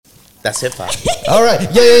That's hip hop. All right. Yo.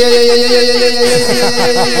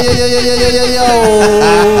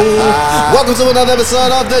 Welcome to another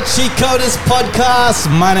episode of the Cheat Coders Podcast.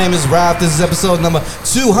 My name is Ralph. This is episode number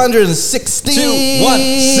 216.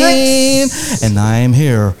 216. And I am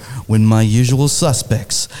here when my usual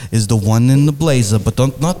suspects is the one in the blazer, but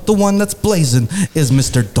not the one that's blazing, is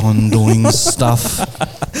Mr. Don doing stuff.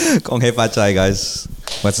 Kong Hei Fat Chai, guys.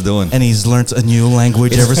 What's doing? And he's learnt a new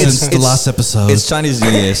language ever since the last episode. It's Chinese New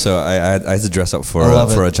Year, so I had to dress up for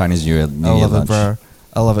a Chinese New Year lunch. Bro.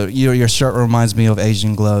 I love it. Your shirt reminds me of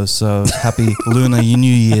Asian Glow, so happy Lunar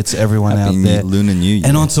New Year to everyone out there. Lunar New Year.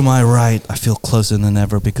 And on to my right, I feel closer than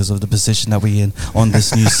ever because of the position that we're in on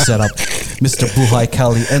this new setup. Mr. Buhai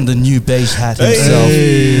Kali and the new beige hat himself.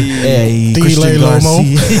 Hey, Christian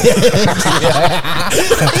Garcia.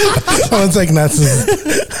 Someone take Nazis.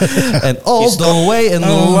 And all the way in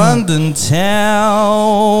London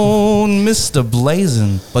town, Mr.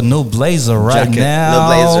 Blazin', but no blazer right now.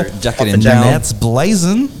 No blazer. Jacket Up and down. That's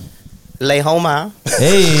blazing. Lay homa.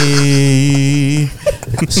 Hey,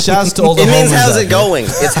 shouts to all the It means homers how's out it going?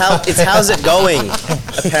 It's how's it going?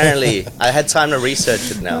 Apparently, I had time to research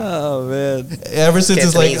it now. Oh man! Ever since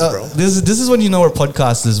it's like Cantonese, bro. this is when you know where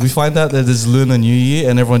podcast is. We find out that it's Lunar New Year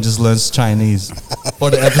and everyone just learns Chinese for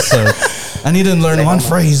the episode. And he didn't learn one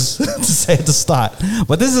phrase to say at the start.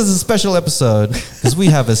 But this is a special episode because we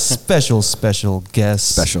have a special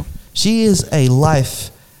guest. Special. She is a life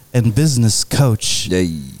and business coach.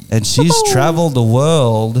 Yay. And she's traveled the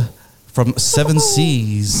world from 7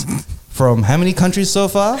 seas. From how many countries so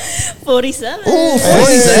far? 47. Oh,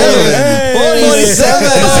 47.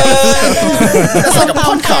 47. That's like a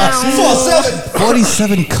podcast.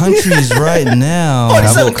 47 countries right now.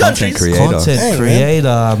 47 countries. Content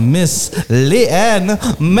creator, Miss Leanne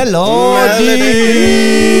Melody.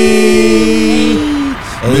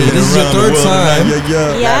 Hey, this is your third time.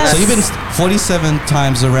 Yes. So you've been 47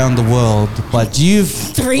 times around the world, but you've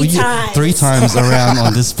Three times. 3 times around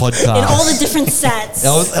on this podcast. In all the different sets.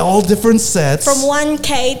 all different sets. From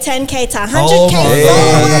 1K, 10K to 100K Oh my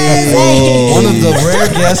followers. Hey. One of the rare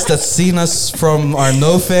guests that's seen us from our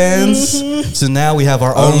no fans to now we have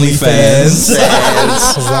our only fans.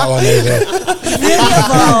 That one either. Really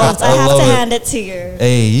evolved. I have love to it. hand it to you.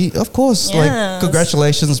 Hey, of course, Yes. like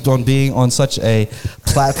congratulations on being on such a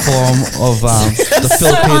platform of the So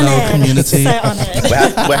Filipino honored. community. So honored.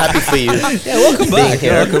 We're happy for you. Yeah, welcome back.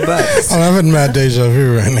 here. Welcome back. I'm having mad deja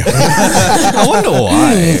vu right now. I wonder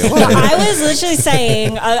why. But I was literally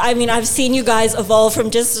saying, I mean, I've seen you guys evolve from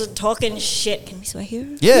just talking shit. Can we swear here?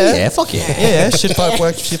 Yeah, Fuck yeah. yeah, shit fuck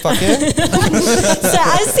yeah. So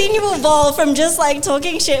I've seen you evolve from just like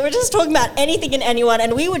talking shit. We're just talking about anything and anyone,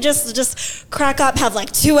 and we would just crack up, have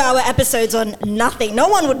like 2-hour episodes on nothing. No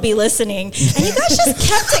one would be listening, and you guys just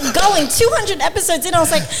kept it going. 200 episodes in, I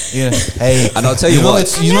was like, Yeah, hey, And I'll tell you know what.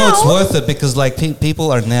 it's I you know it's know. worth it because like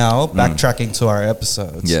people are now backtracking to our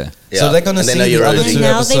episodes. Yeah. So they're gonna And they see know the you're other OG. 2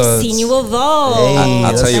 now episodes. they've seen you evolve. Hey.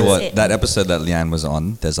 I'll tell you That's what, it. that episode that Leanne was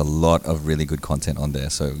on, there's a lot of really good content on there.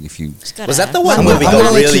 So if you Was that the one I'm where we gonna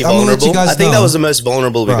got let really you- I'm gonna let you vulnerable? guys I think that know. was the most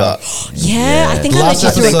vulnerable we Bro. got. Yeah, I think The I last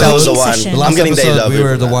let you through a episode- That was the coaching one. session. The last I'm getting episode, deja we vu were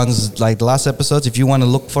from the that. ones like the last episodes. If you want to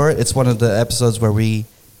look for it, it's one of the episodes where we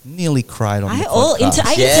nearly cried on the podcast.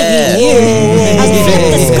 I Yeah. interviewed you. I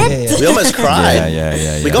flipped the script. We almost cried.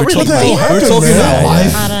 yeah. We got really What the hell deep. happened, We're talking man? about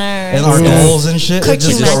life I don't know. and our goals and shit. It Coaching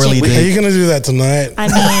just got really magic. Are you deep. gonna do that tonight? I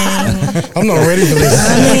mean, I'm not ready for this.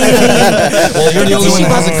 Well, you're the only one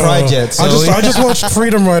that hasn't cried yet. So I just watched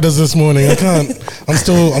Freedom Riders this morning. I can't. I'm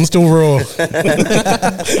still raw.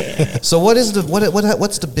 So what's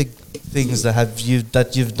the big things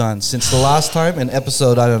that you've done since the last time in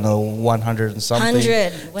episode 100 and something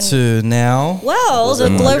 100. to now? well, the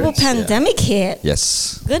global hundreds, yeah. pandemic hit.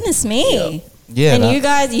 Yes. Goodness me. Yeah, And that- you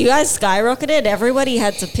guys skyrocketed. Everybody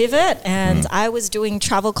had to pivot, and I was doing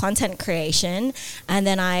travel content creation, and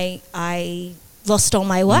then I lost all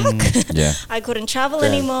my work. Yeah. I couldn't travel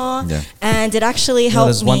anymore, Yeah. and it actually You know, helped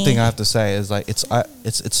there's me. one thing I have to say is like it's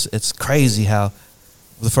crazy how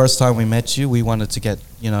the first time we met you, we wanted to get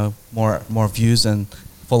more views and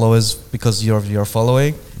followers because of your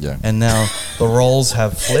following. Yeah. And now the roles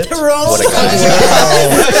have flipped. What a guy.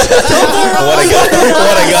 What a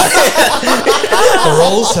guy. The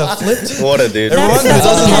roles have flipped. What a dude. Everyone who That's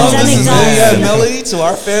doesn't know, this is pandemic Leanne does. Melody to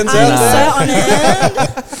our fans I'm out there. so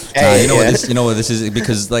honored. Hey, You know what this is,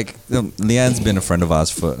 because like Leanne's been a friend of ours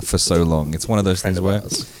for so long. It's one of those things of where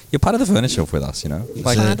ours. you're part of the furniture with us, you know.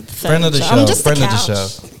 Like Friend of the show. I'm just the Friend of the couch. show.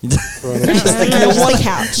 Just the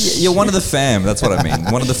couch. you're one of the fam. That's what I mean.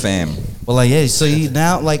 One of the fam. Well, like, yeah. So you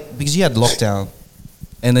now, like, because you had lockdown,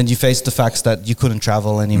 and then you faced the facts that you couldn't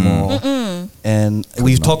travel anymore. And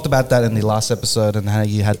we've talked about that in the last episode and how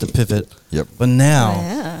you had to pivot. Yep. But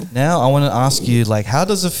now I want to ask you, like, how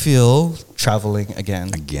does it feel traveling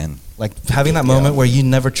again? Like having that moment where you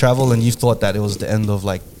never travel and you thought that it was the end of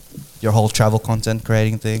like your whole travel content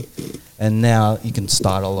creating thing, and now you can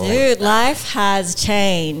start all over. Dude, life has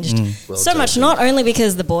changed so much, not only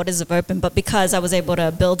because the borders have opened, but because I was able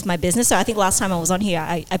to build my business. So I think last time I was on here,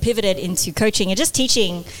 I pivoted into coaching and just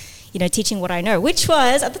teaching what I know, which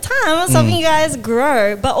was at the time I was helping you guys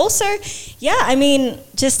grow, but also, I mean,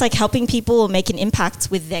 just like helping people make an impact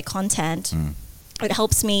with their content. It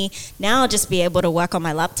helps me now just be able to work on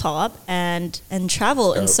my laptop and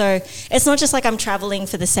travel. And so it's not just like I'm traveling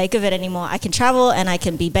for the sake of it anymore. I can travel and I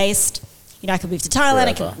can be based, I can move to Thailand,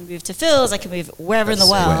 I can move to Phil's, I can move wherever in the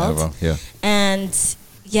world. And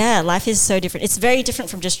life is so different. It's very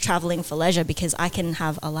different from just traveling for leisure because I can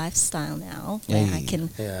have a lifestyle now where I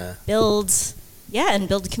can build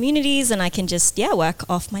communities, and I can just work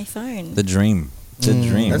off my phone. The dream.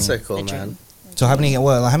 That's so cool, man. So how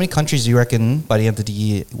many countries do you reckon by the end of the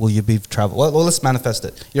year will you be travel? Well, let's manifest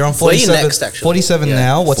it. You're on 47. Next, 47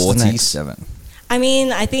 now. What's 47. the next? I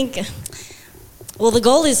mean, I think. Well, the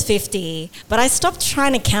goal is 50, but I stopped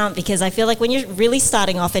trying to count because I feel like when you're really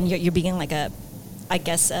starting off and you're being like an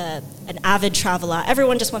avid traveler,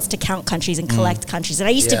 everyone just wants to count countries and collect countries. And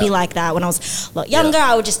I used to be like that when I was a lot younger.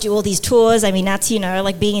 I would just do all these tours. I mean, that's,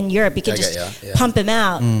 like being in Europe, you can just pump them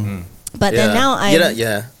out. But then now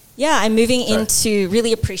I'm moving into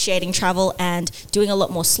really appreciating travel and doing a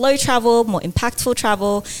lot more slow travel, more impactful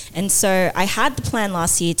travel. And so I had the plan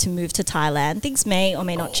last year to move to Thailand. Things may or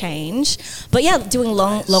may not change. But doing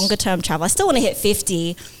longer term travel. I still want to hit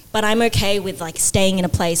 50, but I'm okay with like staying in a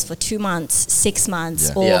place for 2 months, 6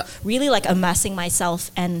 months, or really like immersing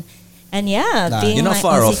myself and being you're not like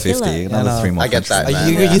far off Aussie 50. filler. Another 3 more. I get that,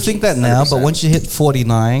 man. You think that now, 100%. but once you hit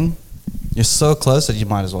 49, you're so close that you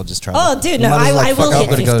might as well just travel. Oh, dude, You no, might as well, I will fuck,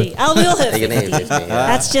 hit I've gotta 50. I will hit You're gonna hit 50. 50, yeah.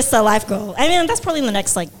 That's just a life goal. I mean, that's probably in the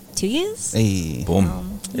next, 2 years. Hey.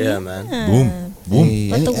 Boom. Yeah, man. Boom. Hey.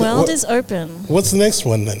 But the world what- is open. What's the next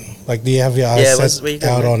one then? Like, do you have your eyes Yeah, where set you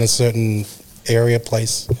going, out man? on a certain area,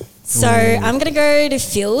 place? So I'm going to go to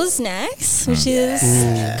Phil's next, which is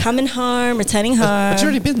coming home, returning home. But you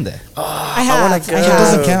already been there. I have. wanna I go. It have.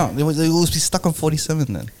 doesn't count. It will be stuck on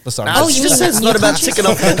 47 then. Oh, sorry. Nah, Oh, you mean it's new not about countries? ticking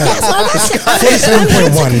off. Yes, well, that's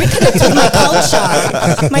 47.1.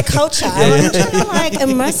 with my culture. I'm trying to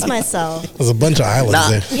immerse myself. There's a bunch of islands Nah.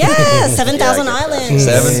 there. Yeah, 7,000 Yeah, I get that. islands.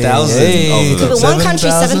 7,000 Hey, of them. But one country,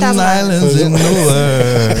 7,000 islands in the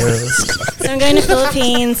world. So I'm going to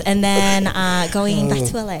Philippines and then going back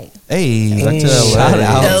to LA. Hey, back to Shout LA.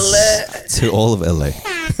 out LA. to all of LA.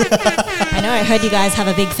 I know, I heard you guys have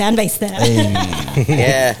a big fan base there.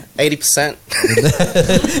 Yeah, 80%.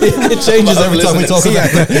 It changes every time we talk about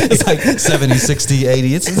it. It's like 70, 60,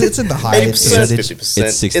 80. It's in the high 80%, percentage. 50%.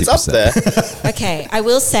 It's It's up 60%. there. Okay, I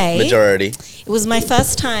will say Majority. it was my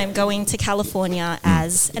first time going to California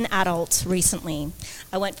as an adult recently.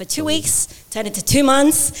 I went for 2 weeks, turned into 2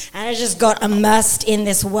 months, and I just got immersed in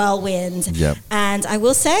this whirlwind. Yep. And I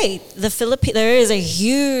will say, there is a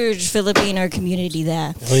huge Filipino community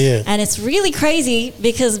there. Oh, yeah. And it's really crazy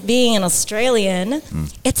because being an Australian,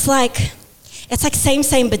 it's like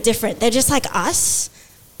same but different. They're just like us,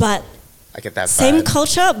 but I get that same vibe.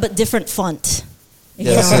 culture but different font. If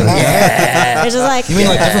you know Yes. what I mean. They're just like You mean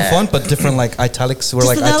like different font, but different like italics? We're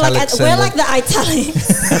just like they're italics. we're and like the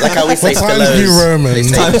italics. Like how we say What times pillows. New Roman? They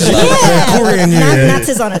say Yeah, Korean New Year. Nats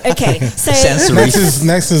is on it. Okay, so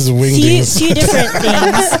Next is few wingdings. different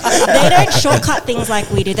things. They don't shortcut things like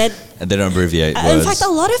we do. And they don't abbreviate In words. fact, a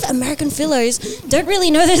lot of American philos don't really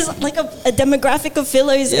know there's like a demographic of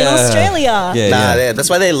philos in Australia. Yeah, Nah, yeah. that's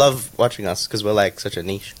why they love watching us, because we're like such a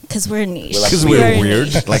niche. Because we're niche. Because We are we're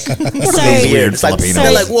weird. niche. Like, So, weird It's like, Filipinos.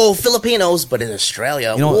 they're like, whoa, Filipinos, but in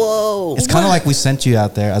Australia, You know, whoa. It's kind of like we sent you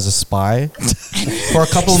out there as a spy for a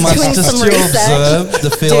couple of months Doing just some to research. observe the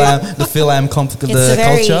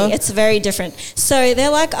culture. It's very different. So they're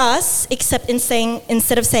like us, except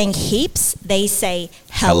instead of saying heaps, they say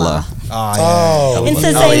hella. Oh,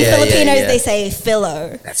 Instead of Oh, saying yeah, Filipinos, yeah, yeah. they say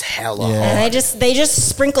philo. That's hella. Yeah. And they just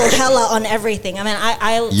sprinkle hella on everything. I mean,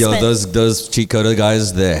 I Yo, spent, those cheat coder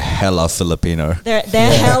guys, they're hella Filipino. they're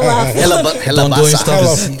hella Hella Don doing basa. stuff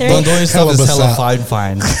is They're- Don doing stuff is Hella hella basa.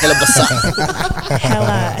 fine. Hella basa.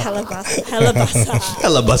 hella basa.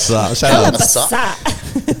 Hella basa. Shout Hella out. basa.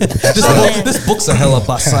 This book's a hella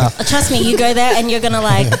basa. Trust me, you go there and you're gonna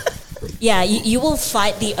like, yeah, you will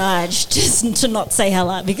fight the urge just to not say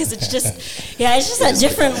hella because it's just a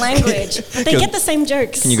different language. They get the same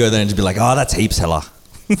jokes. Can you go there and just be like, oh, that's heaps hella.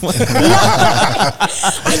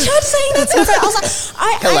 I tried saying that to my friend. I was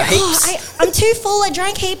like, Hella heaps. I'm too full. I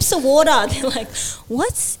drank heaps of water. They're like,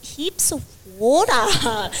 what's heaps of water?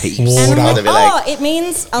 Heaps. And I'm Water. like, They'll be like, it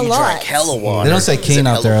means a you lot. drank hella water. They don't say keen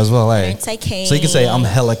out there as well, eh? Don't say keen. So you can say I'm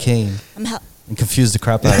hella keen I'm and confuse the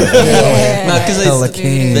crap out of it. yeah. No, because Hella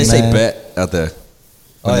keen, they say man. bet out there.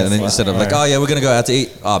 Oh, And then yeah. instead of like, oh yeah, we're gonna go out to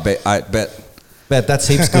eat. Oh, bet, I bet. Bet that's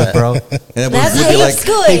heaps good, bro. And then That's we'd be like, heaps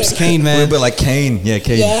good. Heaps keen, we'd man. be like Kane, yeah,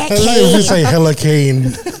 Kane. Yeah, If we keen. say hella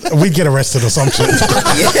keen, we get arrested or something.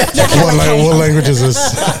 What language is this?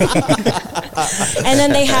 And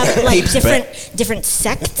then they have like Heaps different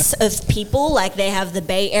sects of people. Like they have the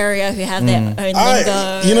Bay Area who have their own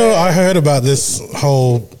lingo. I heard about this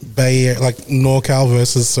whole Bay, like NorCal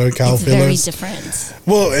versus SoCal It's very fillers. different.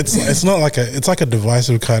 Well, it's not like it's like a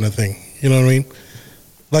divisive kind of thing. You know what I mean?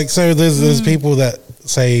 Like, so there's people that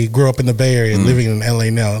say grew up in the Bay Area, living in LA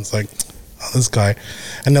now. It's like, oh, this guy,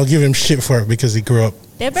 and they'll give him shit for it because he grew up.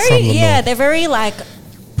 They're from very the north. they're very like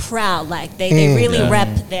proud. Like they really rep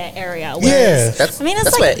their area. Yeah. Whereas, That's, I mean, it's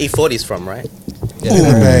that's like where E40's from, right? Yeah, Ooh,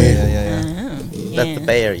 Bay. yeah. That's the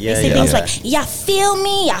Bay Area. Yeah, they say yeah, things yeah. like, "Ya feel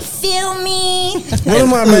me? Ya feel me?"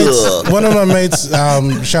 One of my mates,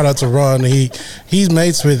 shout out to Ron. He's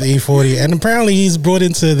mates with E40, and apparently he's brought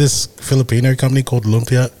into this Filipino company called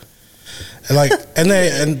Lumpia.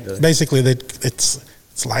 And basically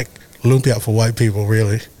it's like lumpia for white people,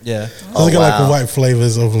 really. Yeah. So they got like wow. white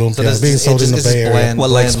flavors of lumpia there's being just- sold it in the just- Bay it's Area. bland. What,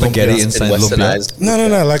 like Bland spaghetti lumpia. inside And lumpia? westernized.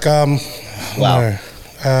 No, like Wow.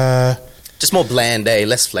 no. Just more bland,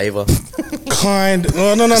 less flavor. Kind.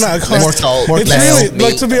 Well, no. Kind. More salt, It's less really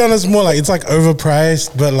like, meat. to be honest, more like it's like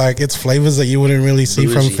overpriced, but like it's flavors that you wouldn't really see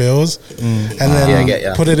from Bougie. Phil's, and then Yeah, I get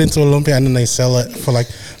ya. put it into a lumpia, and then they sell it for like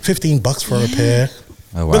 $15 for a pair.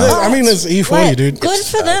 Oh But wow. I mean, it's E40, Like, dude. Good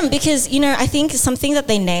for them because I think something that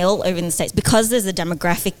they nail over in the States because there's a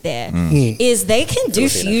demographic there is they can do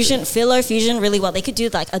fusion really well. They could do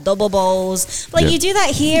like adobo bowls. Like Yeah. you do that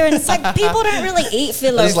here and it's like people don't really eat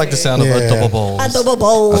filo. I just like the sound of Yeah. adobo bowls. adobo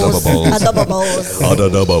bowls. Adobo bowls.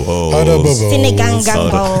 Adobo bowls. Adobo.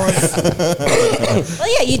 Sinigang bowls. Well,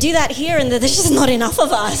 yeah, you do that here and there's just not enough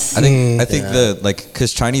of us. I think the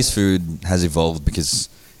because Chinese food has evolved because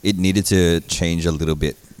it needed to change a little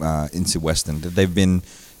bit into Western. They've been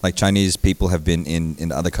like Chinese people have been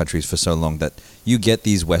in other countries for so long that you get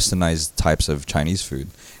these Westernized types of Chinese food,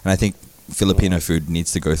 and I think Filipino food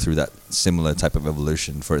needs to go through that similar type of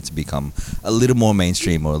evolution for it to become a little more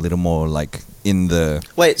mainstream or a little more like in the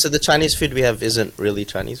Wait, so the Chinese food we have isn't really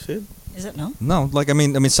Chinese food? Is it no? no like I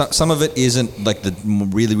mean some of it isn't like the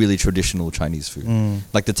really traditional Chinese food,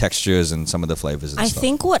 like the textures and some of the flavors and I stuff.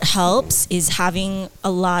 think what helps is having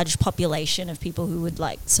a large population of people who would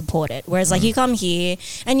like support it. Whereas like you come here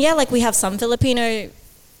and yeah, like we have some Filipino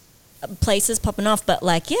places popping off, but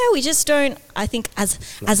like yeah, we just don't. I think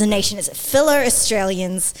as a nation, as fellow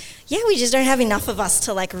Australians, yeah, we just don't have enough of us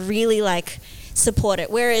to like really like support it.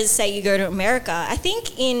 Whereas say you go to America, I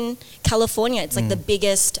think in California, it's like the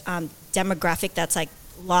biggest demographic that's like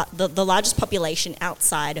the largest population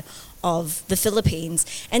outside of the Philippines,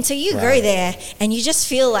 and so you go there and you just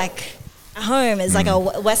feel like home is like a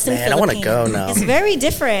Western Man, I wanna Philippine. go now. It's very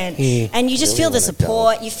different, and you just feel the wanna go.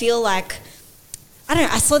 support. You feel like I don't know.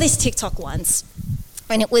 I saw this TikTok once,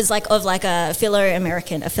 and it was like of like a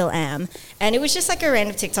Filo-American, a Phil-Am, and it was just like a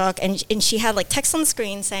random TikTok, and she had like text on the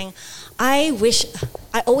screen saying, I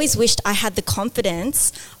always wished I had the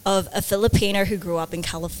confidence of a Filipino who grew up in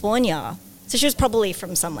California. So she was probably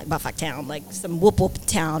from some like Buffack town, like some whoop whoop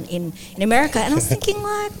town in America. And I was thinking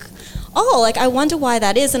like, oh, like I wonder why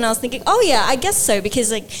that is. And I was thinking, oh yeah, I guess so.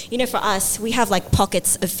 Because like, for us, we have like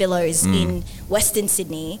pockets of Philos in Western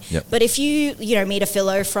Sydney. Yep. But if you meet a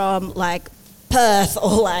Philo from like Perth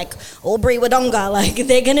or like Albury Wodonga, like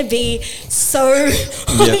they're gonna be so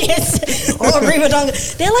yes, Albury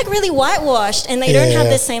Wodonga. They're like really whitewashed and they don't have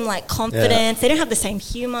the same like confidence. They don't have the same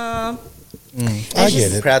humor. I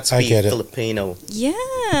get it. Proud to I be get it. Filipino. Yeah.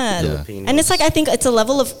 Filipinos. And it's like I think it's a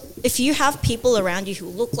level of if you have people around you who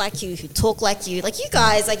look like you, who talk like you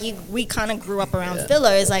guys, like we kind of grew up around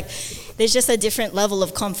Philos, like there's just a different level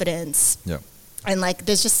of confidence. Yeah. And like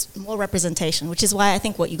there's just more representation, which is why I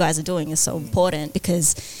think what you guys are doing is so important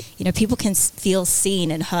because people can feel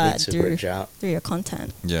seen and heard Need to through reach out. your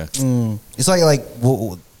content. Yeah. It's like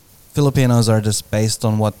Filipinos are just based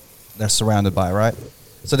on what they're surrounded by, right?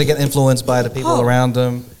 So they get influenced by the people around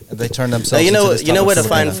them, and they turn Now, themselves. you know into this type of where to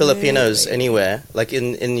find Filipino. Filipinos anywhere, like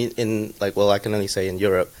in like I can only say in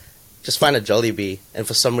Europe. Just find a Jollibee, and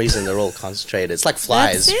for some reason they're all concentrated. It's like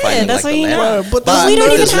flies. That's it. finding, That's like, what the you lamp. know. But we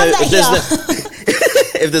don't even have that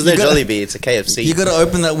if here. if there's no Jollibee, it's a KFC. You got to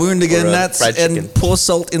open that wound again, Or a Nats, fried chicken. and pour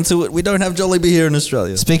salt into it. We don't have Jollibee here in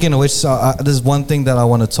Australia. Speaking of which, there's one thing that I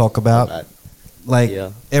want to talk about. Right. Like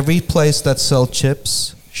Yeah. every place that sells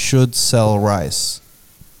chips should sell rice.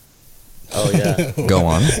 Oh yeah. Go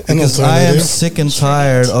on. An Because I am alternative. sick and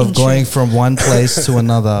tired of going from one place to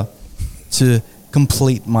another to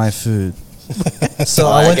complete my food. So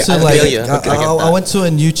I went to I feel you. I get I that. went to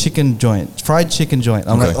a new chicken joint, fried chicken joint.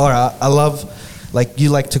 I'm Okay. like, all right, I love, like you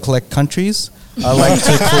like to collect countries. I like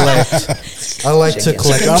to collect. I like to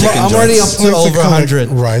collect. I'm already up to Like to over collect 100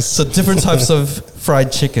 rice. So different types of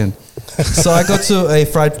fried chicken. So I go to a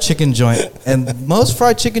fried chicken joint, and most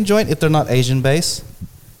fried chicken joint, if they're not Asian based,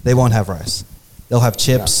 they won't have rice. They'll have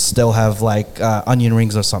chips. They'll have like onion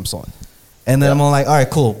rings or some sort. And then I'm all like, all right,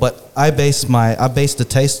 cool. But I base the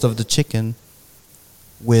taste of the chicken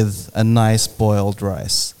with a nice boiled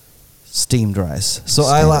rice, steamed rice. So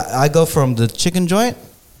I go from the chicken joint,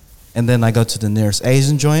 and then I go to the nearest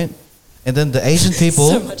Asian joint, and then the Asian people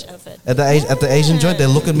So much effort. at the Asian joint, they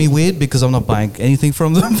look at me weird because I'm not buying anything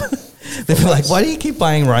from them. They feel like, why do you keep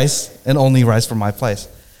buying rice and only rice from my place?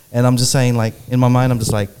 And I'm just saying, like, in my mind, I'm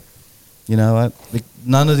just like, you know what?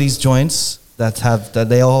 None of these joints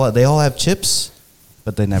they all have chips,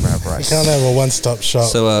 but they never have You rice. can't have a one-stop shop.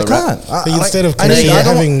 So, I can't. So instead of I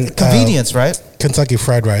having convenience, right? Kentucky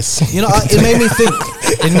fried rice. You know, it made me think.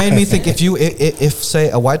 It made me think if say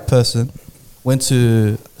a white person went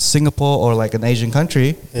to Singapore or like an Asian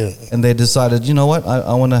country, Yeah. and they decided, you know what,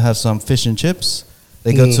 I want to have some fish and chips.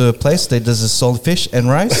 They go to a place. They does this sold fish and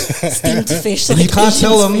rice. Steamed fish. And you like can't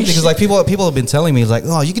tell them Asian fish. because like people have been telling me like,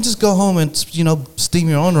 oh, you can just go home and steam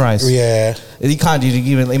your own rice. Yeah. And you can't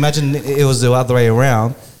even imagine it was the other way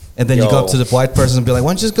around. And then you go up to the white person and be like, why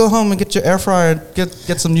don't you just go home and get your air fryer and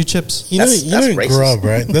get some new chips? You That's don't racist. grub,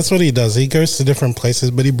 right? That's what he does. He goes to different places,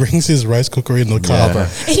 but he brings his rice cooker in the car. Yeah.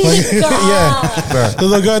 In the car. Yeah. So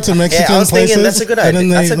they'll go to Mexican Yeah, I was places. thinking that's a good and then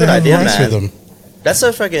idea. That's a they good have idea, rice man. with them. That's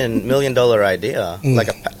a fucking $1 million idea. Like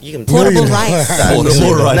you can Portable Million. rice.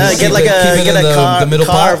 Portable rice. No, get like Keep it in a the middle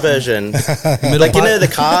car part. version. Middle Like you know part. the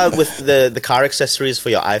car with the car accessories for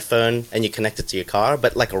your iPhone, and you connect it to your car,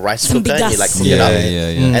 but like a rice Some cooker, big and you like gas. hook it up,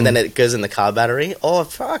 Yeah. and then it goes in the car battery. Oh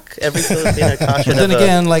fuck! Every Filipino car should But then have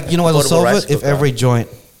again, like, you know what will portable solve rice it? If cooker. every joint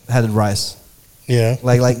had rice. Yeah.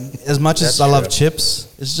 Like as much as That's I love true. chips,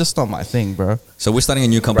 it's just not my thing, bro. So we're starting a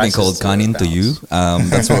new company Rice called is Kanin to You.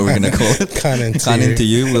 That's what we're gonna call it. Kanin to Kanin You. to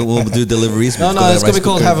You. We'll do deliveries. No, We've no, got a it's gonna rice be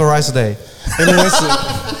called cooker. Have a Rice a Day. In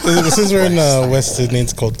West, since we're in West Sydney,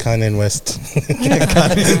 it's called Kanin West.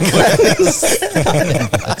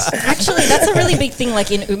 Actually, that's a really big thing. Like,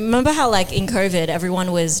 remember how like in COVID,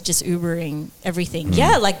 everyone was just Ubering everything.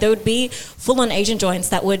 Yeah, like there would be full-on Asian joints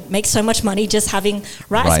that would make so much money just having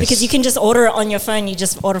rice because you can just order it on your phone. You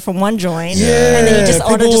just order from one joint, and then you just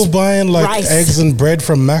order people just buying like rice. eggs and bread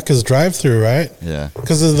from Macca's drive-through, right? Yeah.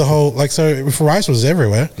 Because of the whole so if rice was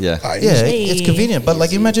everywhere. Yeah. Yeah, it's convenient. But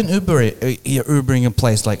like, imagine you're Ubering a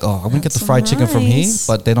place like, oh, I'm gonna get the Some fried chicken from here, rice.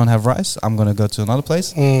 but they don't have rice. I'm gonna go to another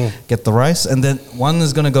place, get the rice, and then one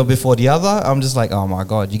is gonna go before the other. I'm just like, oh my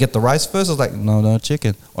god, you get the rice first. I was like, no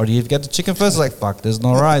chicken. Or do you get the chicken first? Like, fuck, there's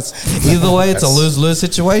no rice. Either way, it's a lose-lose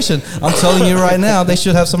situation. I'm telling you right now, they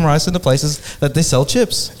should have some rice in the places that they sell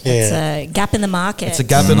chips. Yeah. It's a gap in the market. It's a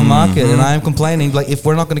gap in the market, and I am complaining. Like, if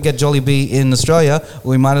we're not going to get Jollibee in Australia,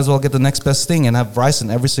 we might as well get the next best thing and have rice in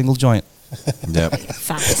every single joint. Yep.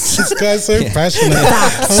 Facts. This guy's so passionate.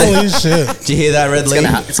 Holy shit. Did you hear that, Red Lee?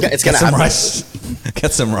 It's gonna Get some happen. rice.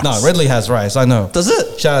 Get some rice. No, Redley has rice. I know. Does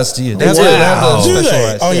it? Shout outs to you. They They do. have the Do special they?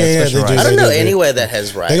 rice. Oh, yeah, special they do. rice. I don't know They do. anywhere that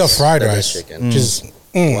has rice. They got fried that has rice. chicken. Just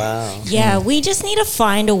Wow. Yeah, we just need to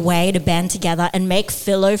find a way to band together and make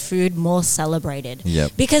Philo food more celebrated.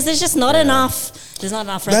 Yep. Because there's just not enough. There's not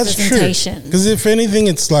enough that's true. representation. Because if anything,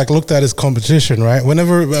 it's like looked at as competition, right?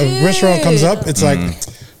 Whenever a restaurant comes up, it's like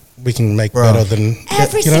we can make Bro. better than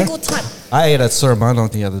Every you know? single time. I ate at Sir Mano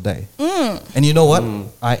the other day. And you know what?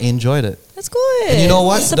 I enjoyed it. That's good. And you know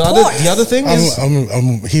what? Support. The other thing is...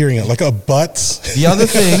 I'm hearing it like a butt. The other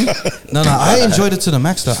thing... No, I enjoyed it to the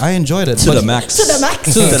max, though. I enjoyed it. To But- the max. To the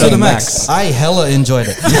max. To the max. I hella enjoyed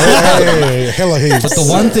it. Hey, hella heaps. But the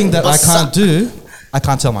one thing that I can't do, I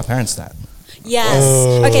can't tell my parents that. Yes.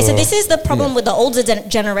 Okay, so this is the problem with the older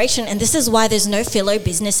generation, and this is why there's no Philo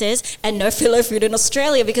businesses and no Philo food in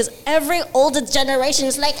Australia, because every older generation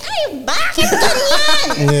is like, I'm back in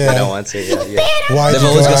Leanne. I don't want to. Yeah. Why They've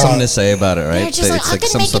always got something to say about it, right? They're just like, I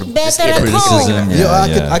can make it better at criticism. home.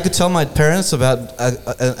 Yeah, I could tell my parents about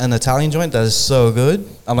an Italian joint that is so good.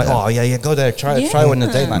 I'm like, oh yeah, go there, try one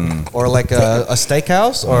a day, man. Or like a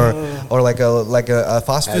steakhouse, or like a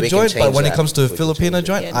fast Yeah, food we can joint. But change when it that. comes to a We can Filipino change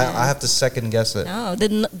joint, it. I have to second guess it. No, the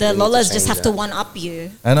need to Lolas just change have to that. one up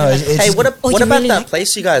you. I know. It's, Hey, what Oh, what you about really that like-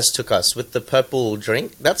 place you guys took us with the purple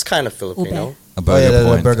drink? That's kind of Filipino. A oh, burger yeah, the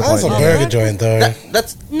point. burger That's a point. burger joint, though.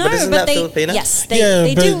 That's No, but isn't but that they Filipino? yes, Yeah,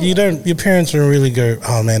 they but do. you don't. Your parents don't really go,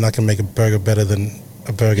 "Oh man, I can make a burger better than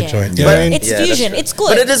a burger Yeah. joint." Yeah. You know what I mean? It's that's fusion. true. It's good.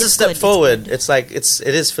 But it is a It's step good. It's forward. It's like it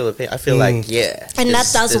is Filipino. I feel like And that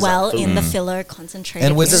there's- does there's well food. in the filler concentrate.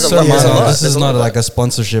 And with There's a Sir lot- there's a Mano, lot- this there's is a not lot. like a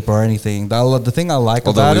sponsorship or anything. The thing I like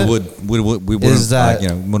Although about we it wouldn't, is that-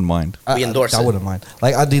 wouldn't mind. We endorse I it. wouldn't mind.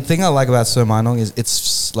 Like the thing I like about Sir Mano is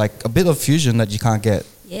it's like a bit of fusion that you can't get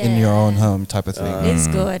in your own home type of thing. It's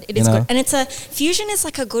good. It You is know? good. And it's a fusion is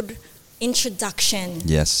like a good introduction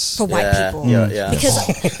Yes. for white Yeah, people. yeah. Because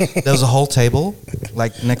There was a whole table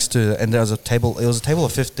like next to, and there was a table. It was a table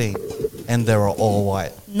of 15, and they were all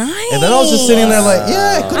white. nice. And then I was just sitting there like,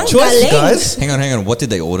 yeah, good Ang choice, galing. guys. Hang on. What did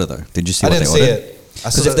they order though? Did you see I what didn't they see ordered? it.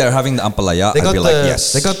 Because if they're having the ampalaya, They I'd got be the like,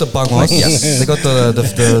 yes. they got the bangos. Yes. They got the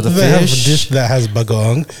They have a fish. dish that has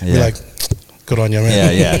bagong. You're Yeah. like, good on you, man.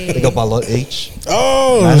 Yeah, yeah. They got balot each.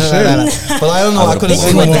 Oh No, shit! But I don't know. I couldn't This see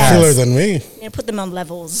is what more that. filler than me. You know, put them on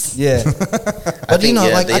levels. Yeah, but you think, know,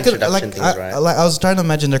 yeah, like the I could, introduction like, thing's right. I was trying to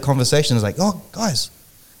imagine their conversations. Like, oh, guys,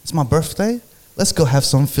 it's my birthday. Let's go have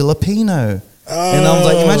some Filipino. And I was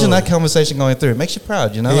like, imagine that conversation going through. It makes you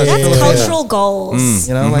proud, you know. Like, That's Yeah. cultural goals.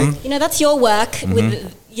 you know, like You know, that's your work with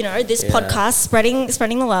this podcast,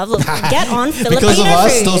 spreading the love. Look, get on Filipino because of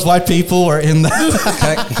us, food. those white people were in that.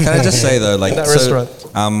 Can I just say though, like That so, restaurant.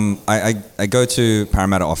 I go to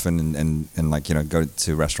Parramatta often and like go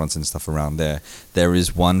to restaurants and stuff around there. There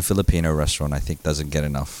is one Filipino restaurant I think doesn't get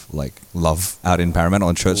enough like love out in Parramatta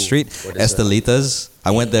on Church Street. what is that? Estelitas.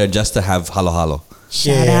 I went there just to have halo halo.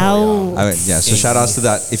 Shout Yeah. out. So shout outs to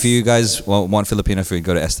that. If you guys want Filipino food,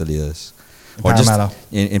 go to Estelitas. Parramatta.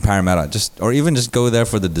 Just in Parramatta, or even just go there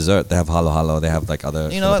for the dessert. They have halo halo. They have like other.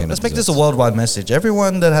 You know what? Filipino Let's make this a desserts. worldwide message.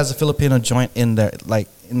 Everyone that has a Filipino joint in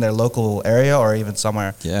their local area or even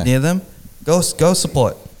somewhere Yeah. near them, go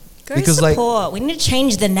support. Go Because, like- support. We need to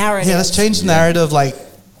change the narrative. Yeah, let's change the narrative. Like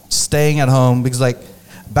staying at home because like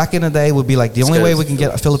back in the day would be like the only go way to we can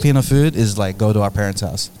get Filipino food is like go to our parents'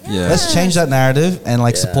 house. Yeah. Let's change that narrative and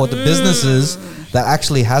like Yeah. support the businesses that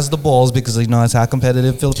actually has the balls because you know it's how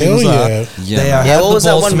competitive Filipinos Hell are. yeah. Yeah, They man. are Yeah, have what the was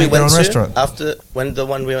that balls one to we make their went own to restaurant. after when the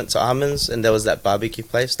one we went to Almonds and there was that barbecue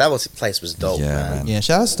place? That place was dope, Yeah, man. man. Yeah,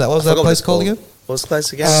 shout out to that. What was I that forgot place it's called again? What was the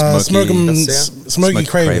place again? Smoky- Smoky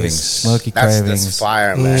cravings. Smoky That's Cravings.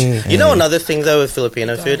 fire, man. You know another thing though with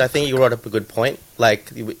Filipino food, I think you brought up a good point.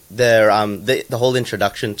 Like the whole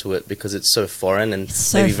introduction to it because it's so foreign and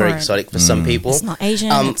so maybe very foreign. exotic for some people. It's not Asian.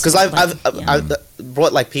 Because it's not I've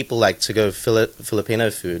brought like people like to go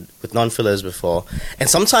Filipino food with non-fillers before, and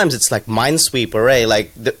sometimes it's like minesweeper,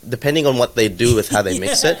 like depending on what they do with how they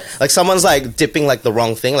mix it. Like someone's like dipping like the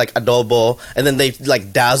wrong thing, like adobo, and then they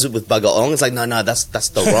like douse it with bagaong. It's like no, that's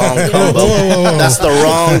the wrong combo. That's the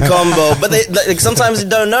wrong combo. But they like, sometimes you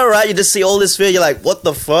don't know, right? You just see all this food, you're like, what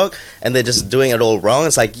the fuck? And they're just doing it all wrong.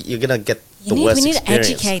 It's like you're gonna get the we worst need to experience.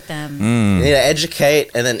 educate them. You need to educate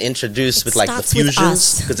and then introduce It with like the starts with fusions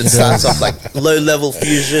us. because it starts off like low level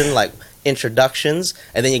fusion, like introductions,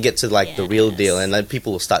 and then you get to like the real deal, and then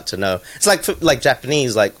people will start to know. It's like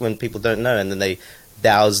Japanese, like when people don't know, and then they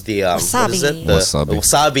douse the what is it? Wasabi. The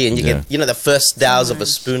wasabi, and you Yeah. get the first douse of a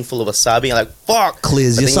spoonful of wasabi, and like fuck,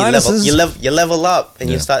 Clears But your then sinuses. You level up, and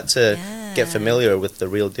you Yeah. start to get Yeah. familiar with the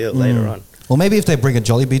real deal later on. Well, maybe if they bring a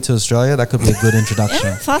Jollibee to Australia, that could be a good introduction.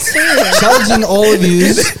 Yeah, fast food. Challenging all of you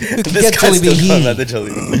who can get Jollibee here.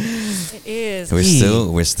 It is.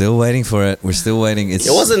 We're still waiting for it. We're still waiting. It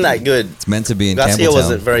wasn't that good. It's meant to be in Garcia Campbelltown.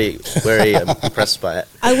 wasn't very impressed by it.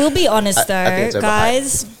 I will be honest I think though, it's overhyped.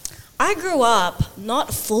 guys. I grew up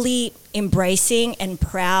not fully embracing and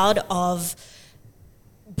proud of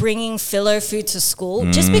bringing filler food to school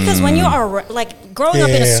just because when you are like growing up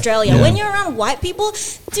in Yeah. Australia, when you're around white people,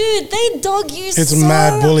 dude, they dog you It's so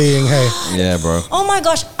mad bullying. Hey, Yeah, bro. Oh my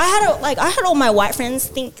gosh, I had all my white friends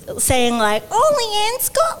saying like, "Oh, Leanne's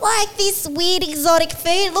got like this weird exotic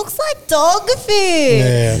food. It looks like dog food."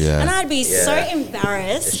 Yeah. Yeah. And I'd be so Yeah.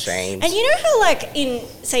 embarrassed. Ashamed. And you know how like in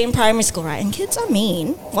primary school, right? And kids are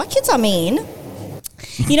mean. White kids are mean.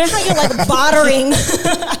 You know how you're like bartering.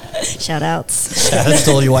 Shout outs. That's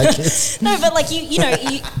all you white kids. No, but like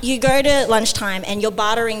you go to lunchtime and you're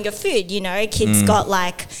bartering your food. You know, kids got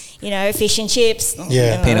like fish and chips.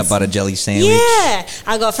 Yeah. Peanut butter jelly sandwich. Yeah,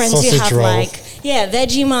 I got friends who Sausage have roll.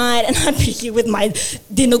 Vegemite, and I'd pick it with my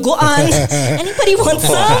dinuguan. Anybody want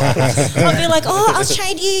some? I'll be like, I'll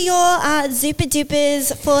trade you your Zupa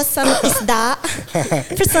Dupas for some isda,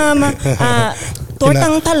 for some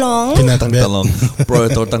tortang talong. Tortang talong. Bro,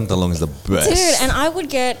 tortang talong is the best. Dude, and I would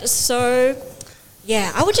get so...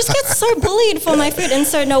 Yeah, I would just get so bullied for my food. And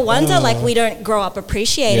so no wonder we don't grow up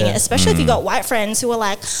appreciating it, especially if you got white friends who are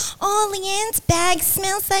like, oh, Leanne's bag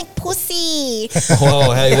smells like pussy.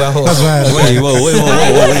 Whoa, hey, whoa. Whoa.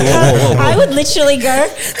 I would literally go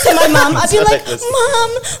to my mom. I'd be like, Mom,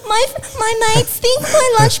 my mates think my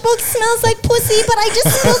lunchbox smells like pussy, but I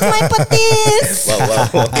just spilled my patis.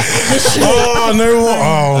 Oh no!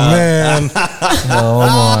 Oh man! Oh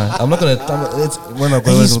my! I'm not gonna. We're not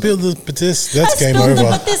going You to. spilled the patis. I That's game spilled the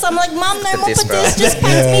over. patis. I'm like, Mom, no more Patis, bro. patis. Just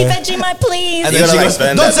pass me Vegemite, please. And then she goes,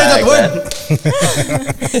 don't say that word.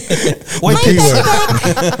 My P word.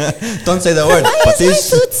 backpack. Don't say that word. Why is my Patis.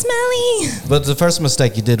 food smelly? But the first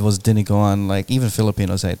mistake you did was didn't go on. Like even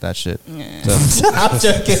Filipinos hate that shit. So, I'm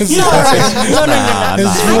joking. No.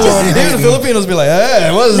 Even the Filipinos be like,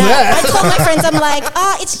 hey, what is No, I that? told my friends, I'm like,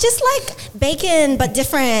 it's just like bacon, but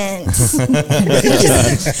different.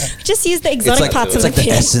 just use the exotic parts of it's like the the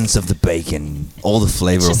pig. essence of the bacon. All the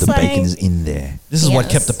flavor of Just the bacon like- is in there. This is what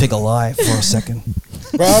Yes. kept the pig alive for a second.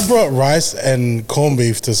 Bro, I brought rice and corned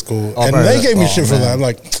beef to school, Oh, and bro, they gave me oh, shit for man. that. I'm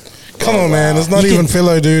like, come on, man, it's not You even can-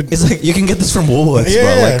 Philo, dude. It's like you can get this from Woolworths,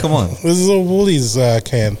 Yeah, bro. Like, come on. This is a Woolies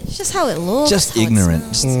can. It's just how it looks. Just how it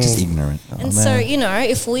ignorant. smells. Just ignorant. And so,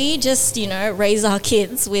 if we just, raise our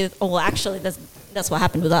kids with, actually, that's what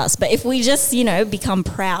happened with us. But if we just, become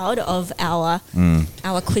proud of our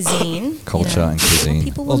cuisine, Culture and cuisine.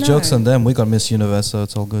 people will Well, know. jokes on them. We got Miss Universe, so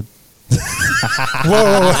it's all good.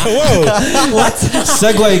 Whoa.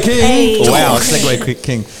 Segway King. Hey. Wow, Segway Quick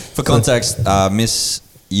King. For context, Miss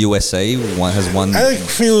USA has won. It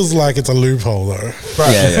feels like it's a loophole, though.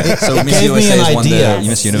 Yeah. So Miss gave me USA an has won the idea.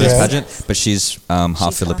 Miss Universe Yeah. pageant, but she's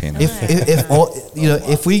half Filipino.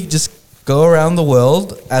 If we just go around the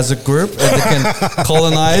world as a group and they can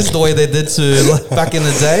colonize the way they did to back in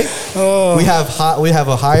the day, we have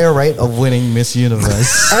a higher rate of winning Miss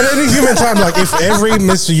Universe. At any given time, like if every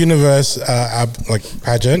Miss Universe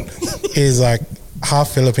pageant is like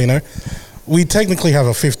half Filipino, we technically have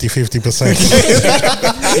a 50-50%.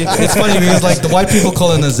 It's funny because like the white people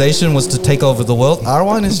colonization was to take over the world. Our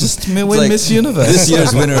one is just to win Like, Miss Universe. This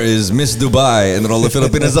year's winner is Miss Dubai, and then all the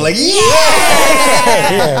Filipinos are like,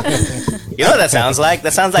 yeah! You know what that sounds like?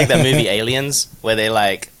 That sounds like that movie Aliens, where they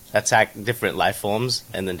like attack different life forms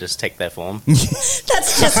and then just take their form.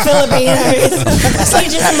 That's just Filipinos. We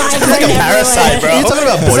just migrate Like a parasite, bro. You're talking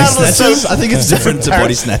about body Sounds like snatchers? so- I think it's different to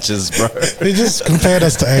body snatchers, bro. They just compared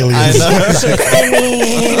us to aliens.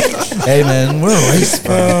 Hey man, we're a race.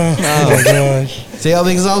 Bro. Oh my gosh. See,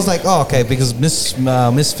 because I was like, because Miss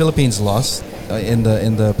Philippines lost in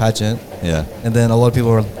the pageant. Yeah. And then a lot of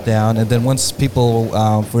people were down. And then once people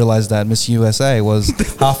realized that Miss USA was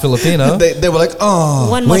half Filipino, They were like, oh,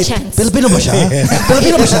 One more chance. Filipino ba siya?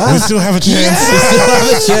 Filipino ba siya? We still have a chance. still have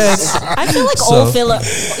a chance. I feel like So-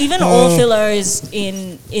 all Philos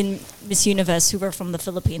in Miss Universe who were from the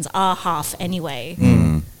Philippines are half anyway.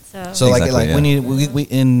 So Exactly,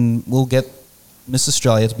 we'll get Miss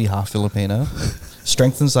Australia to be half Filipino,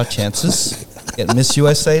 strengthens our chances. Get Miss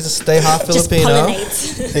USA to stay half Just Filipino.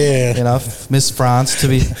 pollinate. Yeah. Miss France to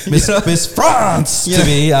be Miss France to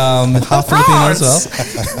be half Filipino as well.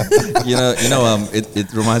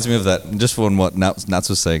 It reminds me of that. Just from what Nats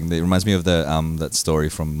was saying, it reminds me of the that story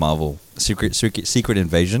from Marvel, Secret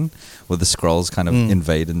Invasion, where the Skrulls kind of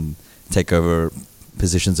invade and take over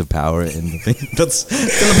positions of power in the thing. That's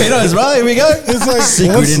Filipinos, right? Here we go. It's like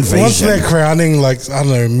Secret Invasion. once they're crowning, like, I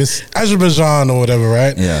don't know, Miss Azerbaijan or whatever,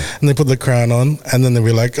 right? Yeah. And they put the crown on, and then they'll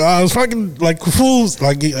be like, oh, it's fucking, like, fools.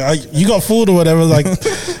 Like, you got fooled or whatever, like,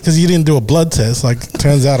 because you didn't do a blood test. Like,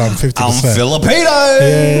 turns out I'm 50%. I'm Filipino.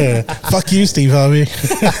 Yeah. Fuck you, Steve Harvey.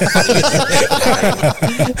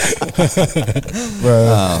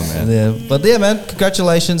 Bro. Oh man. Yeah, but yeah, man,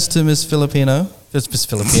 congratulations to Miss Filipino. Miss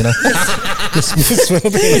Filipino.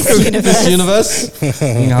 Miss Universe.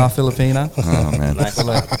 Being half Filipino. Oh man.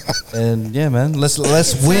 And yeah, man, let's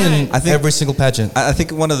win I think- every single pageant. I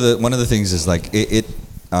think one of the things is like the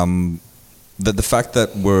fact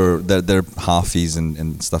that they're halfies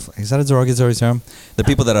and stuff. Is that a derogatory term? The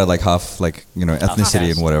people that are like half, like,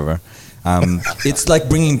 ethnicity and whatever. It's like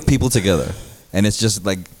bringing people together, and it's just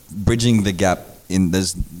like bridging the gap.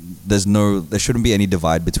 There shouldn't be any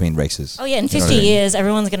divide between races. Oh yeah, in You know 50 what I mean? years,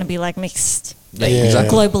 everyone's going to be like mixed. Yeah.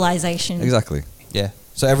 Exactly. Globalization. Exactly. Yeah.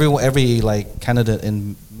 So every like candidate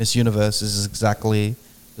in Miss Universe is exactly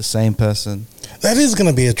the same person. That is going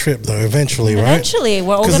to be a trip, though, eventually, right? Eventually,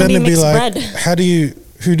 we're all 'Cause going to then be it'd mixed bread.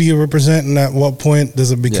 who do you represent, and at what point does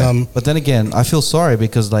it become? But then again, I feel sorry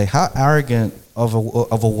because like how arrogant of a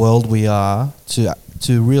world we are to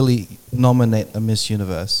really nominate a Miss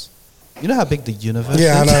Universe. You know how big the universe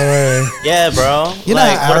Yeah, I is? know, right? Yeah, bro. You know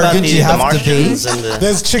how what about arrogant you have to be? Martians and the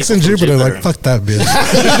There's chicks people in from Jupiter, like, fuck that bitch.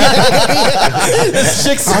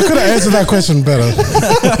 Chicks- I could have answered that question better.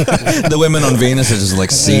 The women on Venus are just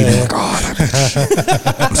like seething. God,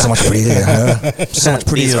 I'm so much prettier than her. So much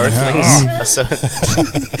These prettier than her. earthlings. are so-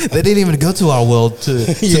 They didn't even go to our world to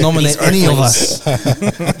nominate these any of earthlings. us.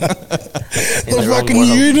 in The their own fucking world.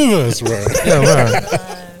 universe, bro. Yeah, bro.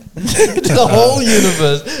 The whole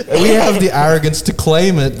universe. We have the arrogance to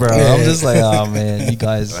claim it, bro. Yeah. I'm just like, oh man, you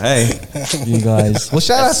guys. Hey, You guys. Well,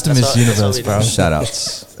 shout outs to That's Miss all- that's all Universe, we bro. do. shout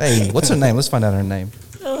outs. Hey, what's her name? Let's find out her name.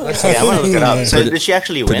 Okay, I'm gonna look it up. So did she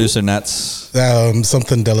actually win? Producer Nats.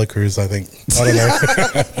 Something Dela Cruz, I think. I don't know.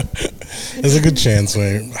 There's a good chance,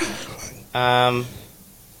 mate. I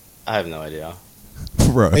have no idea.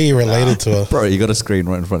 Bro. Are you related to her? Bro, you got a screen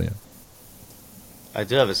right in front of you. I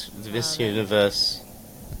do have a Miss Universe,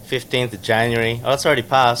 15th of January. Oh, it's already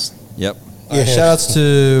passed. Yep. Yeah. Shout outs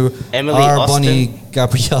to Emily our Austin. Bonnie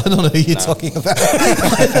Gabrielle. I don't know who you're talking about.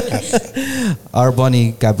 Our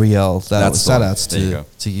Bonnie Gabrielle. That's the Shout one. outs There you go.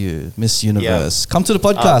 to you, Miss Universe. Come to the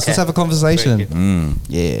podcast. Okay. Let's have a conversation. Very good.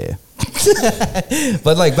 Yeah.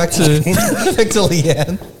 But like back to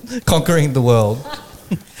Leanne conquering the world.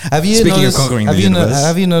 Have you Speaking of noticed, conquering the have you universe.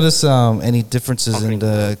 have you noticed any differences Conquering in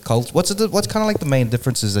the culture? What's kind of like the main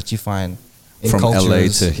differences that you find in From LA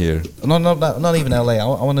cultures? to here. No, not even LA. I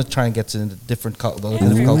want to try and get to the different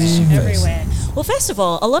cultures you face. Everywhere. Well, first of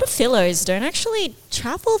all, a lot of Philos don't actually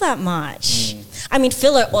travel that much. I mean,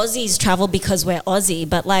 Philo Aussies travel because we're Aussie,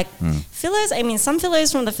 but like Philos, I mean, some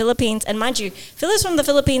Philos from the Philippines, and mind you, Philos from the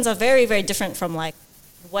Philippines are very, very different from like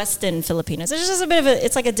Western Filipinos. It's just a bit of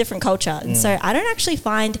it's like a different culture. And so I don't actually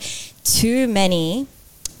find too many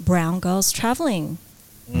brown girls traveling.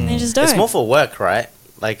 They just don't. It's more for work, right?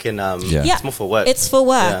 Like in Yeah. Yeah. it's more for work. It's for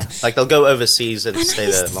work. Yeah. Like they'll go overseas and And stay I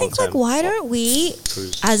used there to long think, like, term. why don't we,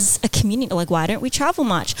 Cruise. as a community, like, why don't we travel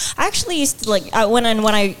much? I actually used to, like, when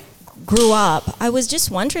I grew up, I was just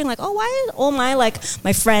wondering, like, oh, why are all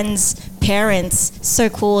my friends' parents so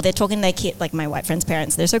cool? They're talking to their kid, like my white friends'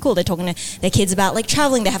 parents, they're so cool. They're talking to their kids about, like,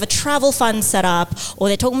 traveling. They have a travel fund set up, or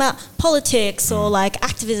they're talking about politics or, like,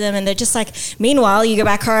 activism, and they're just like, meanwhile, you go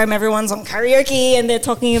back home, everyone's on karaoke, and they're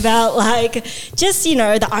talking about, like, just, you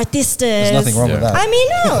know, the artistas. There's nothing wrong with that. I mean,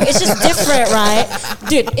 no, it's just different, right?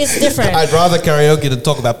 Dude, it's different. I'd rather karaoke than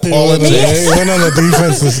talk about He politics. went on the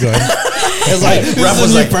defense, this guy. It's like, who's Rap the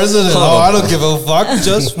was new like, president? Oh, I don't give a fuck.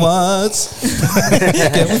 Just once.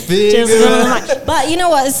 Can we figure Just it out? like, but you know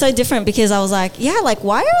what? It's so different because I was like, yeah, like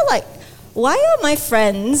why are my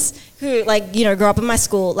friends who like, you know, grow up in my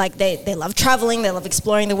school, like they love traveling, they love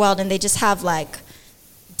exploring the world, and they just have like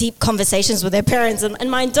deep conversations with their parents, and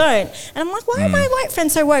mine don't. And I'm like, why are my white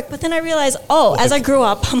friends so woke? But then I realized, as I grew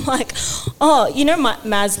up, I'm like, you know,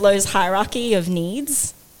 Maslow's hierarchy of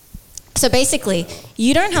needs. So basically,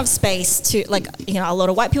 you don't have space to, like, you know, a lot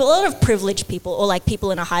of white people, a lot of privileged people, or like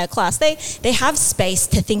people in a higher class, they have space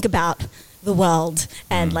to think about the world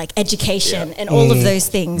and like education and all of those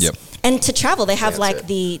things. Yep. And to travel, they have that's like it.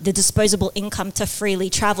 the disposable income to freely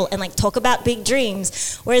travel and like talk about big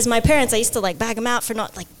dreams. Whereas my parents, I used to like bag them out for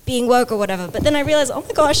not like being woke or whatever. But then I realized, oh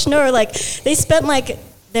my gosh, no, like they spent like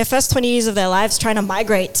their first 20 years of their lives trying to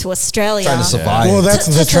migrate to Australia. Trying to survive. Well, that's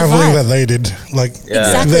To the traveling survive. that they did. Like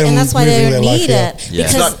Exactly, them and that's why they moving don't their life need here. it. Yeah.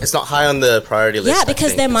 Because It's not high on the priority list. yeah, I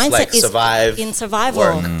because think. their It's mindset like is survive in survival.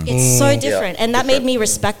 work. It's so different, Yeah, and that made different. me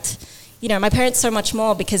respect, you know, my parents so much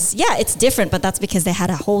more because it's different, but that's because they had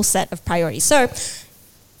a whole set of priorities. So,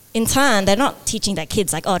 in turn, they're not teaching their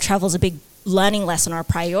kids like, travel's a big learning lesson or a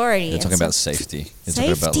priority. They're And talking so- about safety. They're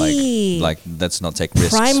talking about Safety. like let's not take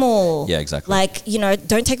risks. primal. Yeah, exactly. Like, you know,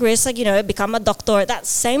 don't take risks, like, you know, become a doctor. That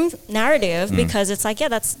same narrative because it's like,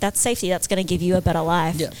 that's safety. That's going to give you a better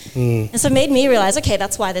life. Yeah. And so it made me realize, okay,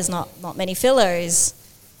 that's why there's not many Philos.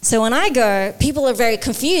 So when I go, people are very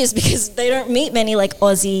confused because they don't meet many like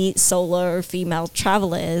Aussie solo female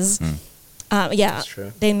travelers. That's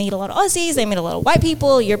true. They meet a lot of Aussies, they meet a lot of white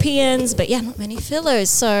people, Europeans, but not many Philos.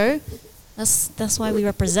 So that's why we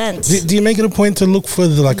represent. Do you make it a point to look for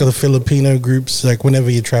the Filipino groups, like whenever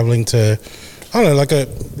you're traveling to, I don't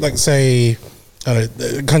know, say, I don't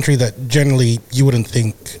know, a country that generally you wouldn't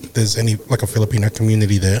think there's any like a Filipino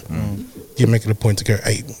community there? Do you make it a point to go,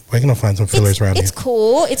 hey, we're going to find some fillers around It's here.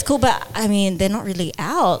 cool. It's cool, but I mean, they're not really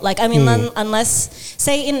out. Like, I mean, unless,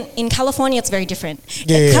 say, in California, it's very different.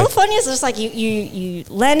 Yeah. California is just like you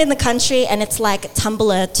land in the country and it's like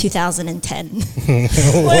Tumblr 2010.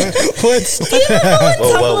 What? Even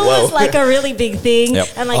though Tumblr was like a really big thing. Yep.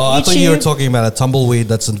 And like Oh, I thought you were talking about a tumbleweed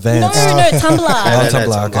that's No, advanced. Tumblr. Oh,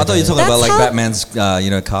 Tumblr. Okay. I thought you were talking That's about like how- Batman's,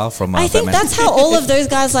 car from I think Batman. that's how all of those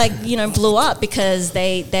guys blew up because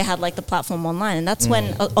they had like the platform online, and that's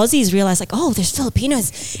when Aussies realized like, oh, there's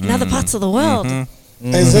Filipinos in other parts of the world.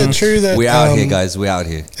 Is it true that We're out here, guys. We're out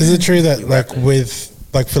here. Is it true that like with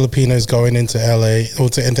like Filipinos going into LA or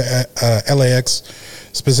to into LAX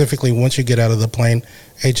specifically, once you get out of the plane,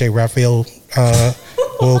 AJ Raphael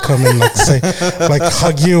will come and like say, like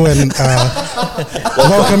hug you and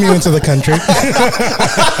welcome you into the country.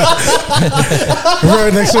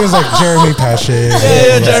 Right next to him is like Jeremy Passion.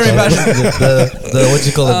 Jeremy Passion. The what do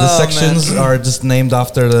you call it? The sections are just named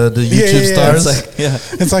after the YouTube yeah. stars.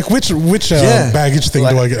 It's like which Yeah. baggage thing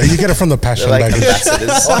do I get? You get it from the Passion They're like baggage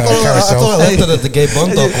ambassadors. I carousel. thought I left it at the Gay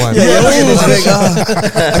Bontok one.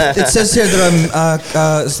 It says here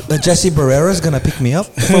that Jesse Barrera is gonna pick me up.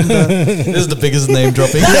 This is the biggest name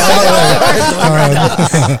dropping.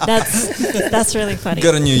 That's really funny.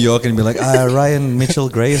 Go to New York and be like, Ryan Mitchell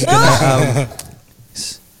Gray is gonna.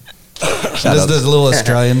 There's this little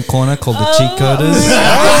Australian corner called the cheat coders.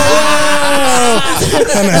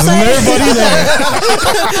 And there's nobody there.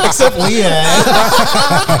 Except Leanne.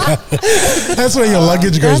 That's where your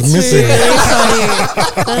luggage goes That's missing. really funny.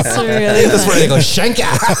 That's really That's where funny. they go, Shanka.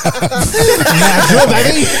 Nah, good,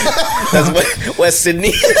 baby. That's where's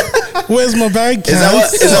Sydney? Where's my bag? Is that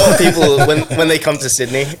cats? what people when they come to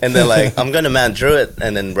Sydney and they're like, I'm going to Mount Druitt,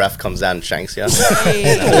 and then Raph comes down and shanks you? I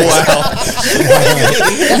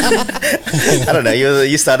don't know.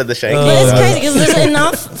 You started the shank. But it's crazy because there's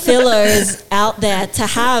enough fillers out there to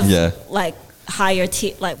have Yeah. like higher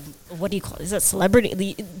tier, like what do you call it? Is it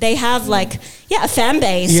celebrity? They have like a fan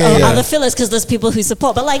base Yeah, of yeah. other fillers because there's people who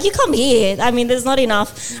support. But like you come here, I mean, there's not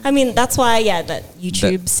enough. I mean, that's why that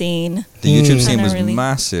YouTube scene The YouTube scene kinda was really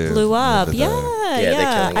massive. blew up. The- Yeah.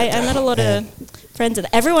 they're killing it. I met a lot of friends.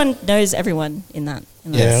 Everyone knows everyone in that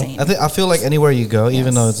Yeah. scene. I feel like anywhere you go,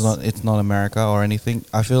 even Yes. though it's not America or anything,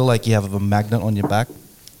 I feel like you have a magnet on your back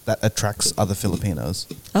that attracts other Filipinos.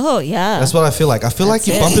 Oh yeah. That's what I feel like. I feel like That's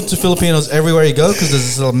you it. bump into Filipinos everywhere you go because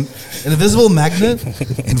there's an invisible magnet.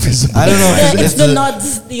 I don't know. It's the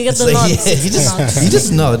nods. You get it's the like- nods. yeah, you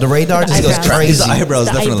just know. The radar just goes eyebrows. crazy. The eyebrows,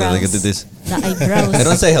 The definitely. They eyebrows. could do this. The eyebrows. They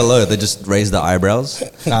don't say hello. They just raise the eyebrows.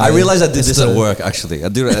 I realized I did this at work. Actually, I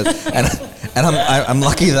do it, and I'm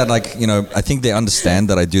lucky that I think they understand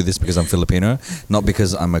that I do this because I'm Filipino, not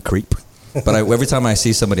because I'm a creep. But every time I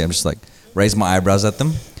see somebody, I'm just like raise my eyebrows at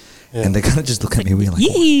them, and they kind of just look at me weird, like,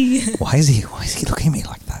 Yee. why is he looking at me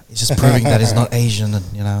like that? He's just proving that he's not Asian, and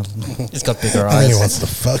he's got bigger And then he eyes. wants to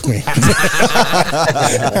fuck me.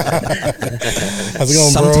 How's it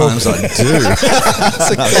going, bro? Sometimes I do.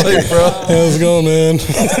 How's it going, man?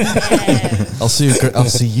 I'll see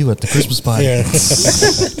you at the Christmas party. Yeah.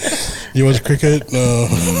 You watch cricket? No,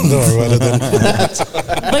 don't worry about it then.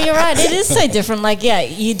 But you're right. It is so different. Like, yeah,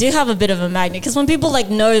 you do have a bit of a magnet because when people like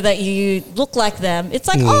know that you look like them, it's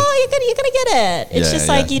like, oh, you're gonna get it. It's Yeah, just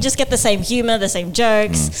yeah. like you just get the same humor, the same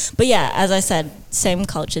jokes. But yeah, as I said, same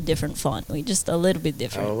culture, different font. We just a little bit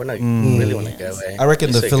different. Oh, I really want to go. I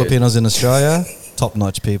reckon the Filipinos in Australia,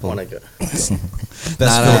 top-notch people. want to go. Best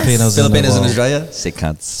Nah, Filipinos in the Filipinos in world. Australia, sick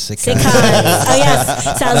cunts. Sick. Sick hands. Oh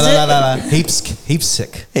yes, sounds good. Heaps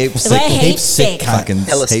sick. Heaps We're sick. heap sick. Fucking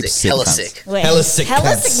Hella sick. heaps sick. Hella cunts. sick. Wait, Hella sick Hella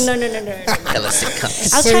cunts. sick. No. Hella sick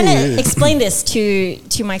cunts. I was So trying weird. to explain this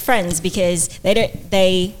to my friends because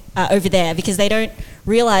they are over there because they don't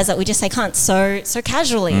realize that we just say cunt so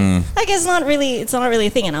casually. Like it's not really a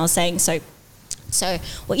thing. And I was saying so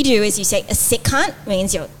what you do is you say a sick cunt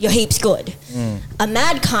means you're heaps good. A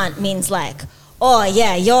mad cunt means like, oh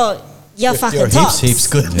yeah, you're fucking You're tops. heaps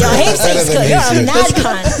good. You're heaps good. You're a heaps mad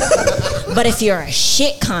cunt. But if you're a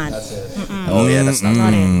shit cunt, Oh yeah, that's not.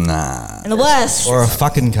 not it. Nah. And the worst, Or a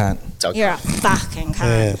fucking cunt. you're a fucking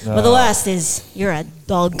cunt. Yeah. But the worst is you're a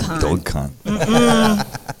dog cunt. Dog cunt.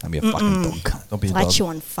 I'm a fucking dog cunt. Don't be a Light dog. you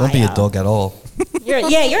on fire. Don't be a dog at all. You're a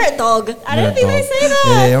dog. I You're don't a think they dog. say that.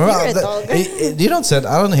 Yeah, You're well, a dog. You don't say it.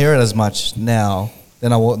 I don't hear it as much now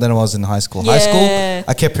than I was in high school. High Yeah. school,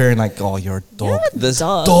 I kept hearing like, "Oh, you're a dog." You're a This-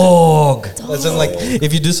 dog. Dog. As in, like,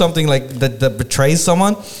 if you do something like that betrays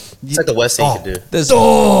someone, It's like the worst thing you could do. There's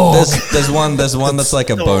one that's like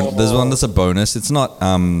there's one that's a bonus. It's not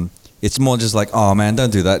it's more just like, oh man,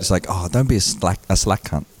 don't do that. It's like, oh, don't be a slack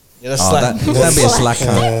cunt. Yeah, that's Oh, slack. that'd be a slack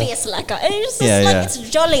cunt. Don't be a slacker. It's just Yeah, like yeah. it's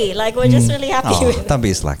jolly. Like we're just really happy Oh, with it. don't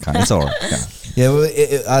be a slack cunt. It's alright. Yeah. Yeah,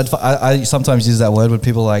 well, I sometimes use that word when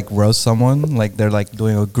people like roast someone, like they're like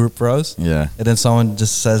doing a group roast. Yeah. And then someone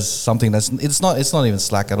just says something it's not even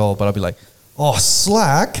slack at all, but I'll be like, oh,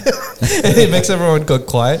 slack. And it makes everyone go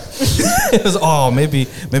quiet. It was, maybe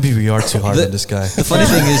we are too hard on this guy. The funny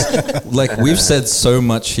thing is, like, we've said so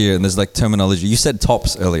much here, and there's like terminology. You said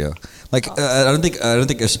tops earlier. Like, I don't think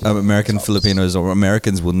American Filipinos or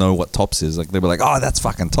Americans will know what tops is. Like, they'll be like, oh, that's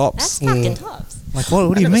fucking tops. That's fucking tops. Like,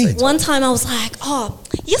 what do you mean? One time I was like, oh,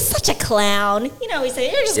 you're such a clown. You know, we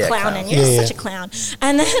say, you're just clowning. clown. You're Yeah, such a clown.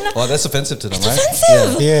 And then Well, that's offensive to them, it's right?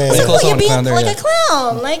 offensive. Yeah. It's They like, call what, you're someone a being clown there, like yeah. a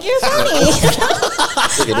clown. Like, you're funny.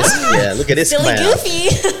 Look at this. Yeah, look at this Silly clown. goofy.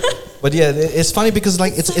 But yeah, it's funny because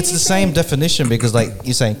like it's the same definition because like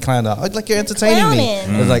you're saying kind of like you're entertaining me.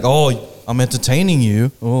 Clowning. It's like, oh, I'm entertaining you.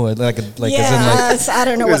 Oh, like as in like I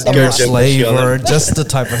don't know what You're you're they're a slave or just the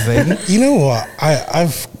type of thing. You know what?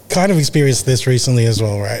 I've kind of experienced this recently as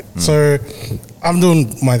well, right? So I'm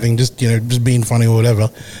doing my thing, just being funny or whatever,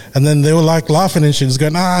 and then they were like laughing and shit, just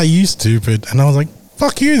going, you stupid," and I was like,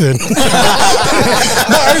 "Fuck you then."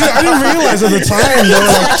 No, I didn't realize at the time they were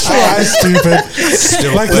like, I'm stupid.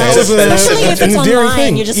 Like that was Especially if an it's endearing online,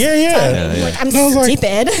 thing. you're just Yeah. like, I'm And I was like,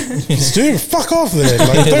 stupid. Stupid, fuck off then. Like,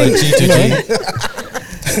 Like don't, G2G.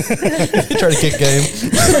 Try to kick game.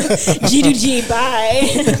 G2G, bye.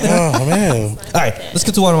 Oh man. All right, let's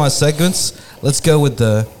get to one of my segments. Let's go with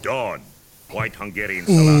the. Dawn, white Hungarian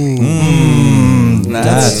salami.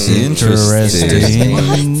 That's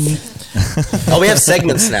interesting. Oh, we have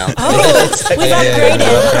segments now. Oh, we've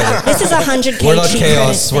upgraded. This is 100K. We're not cheat chaos.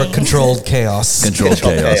 credits We're thing. controlled chaos. Controlled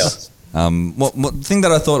Controlled chaos. What the thing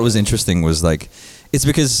that I thought was interesting was like, it's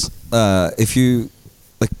because if you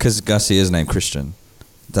because Garcia's name Christian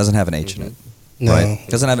doesn't have an H in it, No. right?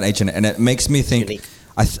 Doesn't have an H in it, and it makes me think. Unique.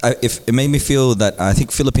 If it made me feel that I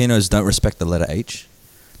think Filipinos don't respect the letter H.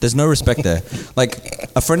 There's no respect there. Like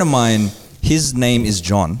a friend of mine, his name is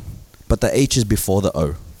John, but the H is before the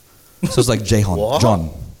O, so it's like Jehan, What? John.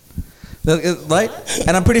 Right?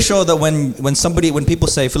 And I'm pretty sure that when people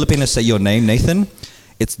say Filipinos say your name, Nathan,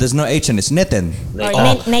 there's no H in it, it's Nathan. Or Oh,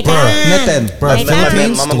 Nathan. Nathan. Bro, Nathan.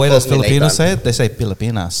 Philippines, My the mom way calls those me Filipinos Nathan. say it, they say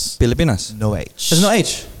Pilipinas. Filipinas. No H. There's no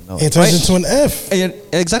H. It turns into an F. Yeah,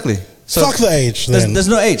 exactly. So Fuck the H then. there's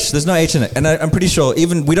no H. There's no H in it, and I'm pretty sure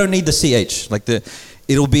even we don't need the CH. Like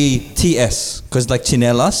it'll be TS because like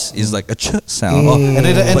chinelas is like a ch sound. Oh, And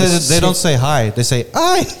but it's they don't say hi. They say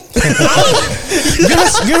I.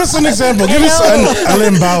 Give us an example. Give us an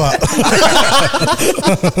alimbawa.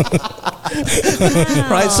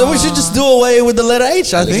 right. So we should just do away with the letter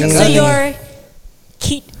H. I think. So you're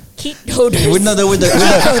Keat holders. We're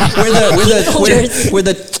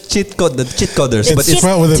the cheat coders, It's but it's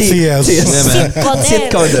spelled with a TS. Yeah, man. Coders.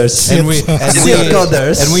 Cheat coders. Cheat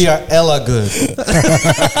coders. And we are Ella good.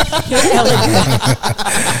 You're elegant.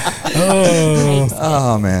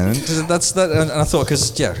 Oh man, that's that. And I thought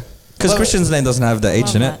because Christian's name doesn't have the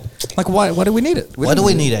H in it. Like why do we need it? Why do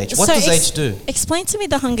we need H? What So does H do? Explain to me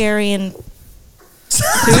the Hungarian.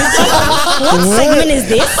 What segment is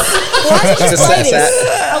this? Why did you play this?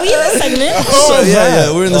 Are we in the segment? So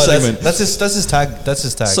yeah, we're in the segment. That's his tag. That's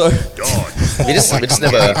his tag. So We just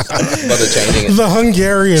never bother changing it. The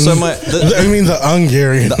Hungarian. So I mean the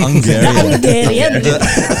Hungarian. the Hungarian. Hungarian.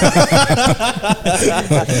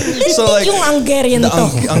 So like Yung Hungarian the to.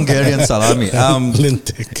 Hungarian salami.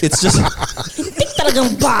 Lintik. It's just Tik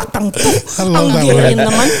talagang batang to. I love that Hungarian word.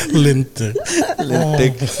 naman. Lintik.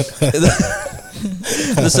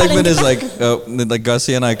 the segment is like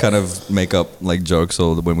Garcia and I kind of make up like jokes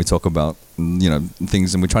or when we talk about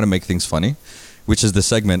things and we try to make things funny, which is the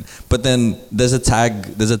segment. But then there's a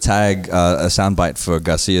soundbite for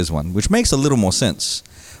Garcia's one, which makes a little more sense.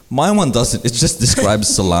 My one doesn't. It just describes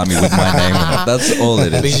salami with my name on it. That's all it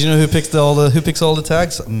Because is. you know who picks all the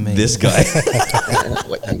tags? Me. This guy.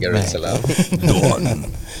 What Hungarian salami?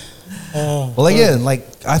 Well, again, like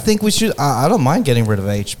I think we should. I don't mind getting rid of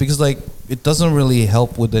H because like it doesn't really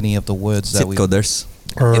help with any of the words that we. Coders.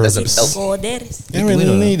 Or It doesn't help. Coders. you We really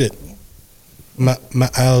don't know. need it.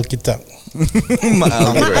 Ma'al kita.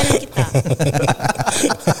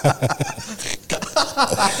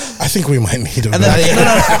 I think we might need it. And then,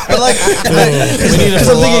 but like,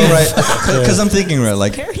 because I'm thinking right,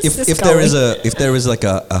 like Where is if this there is going? like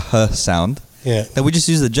a h sound, Yeah. then we just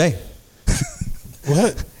use the J.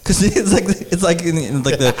 What? Because it's like in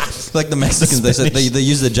like the Mexicans they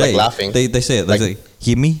use the J. Like laughing. They say it. They say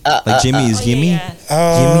Jimmy. Like Jimmy is Jimmy. Yeah.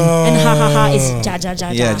 And ha ha ha is ja ja ja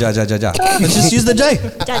Yeah, ja. ja, ja, ja, ja. Let's just use the J.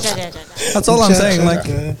 Ja ja ja ja. That's all I'm saying. Like,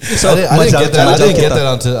 so I didn't get that. I didn't get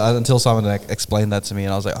that until someone explained that to me,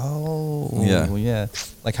 and I was like, "Oh, yeah,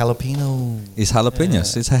 like jalapeno." It's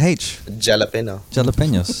jalapenos. It's a H. Jalapeno.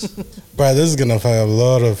 Jalapenos. Bro, this is gonna find a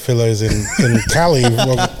lot of philos in Cali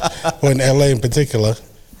or in LA in particular,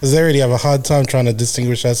 because they already have a hard time trying to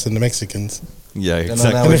distinguish us and the Mexicans. Yeah, now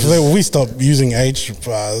exactly. And we if we stop using H,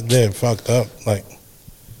 they're fucked up. Like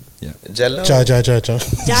Jello. ja ja ja ja.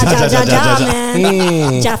 Ja ja ja ja,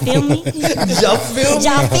 man. Ja feel me? Ja feel me?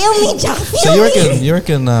 Ja feel me? Ja So feel me? you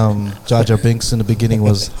reckon Jar Jar Binks in the beginning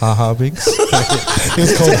was Ha Ha Binks?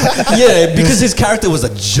 It's called Yeah, because his character was a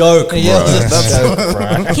joke, bro.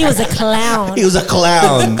 He was a clown. He was a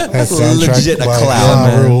clown. soundtrack Legit a by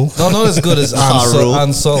clown. Ja Rule. No, not as good as Rule.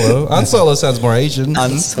 Unsolo. Unsolo sounds more Asian.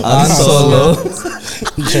 Unsolo.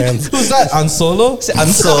 Unsolo. Chance. Who's that? Unsolo?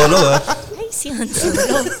 Unsolo. Ay, si Han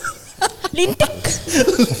Solo. Lintik.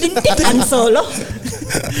 Lintik Han Solo.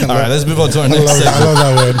 All right, let's move on to our I next love segment.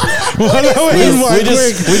 that word.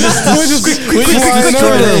 We just flying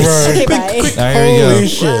over, bro. Okay, bye. All right, here we Holy go.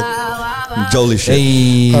 shit. Jolly shit.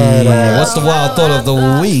 Hey, Alright. what's the wild thought of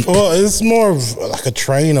the week? Well, it's more of like a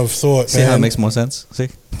train of thought, See how it man. makes more sense? See?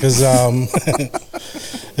 Because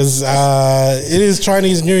it is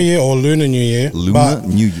Chinese New Year or Lunar New Year. Lunar but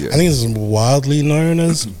New Year. I think it's widely known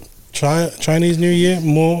as Chinese New Year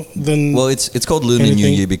more than. Well, it's called Lunar New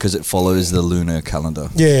Anything? Year because it follows the lunar calendar.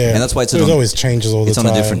 Yeah, And that's why it's it on, always changes all the it's time.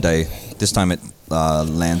 on a different day. This time it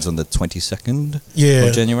lands on the 22nd Yeah.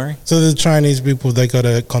 of January. So the Chinese people, they got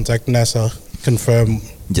to contact NASA, confirm,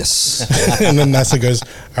 Yes. and then NASA goes,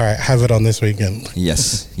 "All right, have it on this weekend."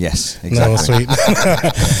 yes. Yes. No, Exactly. sweet.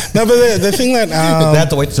 No, but the thing that They have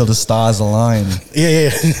to wait till the stars align. yeah.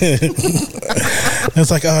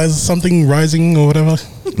 It's like, is something rising or whatever?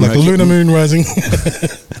 Like a Mercury- lunar moon rising.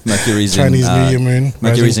 Mercury's Chinese in, New Year moon.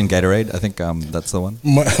 Mercury's in Gatorade. I think that's the one.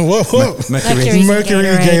 What? Mercury's in Mercury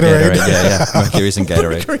Gatorade. Gatorade. Yeah. Mercury's in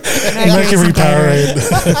Gatorade. Mercury Powerade.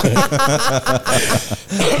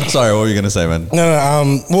 Sorry, what were you gonna say, man?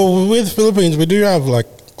 No, well, with Philippines, we do have like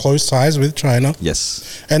close ties with China,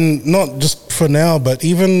 Yes. and not just for now, but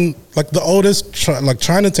even like the oldest, like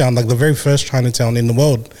Chinatown, like the very first Chinatown in the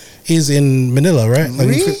world, is in Manila, right? Like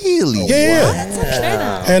Really?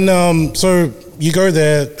 Yeah. And so you go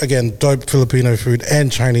there again, dope Filipino food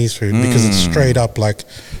and Chinese food because it's straight up like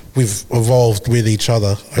we've evolved with each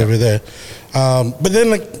other over there. But then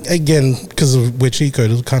like, again, because of we're Chico,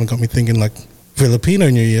 it kind of got me thinking like Filipino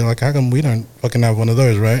New Year. Like, how come we don't fucking have one of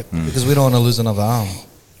those, right? Because we don't want to lose another arm.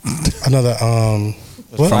 Another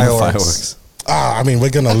what? Fireworks. I mean, we're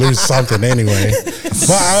gonna lose something anyway. But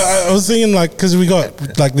I was thinking like because we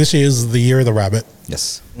got like this year is the year of the rabbit.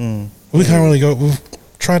 Yes. We can't really go. We've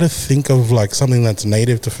tried to think of like something that's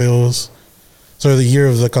native to Phil's. So the year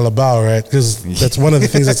of the Calabao, right? Because that's one of the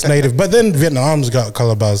things that's native. But then Vietnam's got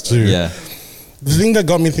Calabaos too. Yeah. The thing that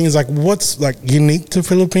got me thinking is like, what's like unique to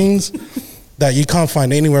Philippines that you can't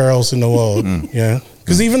find anywhere else in the world? Yeah.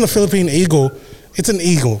 Because even the Philippine eagle, it's an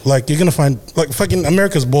eagle. Like you're gonna find like fucking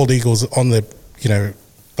America's bald eagles on the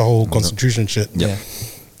the whole Constitution shit. Yeah.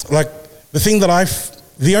 Like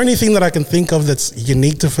the only thing that I can think of that's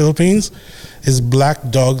unique to Philippines is black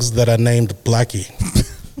dogs that are named Blackie.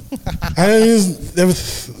 I don't ever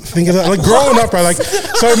think of that. Like growing up, right? Like,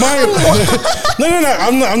 so no.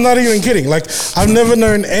 I'm not even kidding. Like, I've never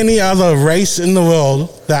known any other race in the world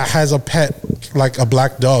that has a pet like a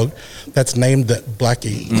black dog that's named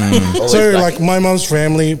Blackie. So, like, my mom's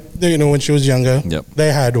family, when she was younger, Yep.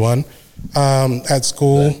 they had one at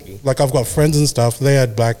school. Blackie. Like, I've got friends and stuff. They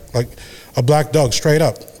had a black dog straight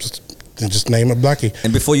up. Just name it Blackie.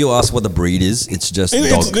 And before you ask what the breed is, it's just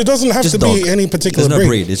dog. It doesn't have Just to dog. be any particular There's no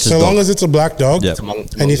breed. breed. It's just so long dog. as it's a black dog, Yeah.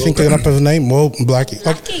 and you're thinking up of a name, well, Blackie.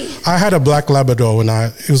 Like, I had a black Labrador when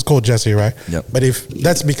it was called Jessie, right? Yep. But if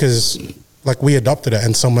that's because like we adopted it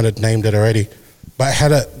and someone had named it already. But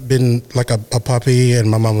had it been like a puppy and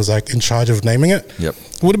my mum was like in charge of naming it, Yep.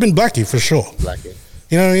 it would have been Blackie for sure. Blackie.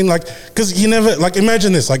 You know what I mean? Like, because you never, like,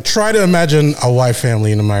 imagine this. Like, try to imagine a white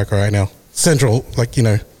family in America right now. Central, like,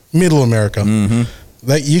 middle America.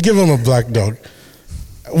 Like, you give them a black dog.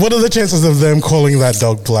 What are the chances of them calling that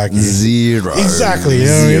dog Blackie? Zero. Exactly. You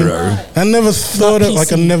know what I mean? I never thought it,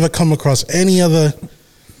 like, I never come across any other,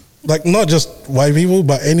 like, not just white people,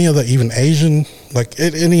 but any other, even Asian, like,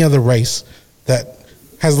 any other race that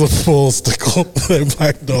has the balls to call their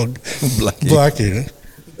black dog Blackie. Blackie.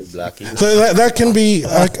 So that can be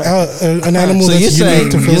like an animal So that's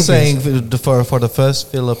unique to you're Philippines. saying for the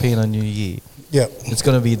first Filipino New Year, Yeah. It's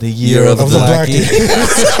gonna be the year of the Of the blackie.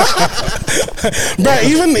 But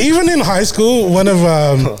even in high school, one of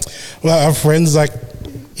our friends, like,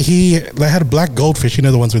 they had a black goldfish, you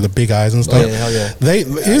know, the ones with the big eyes and stuff. Oh, yeah, hell yeah.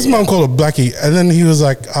 His mom called it Blackie, and then he was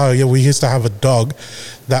like, "Oh yeah, we used to have a dog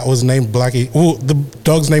that was named Blackie. Oh, the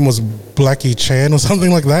dog's name was Blackie Chan or something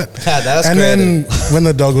like that." That's and creative. then when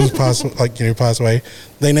the dog was passed away,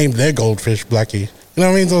 they named their goldfish Blackie. You know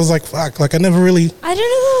what I mean? So I was like, "Fuck!" Like I never really, I didn't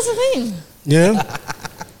know that was a thing. yeah.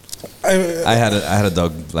 I had a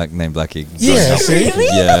dog named Blackie. Yeah, see? Really?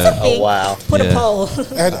 Yeah. That's a thing. Oh wow. Put a Yeah. poll.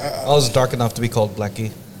 And, I was dark enough to be called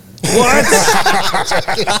Blackie.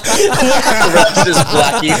 Just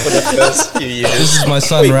Blackie for the first few years. This is my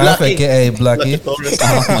son Wait, Raph, Blackie. aka Blackie.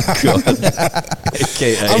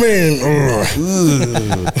 AKA. I mean,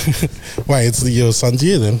 why? It's your son's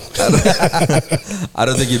year then? I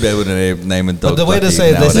don't think you'd be able to name a dog. But the way to Blackie say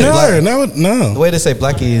it, they say nowadays. black- The No. way they say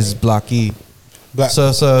Blackie is Blackie. Black.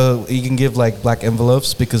 So you can give like black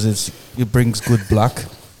envelopes because it brings good luck.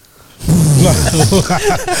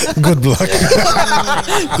 Good luck.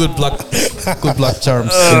 Good luck. Good luck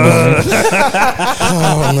charms.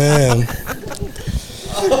 Oh man.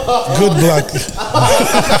 Good luck.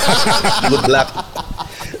 Good black.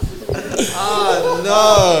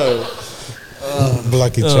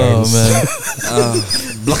 Blacky Oh charms. man.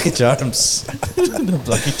 Lucky charms.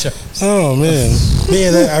 Lucky charms. Oh man.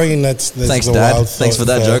 Yeah, I mean that's Thanks, the Dad. wild Thanks for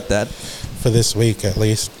thought that joke, Dad. for this week at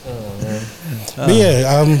least. But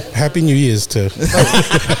yeah, Happy New Year's too.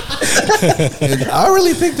 I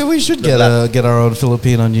really think that we should get our own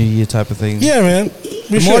Filipino New Year type of thing. Yeah, man.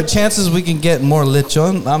 We The more should. chances we can get, more lich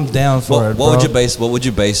on. I'm down for it. What would bro. you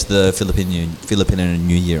base the Filipino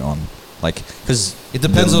New Year on? Like, because It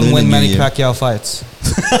depends on when Manny Pacquiao fights.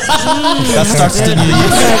 That starts the new year.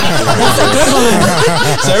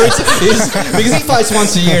 So because he fights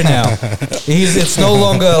once a year now. It's no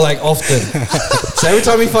longer like often. So every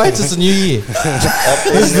time he fights, it's a new year.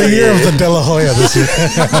 It's the year of the De La Hoya this year.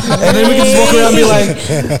 And then we can just walk around and be like,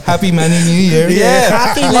 Happy Manny New Year. Yeah.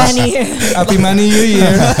 Happy Manny. Happy Manny New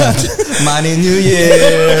Year. Manny New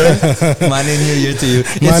Year. Manny New Year to you.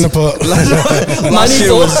 Mine apart. Last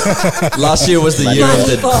year was the year of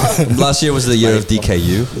Manny Paul. last year was the year of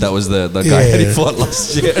DKU. That was the guy Yeah. that he fought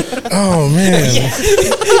last year. Oh man.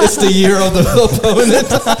 It's the year of the opponent.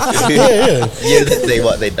 Yeah. Yeah,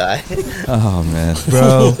 they die. Oh man.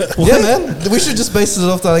 Bro. Yeah, man. We should just base it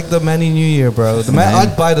off like the Manny New Year, bro.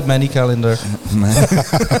 I'd buy the Manny calendar.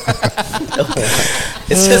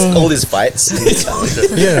 It's just all these fights.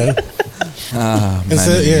 Yeah. It's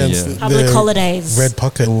Manny yeah, New it's Year. Public the holidays. red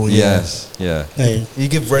pocket. Yes. Yeah. Hey. You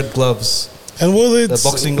give red gloves. And well, it's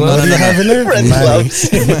boxing What glove? do you have in there? Red Money.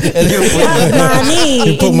 gloves. Money.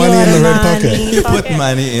 You put money in the red pocket. You put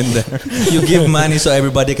money in there. You give money so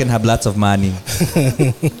everybody can have lots of money.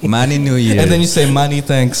 Money New Year. And then you say money,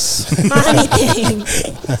 thanks. Money thing.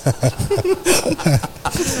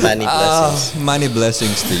 Many blessings. money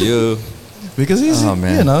blessings to you. Because he's, Oh,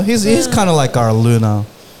 man. he's kind of like our Luna.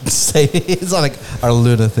 It's like our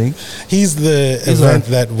Luna thing. He's the He's event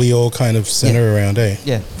right. that we all kind of center around, eh?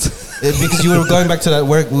 Yeah. Because you were going back to that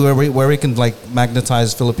where we can like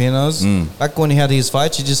magnetize Filipinos. Back when he had his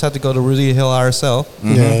fights, you just had to go to Rudy Hill RSL,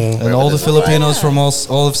 Yeah. and all the Filipinos from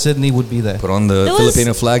all of Sydney would be there. Put on the There was-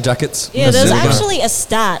 Filipino flag jackets. Yeah, That's there's it. actually a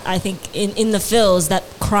stat, I think, in the Phils that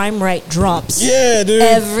crime rate drops. Yeah, dude.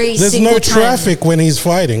 Every There's single no time. traffic when he's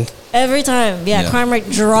fighting. Every time. Yeah, Yeah. crime rate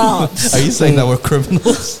drops. Are you saying that we're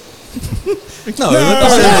criminals? No, When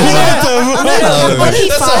he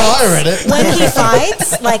That's how I read fights, it. when he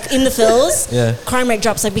fights, like in the Phils, Yeah. crime rate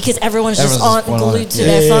drops, like because everyone's just Everyone's on just on glued it. to Yeah,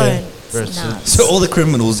 their yeah, phone. Very It's true. nuts. so all the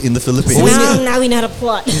criminals in the Philippines. So now we know how to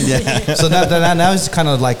plot. So now he's kind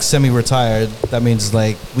of like semi-retired. That means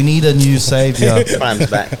like we need a new savior. Crime's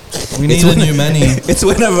back. We need a new Manny. It's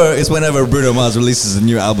whenever Bruno Mars releases a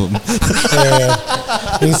new album. Yeah.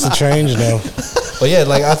 Needs to change now. But yeah,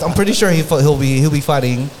 like I'm pretty sure he'll be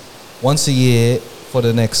fighting once a year for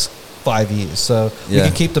the next 5 years. So we Yeah.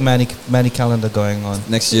 can keep the Manny calendar going on.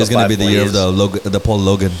 Next year is For going to be 5 the year more of the Paul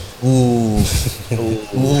Logan. Ooh,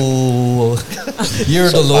 ooh, you're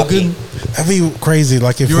the Logan. That'd be crazy.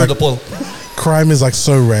 Like if You're like, the Paul. crime is like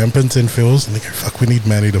so rampant in Phils, and they go, "Fuck, we need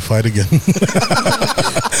Manny to fight again."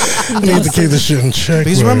 We need to keep this shit in check.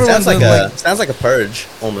 Because bro. remember Sounds when like sounds like a purge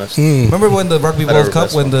almost. Remember when the Rugby Better World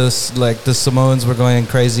Cup reverse when the Samoans were going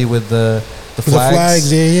crazy with the the flags?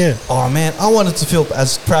 flags, yeah. Oh man, I wanted to feel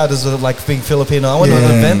as proud as like being Filipino. I went to an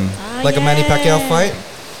Yeah. event like a Manny Pacquiao yeah. fight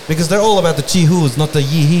because they're all about the chi-hoos, not the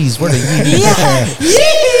yee-hees. We're the yee-hees.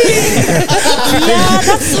 Yeah,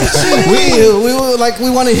 that's so true. We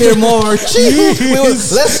want to hear more chi-hoo.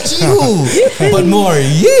 Less chi-hoo, but more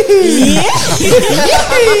yee-hee.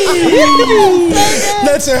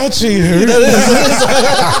 That's our cheer.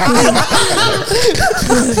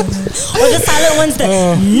 Or the silent ones that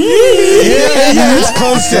It's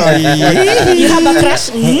constant. you have a crush.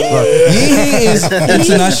 Yee-hee is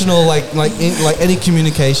international, like any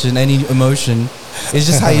communication, any emotion. It's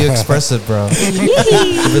just how you express it, bro.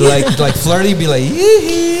 Be like flirty, be like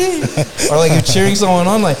yee-hee. Or like you're cheering someone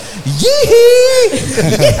on, like yee-hee.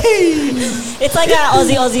 It's like a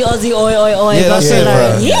Aussie, oi, oi, oi. Yeah, that's it,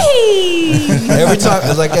 bro. Yee! Every time,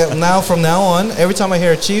 it's like from now on, every time I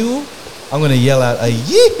hear a chi-hoo, I'm gonna yell out a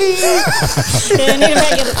yee-hee. They need to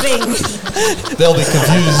make it a thing. They'll be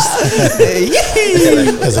confused.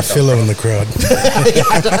 There's a filler in the crowd.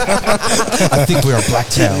 I think we are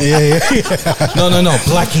Blacktown. Yeah. No,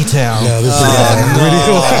 Blackie Town. No, this is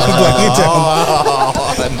Blackie Town.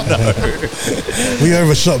 We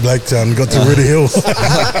overshot Blacktown, got to Rudy Hill.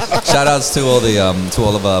 Shout outs to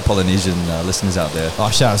all of our Polynesian listeners out there. Oh,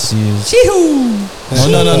 shout out to you. Chee-hoo.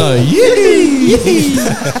 No. Yee-hee.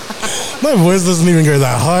 My voice doesn't even go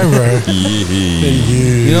that high, bro.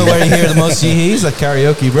 You know where you hear the most yee-hees? At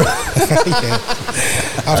karaoke, bro.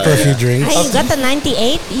 After a few drinks. Hey, you got the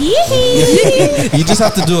 98? Yee! You just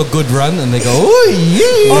have to do a good run and they go, ooh,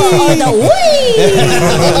 yee. Oh, the wee!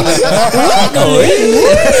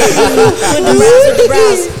 With the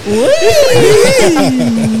brows.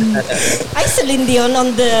 I Celine Dion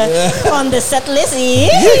on the set list.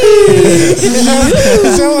 It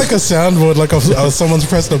sounds like a soundboard, like someone's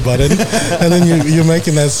pressed a button, and then you're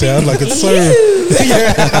making that sound like it's so.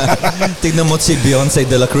 Tignan mo si Beyonce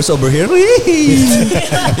De La Cruz over here.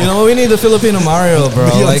 You know, we need a Filipino Mario, bro.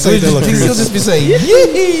 Like, he'll just be saying,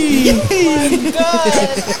 yee. Oh my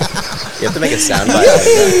god. You have to make it sound bite.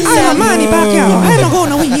 I'm Manny Pacquiao. I'm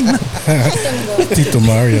gonna win. Tito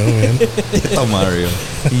Mario, man. Tito Mario.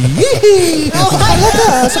 Yee! Oh,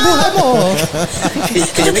 halaga sa buhay mo.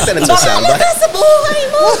 Can you make that into a sound bite? Bahala ka sa buhay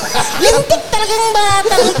mo. Lintik talagang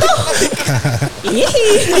batang to.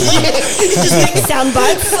 Just make sound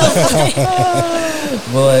bites. So funny.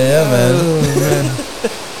 Boy, yeah, man.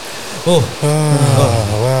 Oh,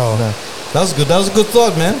 Wow. that was good. That was a good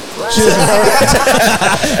thought, man.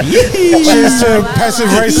 Cheers to passive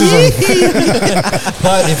racism.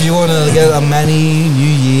 But if you want to get a Manny New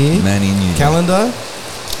Year calendar,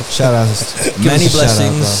 shout out. Many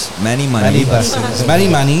blessings, many money, Many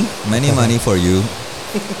money. many money for you.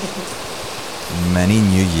 Many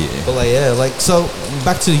New Year. But like, yeah, like, so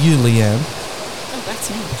back to you, Leanne. Oh, back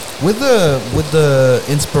to me. With the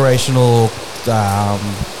inspirational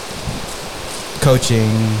coaching,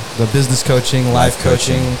 the business coaching, life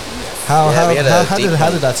coaching. How's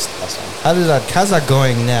that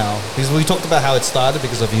going now? Because we talked about how it started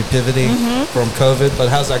because of you pivoting from COVID, but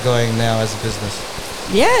how's that going now as a business?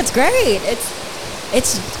 Yeah, it's great. It's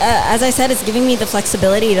as I said, it's giving me the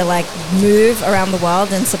flexibility to like move around the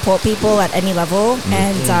world and support people at any level.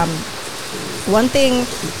 And one thing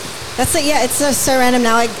that's it. Yeah, it's so random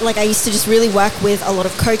now. I used to just really work with a lot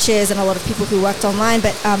of coaches and a lot of people who worked online.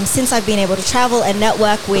 But since I've been able to travel and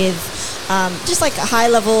network with just like high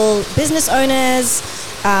level business owners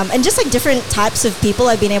and just like different types of people,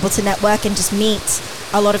 I've been able to network and just meet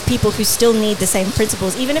a lot of people who still need the same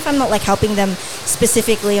principles, even if I'm not like helping them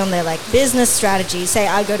specifically on their like business strategy. Say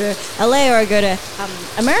I go to LA or I go to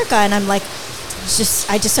America, and I'm like,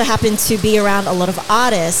 I just so happen to be around a lot of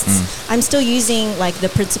artists. I'm still using like the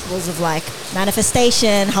principles of like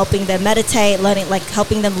manifestation, helping them meditate, learning, like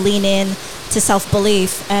helping them lean in to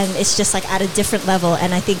self-belief, and it's just like at a different level.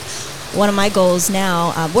 And I think one of my goals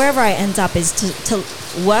now, wherever I end up, is to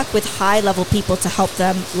work with high-level people to help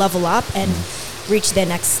them level up and reach their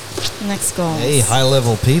next goals. Hey,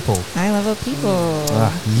 high-level people. High-level people.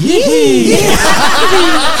 Yee!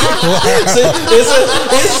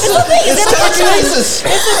 It's telekinesis.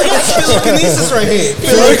 It's Filo-Kinesis right here.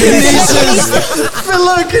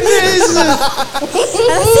 Filo-Kinesis.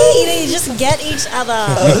 That's it. You just get each other.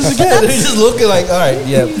 You just look at like, all right,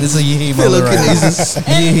 yeah, this is a yee moment. Filo-Kinesis.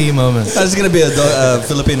 Yee moment. That's gonna be a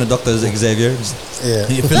Filipino doctor, Xavier. Yeah.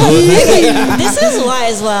 This is why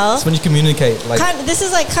as well. It's when you communicate. Like, This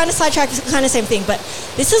is like kind of sidetracked, kind of same thing, but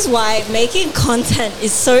this is why making content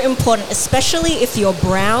is so important, especially if you're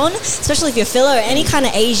brown, especially if you're Filo or any kind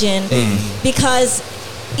of Asian, because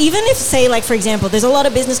even if, say, like for example, there's a lot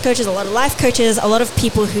of business coaches, a lot of life coaches, a lot of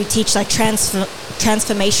people who teach like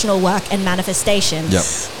transformational work and manifestation. Yep.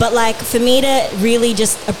 But like for me to really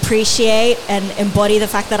just appreciate and embody the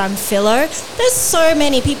fact that I'm Philo, there's so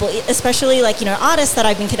many people, especially like, you know, artists that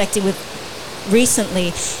I've been connecting with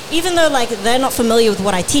recently, even though like they're not familiar with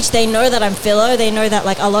what I teach, they know that I'm Philo. They know that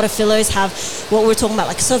like a lot of Philos have what we're talking about,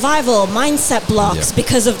 like survival mindset blocks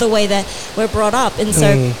because of the way that we're brought up. And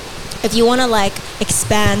so if you want to like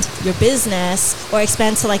expand your business or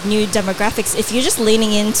expand to like new demographics, if you're just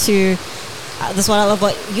leaning into that's what I love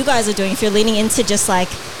what you guys are doing, if you're leaning into just like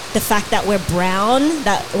the fact that we're brown,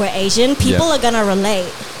 that we're Asian, people are gonna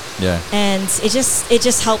relate. And it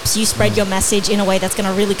just helps you spread your message in a way that's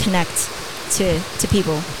gonna really connect to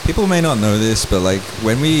people. People may not know this, but like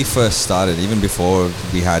when we first started, even before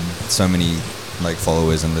we had so many like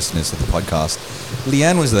followers and listeners to the podcast,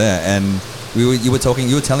 Leanne was there, and you were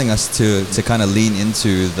telling us to kind of lean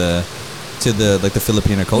into the like the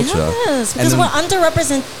Filipino culture. Yes, because we're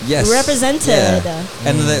underrepresented.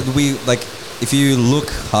 And we like, if you look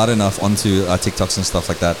hard enough onto our TikToks and stuff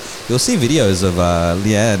like that, you'll see videos of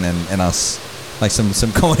Leanne and us. Like some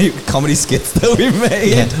comedy skits that we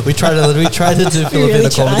made. Yeah, we tried to do Filipino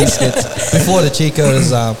comedy skits before the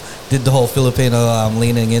Chicos did the whole Filipino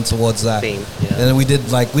leaning in towards that. Theme, And we did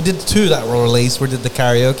two that were released. We did the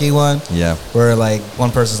karaoke one. Yeah. Where like one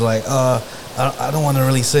person's like, I don't want to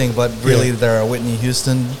really sing, but really they're a Whitney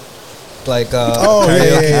Houston like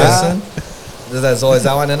karaoke person. There's always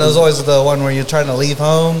that one, and there's always the one where you're trying to leave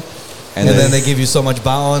home. And then they give you so much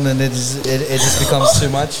baon, and it just becomes too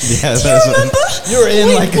much. Yeah, do you remember? You were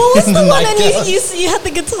in like what was in the the one? And nightgown. you had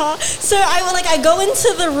the guitar. So I go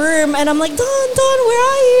into the room and I'm like, Don, where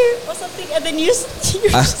are you? Or something. And then you're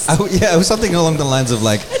it was something along the lines of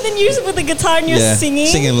like. And then you're with the guitar and you're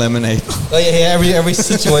singing Lemonade. Oh yeah, every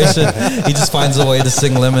situation he just finds a way to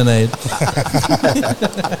sing Lemonade.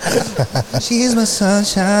 She's my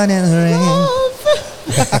sunshine in the rain.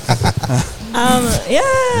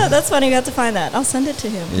 Yeah, that's funny. We have to find that. I'll send it to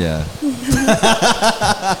him. Yeah.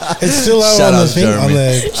 It's still out Shout on out the thing, on Jeremy.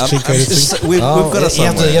 the Chico's thing. We've got it You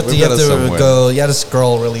have somewhere. to go. You have to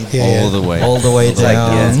scroll really all the way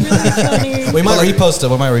down. It's really funny. We might repost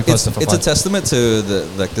it. It's For a fun. testament to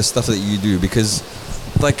the stuff that you do, because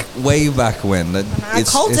like way back when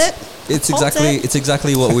it's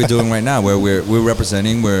exactly what we're doing right now, where we're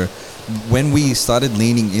representing, when we started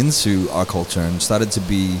leaning into our culture and started to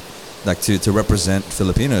be like to represent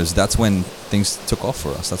Filipinos, that's when things took off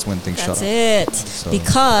for us. That's when things shut up. That's it.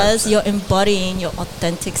 Because you're embodying your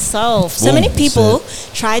authentic self. So many people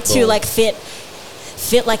try to like fit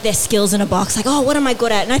like their skills in a box. Like, oh, what am I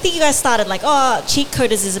good at? And I think you guys started like, oh, cheat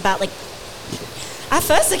coders is about like. At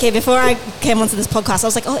first, before I came onto this podcast, I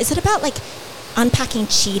was like, oh, is it about like unpacking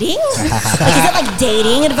cheating? Like, is it like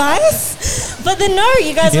dating advice? But then no,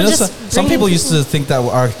 you guys were just. Some people used to think that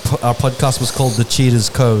our podcast was called The Cheater's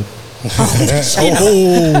Code. Which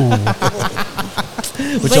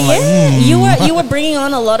but I'm like, you were bringing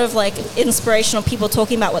on a lot of like inspirational people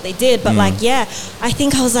talking about what they did, but like I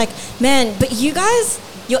think I was like, man, but you guys,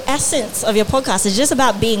 your essence of your podcast is just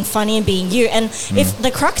about being funny and being you. And if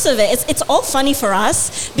the crux of it, it's all funny for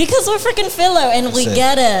us because we're freaking Philo and we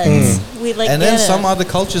get it. We like. And then some other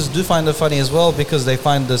cultures do find it funny as well because they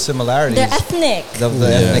find the similarities. They're ethnic. Of the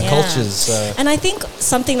ethnic cultures. So. And I think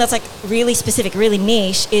something that's like really specific, really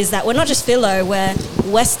niche, is that we're not just Philo, we're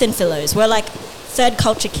Western Philos. We're like third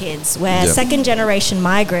culture kids. We're second generation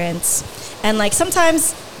migrants. And like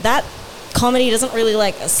sometimes that comedy doesn't really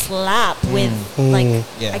like slap with like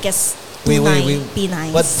I guess be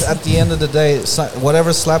nice. But at the end of the day,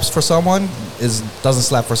 whatever slaps for someone doesn't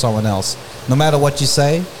slap for someone else. No matter what you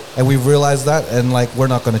say, and we've realized that, and like we're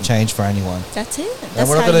not going to change for anyone. That's it. And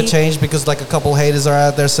we're not going to change because like a couple haters are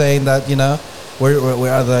out there saying that we're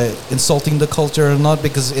either insulting the culture or not,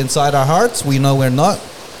 because inside our hearts we know we're not.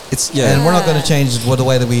 And we're not going to change the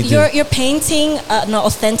way that we do. You're painting an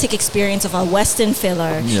authentic experience of a Western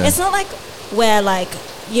Philo. Yeah. It's not like we're like,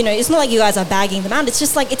 it's not like you guys are bagging them out. It's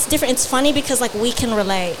just like, it's different. It's funny because like we can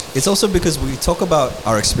relate. It's also because we talk about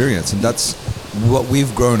our experience, and that's what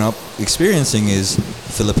we've grown up experiencing is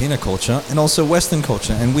Filipino culture and also Western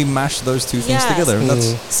culture, and we mash those two things together. And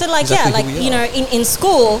that's so like exactly who we are. in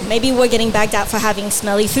school maybe we're getting bagged out for having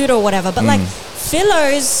smelly food or whatever, but like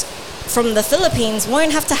Philos from the Philippines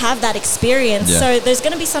won't have to have that experience. So there's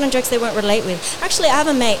going to be certain jokes they won't relate with. Actually, I have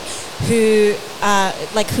a mate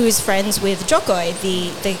who's friends with Jokoy,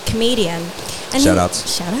 the comedian. And Shout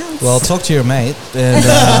outs. Well, talk to your mate and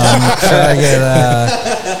try to get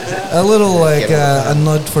a little like a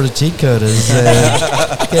nod for the cheat coders.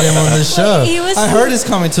 Get him on the show. I heard he's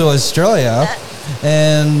coming to Australia,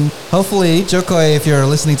 and hopefully, Jokoy, if you're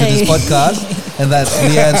listening to this Hey. podcast and that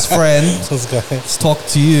Leanne's friend This guy. has talked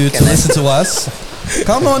to you to listen to us,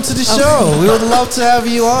 come on to the show. We would love to have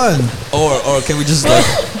you on. Or can we just like,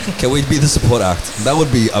 can we be the support act? That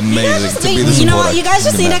would be amazing to be the support you know what? act. You guys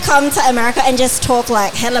just in need the to come to America and just talk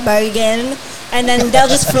like hella bogan, and then they'll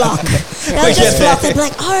just flock. They'll just flock. They'll be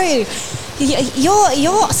like, oh,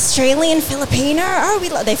 you're Australian Filipino. Oh,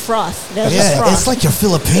 they froth. They'll just froth. it's like you're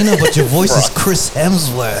Filipino, but your voice is Chris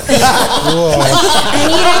Hemsworth. And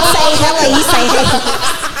you don't say hella, you say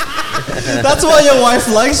hey. That's why your wife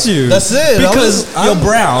likes you. That's it. Because you're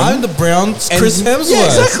brown. I'm the brown Chris Hemsworth. Yeah,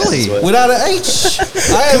 exactly. Without an H.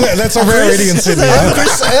 That's a rarity in Sydney. I'm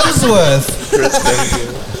Chris Hemsworth.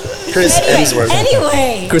 Chris Hemsworth.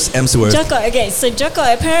 Anyway, Chris Hemsworth. Jocko. Okay, so Jocko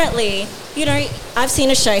apparently, you know, I've seen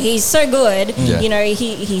a show. He's so good. Yeah. You know,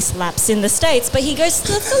 he slaps in the States, but he goes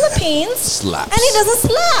to the Philippines Slaps. and he doesn't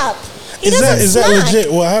slap. He Is that doesn't smack.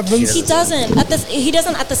 legit? What happens? He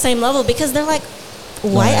doesn't at the same level because they're like,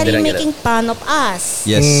 why are they you don't get making fun of us?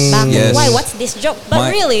 Yes. Back- Why? What's this joke? But My-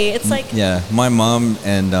 really, it's like, Yeah, my mom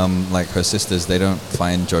and like her sisters, they don't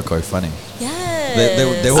find Joko funny. yes.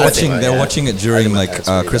 They were I watching. think, They were yeah. watching it I during think my like parents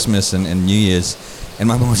would do that. Christmas and New Year's, and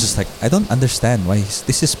my mom was just like, I don't understand why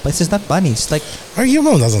this is not funny. It's like Oh, your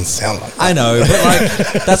mom doesn't sound like that. I know, but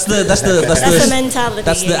like that's the the mentality.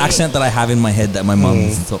 That's the yeah. accent that I have in my head that my mom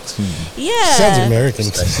talks to me. Yeah. Sounds American.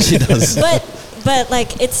 She does. but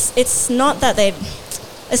like it's not that they.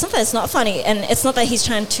 It's not that it's not funny, and it's not that he's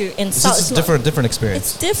trying to It's insult. just It's a not- different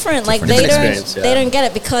experience. It's different. Like Different they don't experience, yeah. they don't get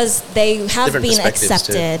it because they have Different been perspectives,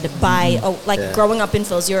 too. accepted by like Yeah. growing up in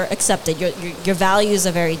Phils. You're accepted. Your values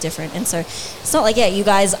are very different, and so it's not like you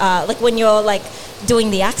guys are like when you're like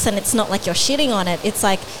doing the accent. It's not like you're shitting on it. It's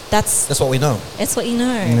like that's That's what we know. it's what you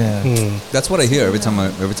know. Yeah. That's what I hear every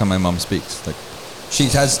time my mom speaks. Like she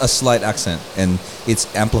has a slight accent, and it's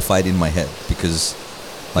amplified in my head because,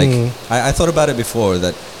 like, I thought about it before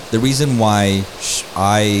that the reason why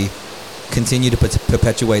I continue to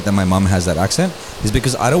perpetuate that my mom has that accent is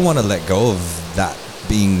because I don't want to let go of that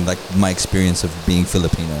being like my experience of being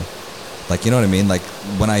Filipino. Like, you know what I mean? Like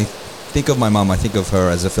when I think of my mom, I think of her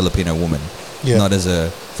as a Filipino woman, Yeah. not as a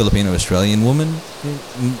Filipino Australian woman.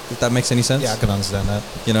 If that makes any sense? Yeah, I can understand that.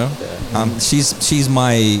 You know, she's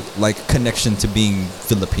my like connection to being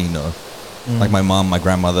Filipino, like my mom, my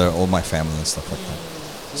grandmother, all my family and stuff like that.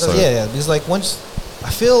 So Yeah, because like once, I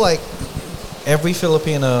feel like every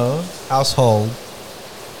Filipino household,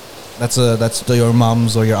 that's your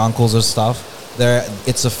mums or your uncles or stuff.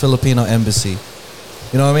 It's a Filipino embassy.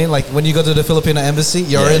 You know what I mean? Like when you go to the Filipino embassy,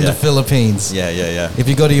 you're Yeah, in the yeah. Philippines. yeah. If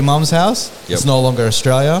you go to your mom's house, it's Yep. no longer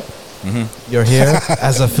Australia. You're here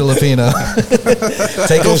as a Filipino.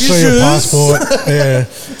 Take Go off show your your shoes. passport. Yeah.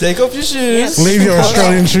 Take off your shoes. Leave your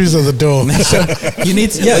Australian shoes at the door. You need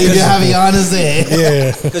to, Leave your Havianas there.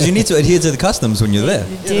 Yeah. because you need to adhere to the customs when you're there,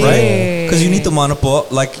 do. right? Because you need to manopo.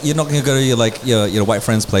 Like you're not gonna go to your white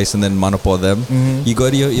friend's place and then manopo them. You go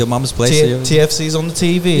to your mom's place. or your- TFC's on the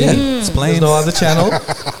TV. Yeah, it's There's playing. no other channel.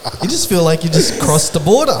 You just feel like you just crossed the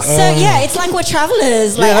border. So yeah, it's like we're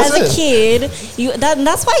travelers. Like Yeah, as a that's kid,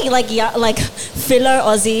 that's why like Philo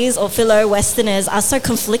Aussies or Philo Westerners are so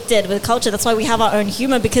conflicted with culture. That's why we have our own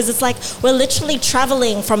humor because it's like we're literally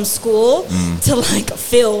traveling from school to like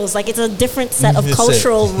Phil's. Like it's a different set of That's it.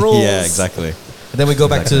 cultural rules. Yeah, exactly. And then we go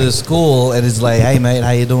back to the school and it's like, hey mate,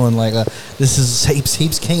 how you doing? Like, this is heaps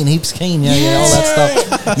keen, yeah, all that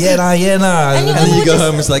stuff. Yeah, nah. And And then you we're go just-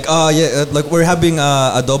 home. It's like, oh yeah, like we're having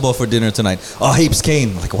adobo for dinner tonight. Oh, heaps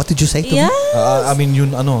cane. Like, what did you say to Yeah. me? I mean, you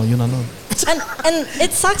know. And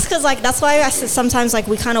it sucks because like that's why sometimes like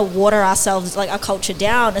we kind of water ourselves like our culture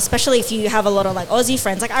down, especially if you have a lot of like Aussie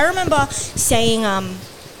friends. Like I remember saying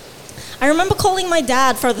I remember calling my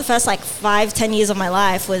dad for the first like 5-10 years of my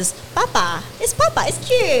life was Papa, it's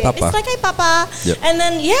cute. Papa. It's like, hey Papa. Yep. And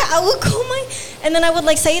then I would call and then I would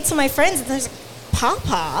like say it to my friends and I was like,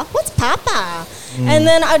 Papa? What's Papa? And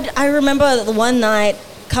then I remember the one night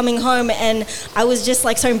coming home and I was just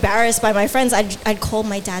like so embarrassed by my friends. I'd call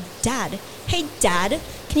my dad, hey Dad,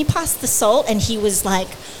 can you pass the salt? And he was like,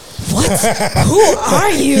 what? Who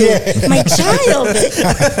are you? My child.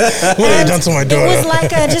 What have you done to my daughter? It was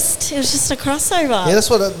like it was just a crossover. Yeah, that's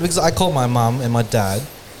because I call my mom and my dad,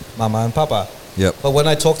 Mama and Papa. Yep. But when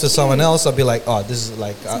I talk to someone else, I'll be like, oh, this is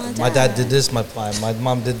like, my my dad dad. did this, my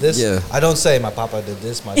mom did this. Yeah. I don't say my papa did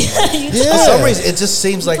this, my dad. You For some reason, it just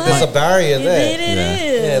seems like there's a barrier It there.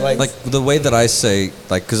 is. Yeah, like, Like the way that I say,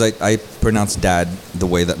 like, because I pronounce dad the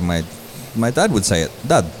way that my dad would say it.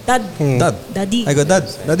 Dad. Dad. Dad. Daddy. I go, dad.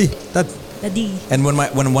 Daddy. Dad. Daddy. And when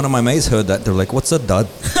one of my mates heard that, they're like, what's a dad?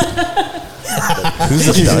 Who's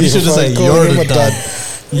a you dad? should just say, Calling you're him the a dad.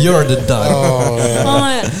 You're the duck.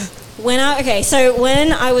 When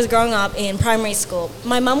I was growing up in primary school,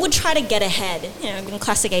 my mum would try to get ahead,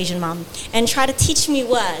 classic Asian mum, and try to teach me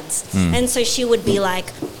words. And so she would be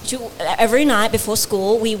like, every night before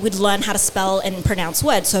school, we would learn how to spell and pronounce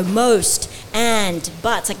words. So most, and,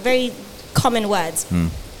 but, like very common words.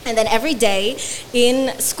 And then every day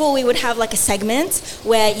in school, we would have like a segment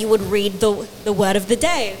where you would read the word of the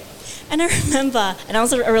day. And I remember, and I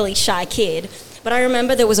was a really shy kid, but I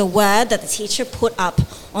remember there was a word that the teacher put up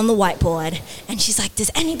on the whiteboard. And she's like, does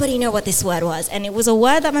anybody know what this word was? And it was a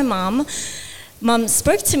word that my mum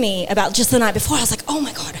spoke to me about just the night before. I was like, oh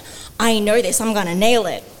my God, I know this. I'm going to nail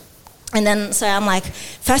it. And then, so I'm like,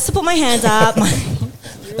 first to put my hands up. You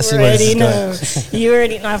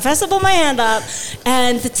already know. First to put my hand up.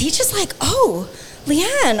 And the teacher's like, oh,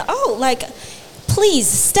 Leanne, please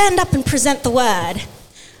stand up and present the word.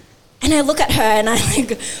 And I look at her and I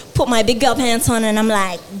like put my big girl pants on and I'm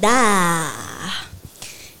like, da.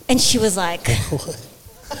 And she was like, Duh.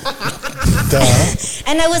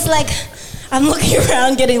 And I was like, I'm looking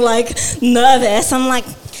around getting like nervous. I'm like,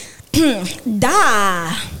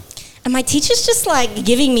 da. And my teacher's just like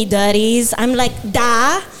giving me dirties. I'm like,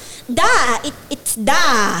 da, it's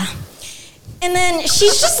da. And then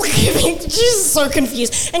she's just she's so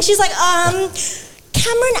confused. And she's like,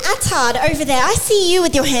 Cameron Attard over there, I see you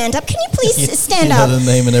with your hand up. Can you please stand up? You know the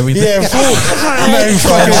name and everything. Yeah, fucking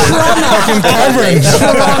Cameron.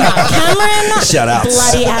 Cameron Shout out.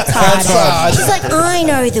 bloody Attard. She's like, I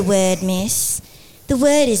know the word, miss. The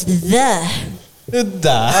word is the. Duh.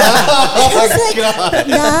 Nah.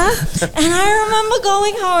 And I remember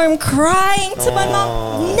going home crying to my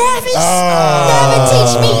mom, never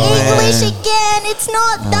teach me English again. It's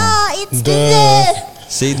not da, it's the.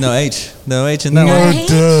 See, no H in that one.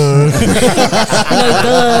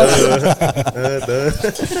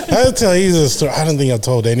 I'll tell you the story. I don't think I've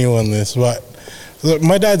told anyone this, but look,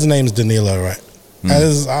 my dad's name's Danilo, right?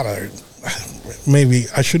 As I don't know, maybe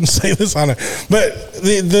I shouldn't say this, I don't know. But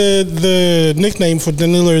the nickname for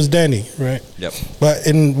Danilo is Danny, right? Yep. But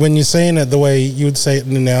when you're saying it the way you would say it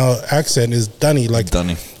in our accent is Dunny, like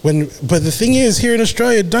Dunny. But the thing is, here in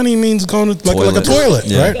Australia, Dunny means going to like a toilet,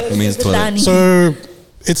 yeah, right? It means toilet. So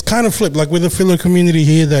it's kind of flipped, like with the Filo community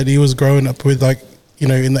here that he was growing up with, like, in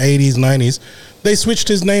the 80s, 90s, they switched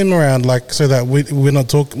his name around, like, so that we're not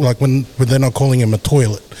talking, like, when they're not calling him a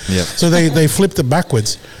toilet. Yeah. So they flipped it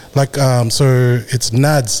backwards, like, so it's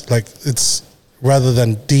Nads, like, it's rather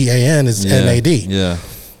than DAN, it's NAD. Yeah.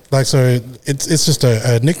 Like, so it's just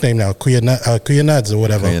a nickname now, Kuya Nads or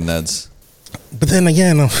whatever. Kuya Nads. But then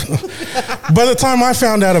again, by the time I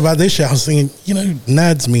found out about this shit, I was thinking,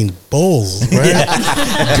 nads means balls, right? Like,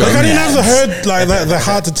 I didn't have the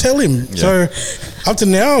heart to tell him. Yeah. So up to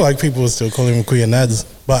now, like, people are still calling him Kuya Nads.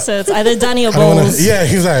 But so it's either Danny or balls. Yeah,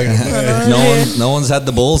 he's like, no one's had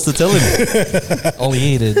the balls to tell him. All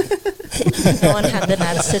he hated. No one had the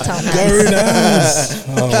nads to tell Go nads.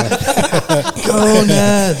 Nads. Go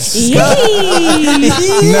Nads.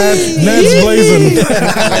 Nads blazing.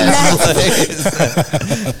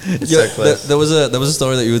 There was a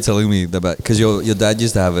story that you were telling me about, because your dad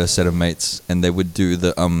used to have a set of mates and they would do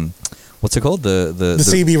the what's it called, the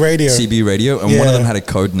CB radio. CB radio, and one of them had a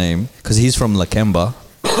code name because he's from Lakemba.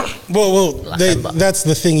 Well, that's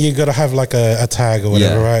the thing. You got to have like a tag or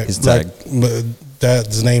whatever, right? His tag. Like,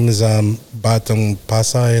 dad's name is Batang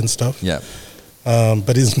Pasay and stuff. Yeah.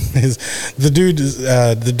 But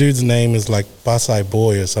the dude's name is like Pasay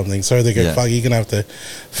Boy or something. So they go, fuck, you're gonna have to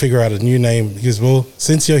figure out a new name. He goes, well,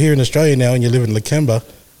 since you're here in Australia now and you live in Lakemba,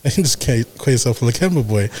 you just call yourself a Lakemba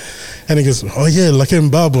boy. And he goes, oh yeah,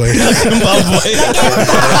 Lakemba boy. Lakemba boy.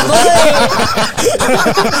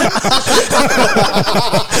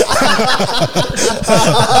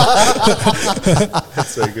 That's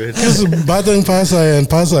so good. Because Batang Pasay and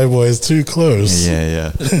Pasay boy is too close.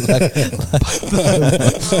 Yeah.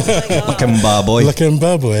 Lakemba boy.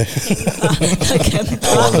 Lakemba boy.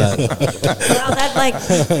 Love that. Wow,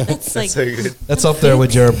 that's So good. That's up there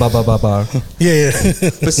with your ba. Yeah.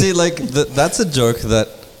 But see, like, that's a joke that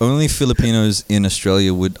only Filipinos in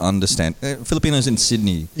Australia would understand. Filipinos in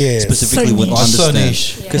Sydney specifically So would niche. understand. So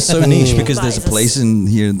niche. Because so niche, because there's a place in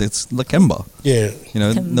here that's Lakemba. Yeah.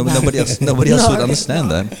 Nobody else would understand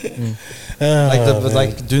that.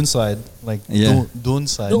 Like Dune side. Like Dune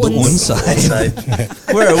side. Doon side.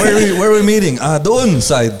 Where are we meeting? Doon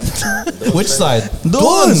side. Which side?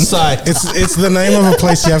 Doon side. It's the name of a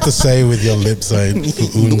place you have to say with your lips. Side.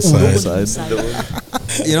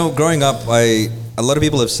 Growing up, a lot of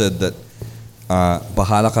people have said that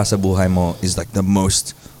bahala ka sa buhay mo is like the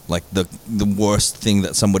most, like the worst thing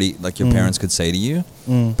that somebody, like your parents, could say to you.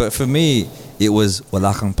 But for me, it was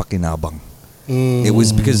wala kang pakinabang. It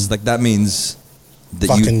was because like that means that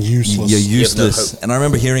Fucking useless. You're You have no useless. hope. And I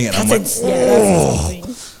remember hearing it. And I'm like, That's insane.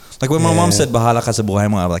 like when my mom said "bahala ka sa buhay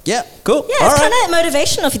mo," I'm like, yeah, cool. Yeah, it's kind of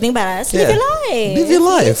motivational if you think about it. Just live Yeah. your life. Live your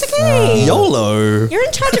life. It's okay. YOLO. You're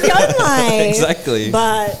in charge of your own life. Exactly.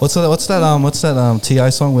 But What's that Ti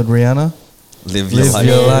song with Rihanna? Live your Live life.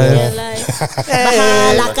 your life. your life.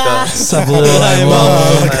 Bahala ka. Sa buhay mo.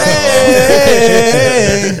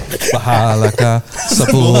 Bahala ka sa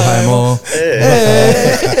buhay mo.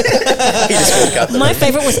 He just walked out there. My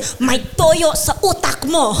favorite was may toyo sa utak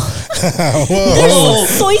mo. There's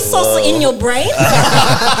soy sauce in your brain.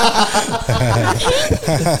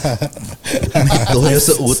 Toyo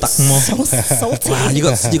sa utak mo. So salty. Wow,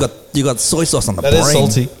 you got soy sauce on the That brain. is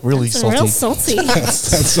salty. Really It's real salty. salty.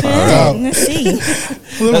 That's Yeah, let's see.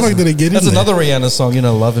 Where the fuck did it get That's in there? another Rihanna song,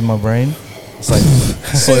 Love in My Brain. It's like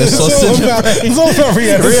soy sauce in your brain. It's all about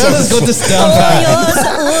Rihanna. Rihanna's got this down pat. Toyo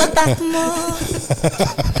sa utak mo.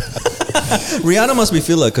 Rihanna must be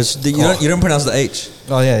filler because you don't pronounce the H.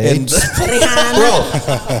 Oh yeah, And-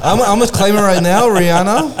 Rihanna. I'm claiming right now,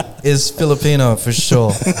 Rihanna is Filipino for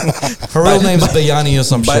sure. Her real name's Bayani or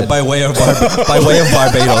some shit. by way of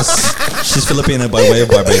Barbados. She's Filipino by way of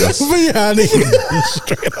Barbados. Rihanna.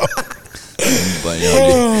 Straight up.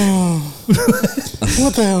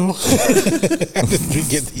 What the hell? How did we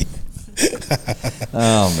get these?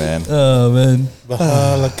 Oh man. Oh man,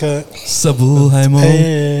 Bahala ka. sa buhay mo,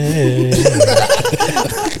 Hey.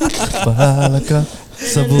 bahala ka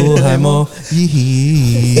sa buhay mo.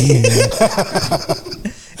 Yee.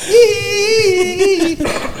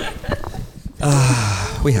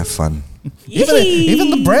 We have fun.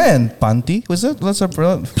 Even the brand Panty was it? That's a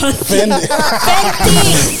brand. Fucking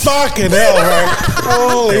hell, man.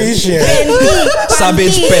 Holy shit.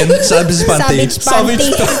 Savage Panty. Savage Panty.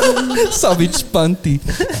 Savage Panty.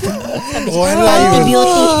 Wala Panty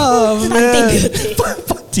yun. beauty.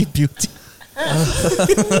 Panty beauty. Panty beauty.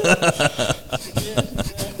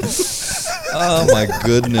 Oh my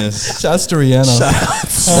goodness. Shouts to Rihanna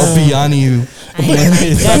or Bayani. That's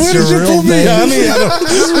Where your did you real pull name. Rihanna out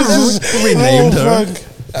of? Renamed her. Fuck.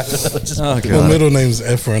 Oh My god. middle name's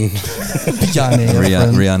Efren. Bayani.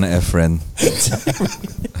 Rihanna Efren.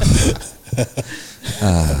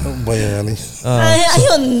 Bayani.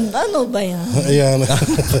 Ayun, ano ba yan? Ayan.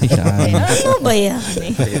 Ano ba yan?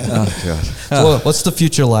 Oh god. So what's the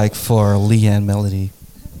future like for Leanne Melody?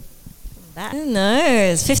 Who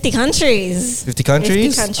knows? 50 countries. 50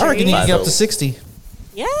 countries? 50 I reckon you can get up to countries. 60.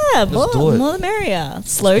 Yeah, do more it. the merrier.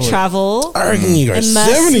 Slow do it. travel. I reckon you go Immerse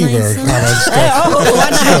 70, bro. myself. No, no, just go. Oh, why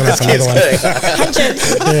not? That's another one.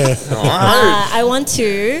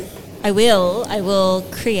 100. Yeah. I will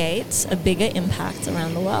create a bigger impact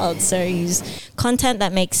around the world. So use content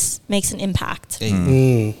that makes an impact.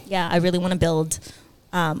 Yeah, I really want to build.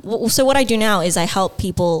 So what I do now is I help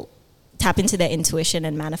people tap into their intuition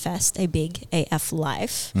and manifest a big AF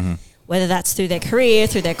life, whether that's through their career,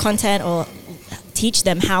 through their content, or teach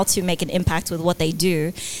them how to make an impact with what they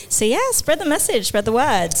do. So yeah, spread the message, spread the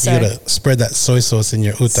word. So You gotta spread that soy sauce in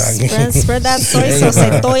your utang. spread that soy sauce. Say,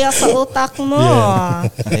 toya sa utak mo.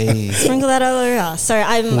 Hey. Sprinkle that all over. So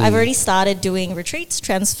I've already started doing retreats,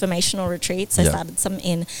 transformational retreats. I Yeah. started some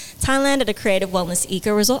in Thailand at a creative wellness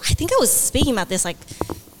eco resort. I think I was speaking about this like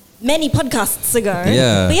many podcasts ago.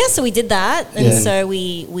 Yeah. But yeah, so we did that. And Yeah. so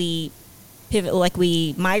we pivot, like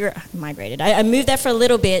we migrated. I moved there for a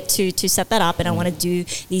little bit to set that up, and I want to do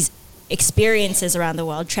these experiences around the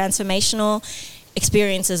world, transformational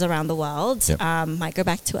experiences around the world. Yep. Might go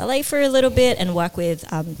back to LA for a little bit and work with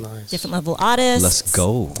different level artists. Let's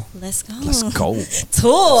go. Let's go. Let's go.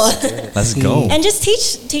 Tour. Let's go. And just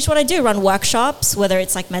teach what I do, run workshops, whether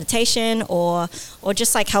it's like meditation or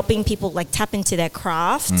just like helping people like tap into their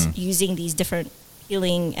craft using these different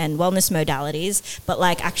healing and wellness modalities, but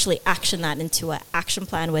like actually action that into an action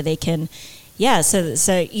plan where they can,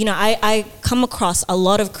 so you know, I come across a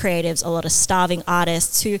lot of creatives, a lot of starving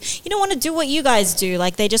artists who, want to do what you guys do.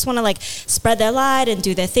 Like they just want to like spread their light and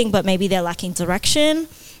do their thing, but maybe they're lacking direction,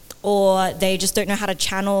 or they just don't know how to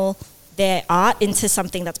channel their art into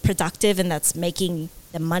something that's productive and that's making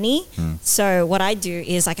them money. So what I do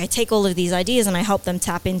is like I take all of these ideas and I help them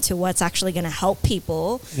tap into what's actually going to help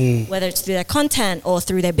people, whether it's through their content or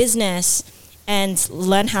through their business, and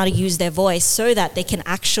learn how to use their voice so that they can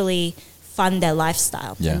actually fund their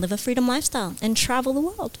lifestyle Yeah. and live a freedom lifestyle and travel the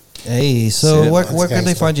world. Hey, so Shit. where That's can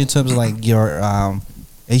they gangsta. find you in terms of like your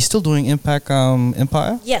are you still doing Impact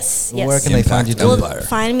Empire? Yes. Where can they find you? Impact too? Empire.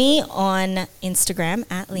 Find me on Instagram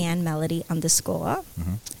at Leanne Melody _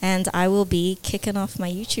 and I will be kicking off my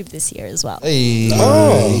YouTube this year as well. Hey.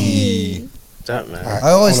 Oh. Don't know. Alright,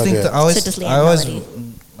 I always wanna think do that it. I So does Leanne always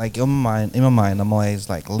Melody. like in my mind, I'm always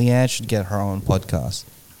like Leanne should get her own podcast.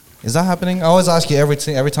 Is that happening? I always ask you every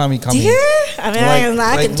time you come Do in. you? I mean,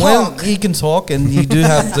 I can when talk. you can talk, and you do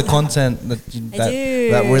have the content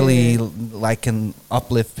that really like can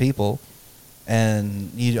uplift people,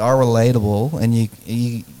 and you are relatable, and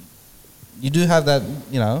you do have that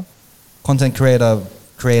content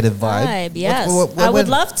creative vibe. Yes, I would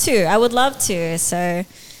love to. So I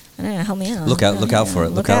don't know. Help me out. Look out for it.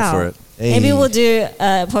 Look out for it. Maybe we'll do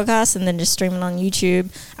a podcast and then just stream it on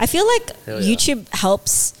YouTube. I feel like Hell yeah. YouTube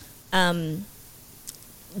helps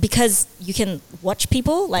because you can watch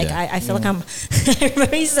people. Like Yeah. I feel like I'm. I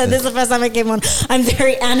remember you said this the first time I came on. I'm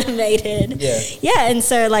very animated. Yeah, and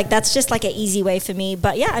so like that's just like an easy way for me.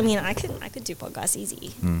 But yeah, I mean, I could do podcasts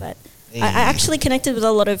easy, but. I actually connected with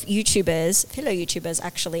a lot of YouTubers, fellow YouTubers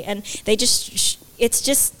actually, and they just, it's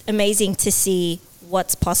just amazing to see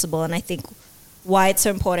what's possible. And I think why it's so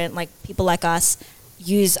important, like people like us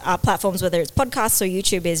use our platforms, whether it's podcasts or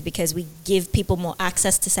YouTube, is because we give people more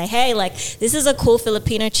access to say, hey, like this is a cool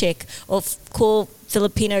Filipino chick or cool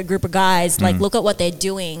Filipino group of guys, like look at what they're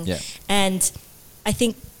doing. Yeah. And I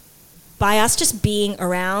think by us just being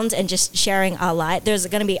around and just sharing our light, there's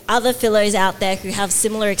going to be other Philos out there who have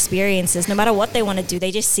similar experiences. No matter what they want to do,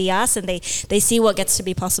 they just see us and they see what gets to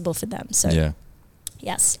be possible for them. So Yeah.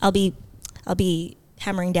 yes, I'll be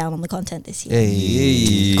hammering down on the content this year.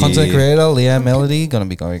 Hey. Content creator Leanne Melody gonna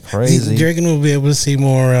be going crazy. Do you reckon we'll be able to see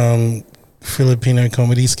more Filipino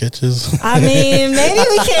comedy sketches? I mean, maybe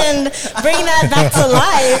we can bring that back to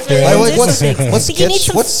life. Like, and do what something. I think you need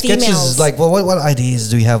some sketches females. like what ideas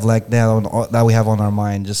do we have like now that we have on our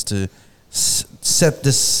mind just to set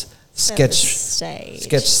this sketch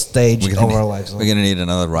stage We're of gonna our need- lives? We're gonna need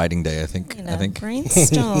another writing day. I think. You know,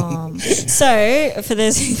 brainstorm. So, for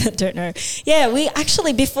those that don't know, yeah, we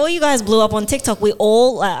actually, before you guys blew up on TikTok, we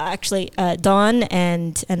all Don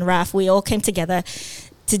and Raf, we all came together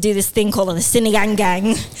to do this thing called the Sinigang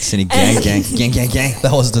Gang. Cine gang.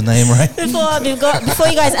 That was the name, right? Before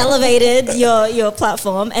you guys elevated your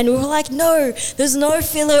platform, and we were like, no, there's no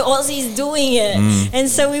Philo Aussies doing it. And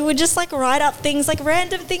so we would just like write up things, like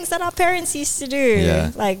random things that our parents used to do.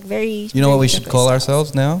 Yeah. Like very. You know what very we should call simple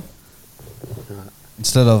ourselves now?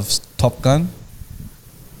 Instead of Top Gun,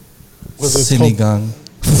 Was it Sinigang.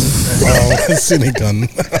 Sinigang.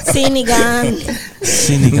 stuff. Sinigang.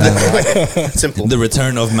 Sinigang. Simple. The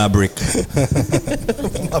return of Maverick.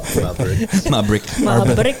 Maverick. Maverick.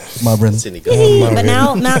 Mabrin. Sinigang. But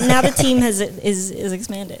now the team is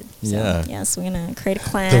expanded. So, Yeah. yes, we're gonna create a The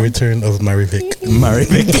clan. return of Marivic.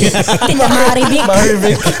 Maverick.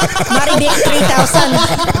 Maribik 3000.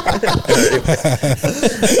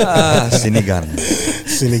 Sinigan.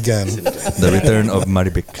 Sinigang. The return of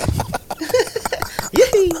Maribik.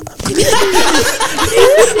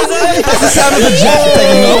 That's the sound of the jet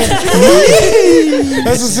taking off.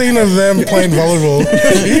 That's the scene of them playing volleyball.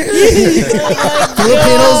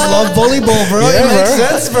 Filipinos love volleyball, bro. Yeah, It makes bro.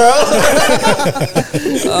 sense, bro.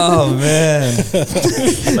 Oh man.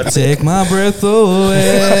 Take my breath away.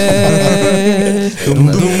 Dum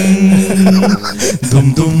dum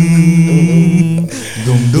dum dum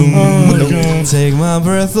dum dum. Take my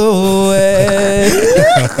breath away.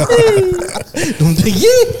 Dum dum.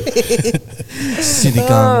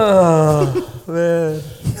 Sinigang.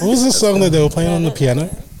 What was the song that they were playing on the piano?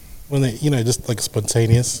 When they, just like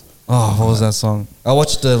spontaneous. Oh, what was that song? I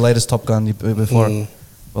watched the latest Top Gun before.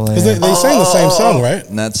 Well, Because they sang the same song, right?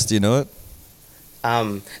 Nats, do you know it?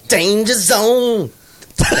 Danger zone.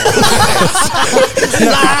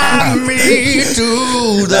 Fly me to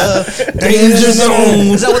the Danger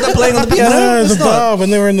Zone. Is that what they're playing on the piano? No, the bar, when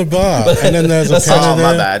they were in the bar. And then there's a That's piano Oh, my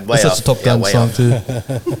there. bad. Way That's such a off. Top Gun way song off. too.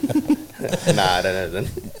 Nah, I don't know.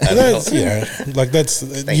 That's,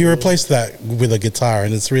 you replace that with a guitar,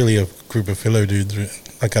 and it's really a group of fellow dudes,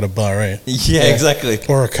 like at a bar, right? Yeah, exactly.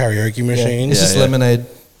 Or a karaoke machine. It's just yeah. lemonade.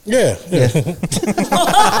 Yeah. Yeah.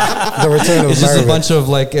 The return of It's just a Marivic. bunch of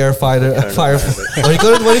like fire. What do you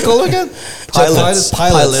call it again? Pilots.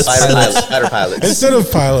 Pilots. Pilots. Instead of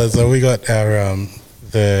pilots, we got our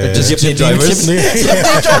the Just Jeepney drivers.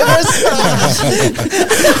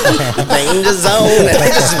 Danger zone. And they're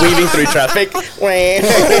just weaving through traffic.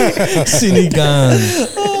 Sinigang.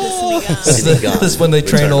 That's when they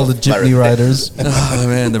train all the jeepney riders. Oh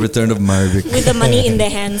man, the return of Maribik. With the money in their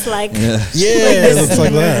hands, like. Yeah. Yeah, looks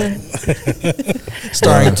like that.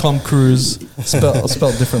 Starring Tom Cruise.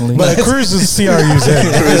 Spelled differently. But Cruise is CRUZ.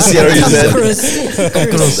 Tom Cruise.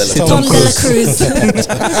 Tom De La Cruz.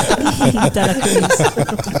 De La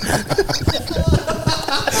Cruz.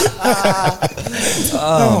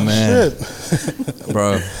 Oh man. Shit.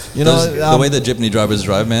 bro. You know, The way the jeepney drivers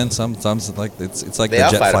drive, man. Sometimes it's like They the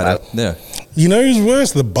are jet fighter fighter. Yeah. You know who's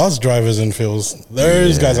worse? The bus drivers in Phil's.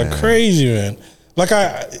 Those guys are crazy, man. Like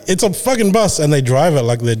it's a fucking bus, and they drive it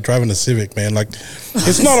like they're driving a Civic, man. Like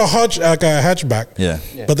it's not a hatchback, Yeah.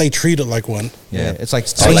 but they treat it like one. Yeah. It's like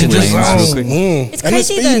Switching just- lanes real quick. It's And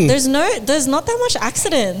crazy speeding. that there's not that much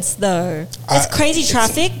accidents though. It's crazy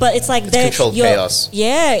traffic, but it's like they're controlled chaos.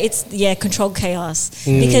 Yeah, it's controlled chaos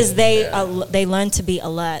because they learn to be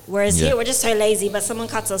alert. Whereas Yeah. here we're just so lazy. But someone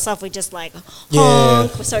cuts us off, we just like Yeah.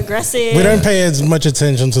 honk. We're so aggressive. We don't pay as much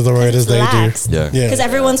attention to the road as they do. Relaxed. Yeah. Because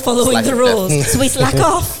everyone's following Slack the of rules, so we slack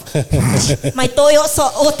off. My toyo sa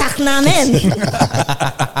otak namin.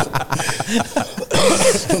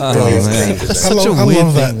 Oh, man. Such a I weird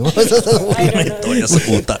love that.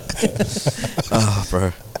 thing. Oh,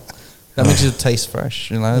 bro. That makes you taste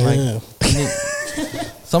fresh, you know. Like Yeah. you need-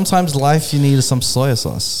 sometimes life you need some soy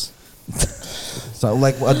sauce. So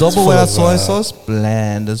like adobo full without of, soy sauce,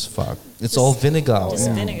 bland as fuck. It's all vinegar. Just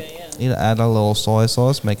Yeah. vinegar, yeah. You need to add a little soy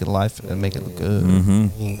sauce, make it life and make it look good.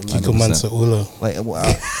 Kiko Mansa Ula. Like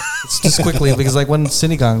it's just quickly because like when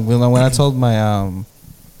Sinigang, when I told my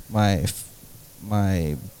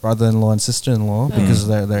brother-in-law and sister-in-law because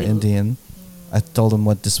they're Indian, I told them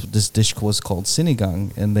what this dish was called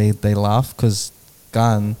Sinigang, and they laugh because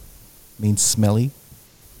gan means smelly.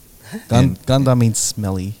 Ganda means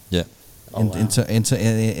smelly. Yeah. In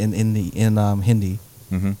Hindi.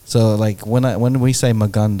 Mm-hmm. So like when we say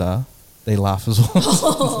Maganda, they laugh as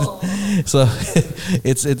well. So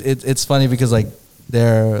it's funny because like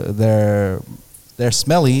their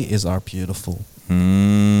smelly is our beautiful.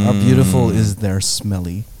 Our beautiful is their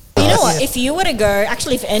smelly. You know what? If you were to go,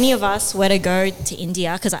 actually, if any of us were to go to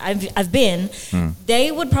India, because I've been,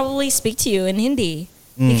 they would probably speak to you in Hindi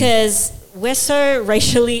because we're so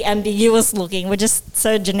racially ambiguous looking. We're just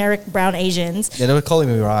so generic brown Asians. Yeah, they were calling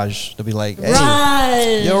me Raj. They'll be like, "Hey,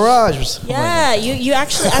 Raj. you're Raj." Yeah, you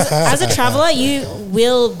actually, as a traveler, you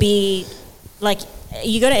will be like,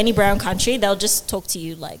 you go to any brown country, they'll just talk to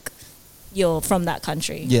you like you're from that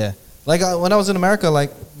country. Yeah. Like when I was in America, like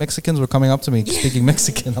Mexicans were coming up to me speaking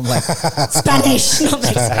Mexican. I'm like, Spanish, not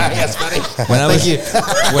Mexican. When I was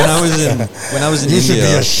in You should be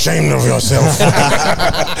India, ashamed of yourself.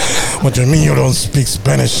 What do you mean you don't speak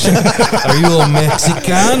Spanish? "Are you a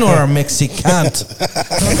Mexican or a Mexicant?"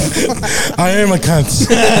 I am a cunt.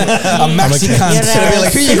 A Mexican. Yeah.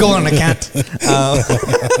 like, here you go on the cat.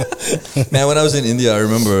 Man, when I was in India, I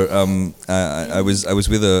remember I was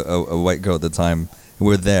with a white girl at the time. We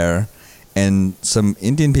were there, and some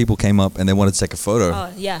Indian people came up and they wanted to take a photo. Oh,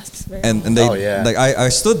 yes. Very And they Oh, yeah. like I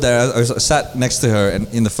stood there, I sat next to her and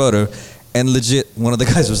in the photo, and legit one of the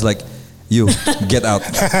guys was like, "You get out."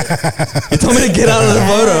 He told me to get out of the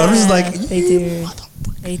photo. I'm just like,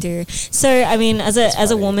 They do. So I mean, as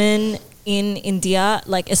a woman in India,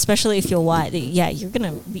 like especially if you're white,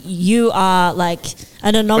 you are like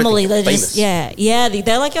an anomaly. They're just Famous.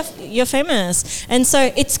 they're like you're famous, and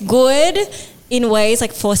so it's good in ways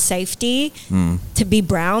like for safety to be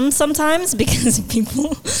brown sometimes because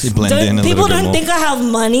people blend in a little bit don't more. think I have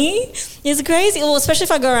money. It's crazy. Well, especially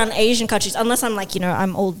if I go around Asian countries, unless I'm like,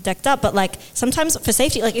 I'm all decked up. But like sometimes for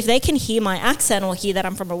safety, like if they can hear my accent or hear that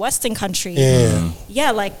I'm from a Western country,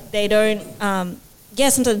 like they don't,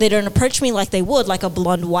 sometimes they don't approach me like they would like a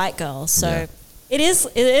blonde white girl. So it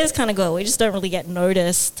is kind of good. We just don't really get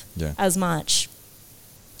noticed as much.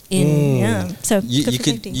 So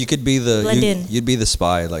you could be Blend in. you'd be the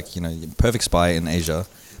spy, like perfect spy in Asia,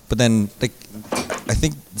 but then like I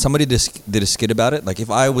think somebody did a skit about it. Like if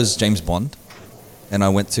I was James Bond and I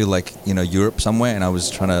went to like Europe somewhere and I was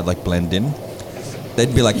trying to like blend in,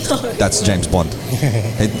 they'd be like, "That's James Bond.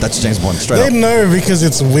 Hey, that's James Bond straight They up." know because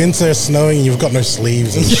it's winter, snowing, you've got no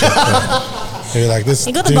sleeves and shit. They're like, this.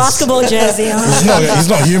 You got the dude's- basketball jersey on. He's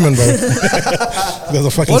not human, bro. There's a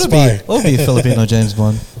fucking What spy. would be a Filipino James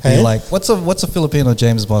Bond? Be Hey? like, what's a Filipino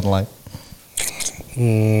James Bond like?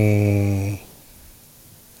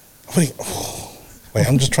 Wait,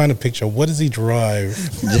 I'm just trying to picture. What does he drive?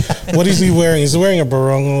 What is he wearing? He's wearing a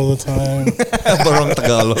barong all the time. Barong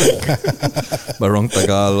Tagalog. Barong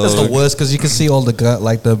Tagalog. That's the worst because you can see all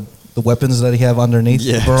the weapons that he have underneath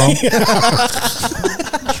the barong.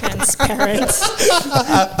 Transparent.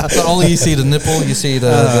 But only you see the nipple, you see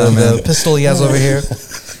the pistol he has over here.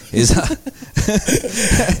 It's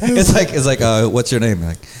like what's your name?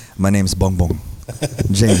 Like, my name's Bong Bong.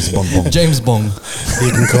 James Bong Bong. James Bong.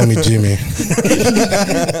 You can call me Jimmy.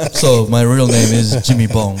 So my real name is Jimmy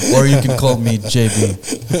Bong, or you can call me JB.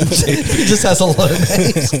 He just has a lot of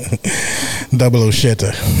names. Double O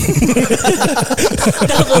Shatter.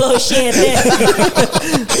 Double O shit.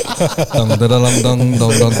 Dun, dun, dun, dun, dun,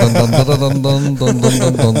 dun, dun, dun, dun, dun, dun,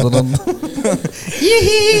 dun, dun, dun.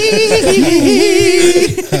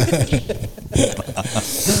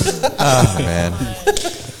 Oh man.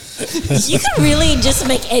 You can really just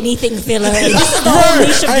make anything filler. This is the whole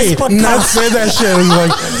niche of this Hey, podcast. not say that shit. It's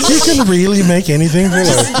like, you can really make anything filler.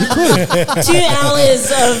 2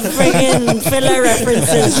 hours of friggin' filler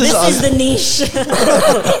references. This is the niche.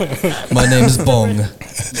 My name is Bong.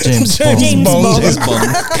 James Bong. James Bong. James Bong.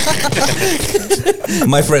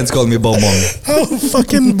 My friends call me Bong Bong. Oh,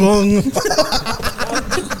 fucking bong.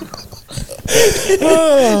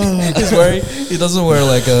 He doesn't wear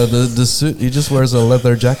like the suit. He just wears a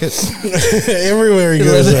leather jacket. Everywhere he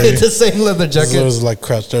goes, It's the same leather so jacket. it's like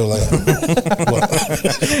crouched over like what?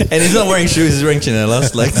 And he's not wearing shoes, he's wearing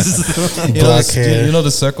chinelas. Like, You know, Black hair. you know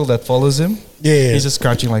the circle that follows him? Yeah, He's just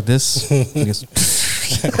crouching like this. He goes,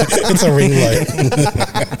 it's a ring light.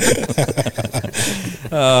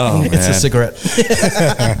 oh, it's a cigarette.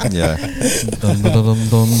 Yeah. Dun, dun, dun,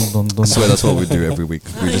 dun, dun, dun. I swear that's what we do every week.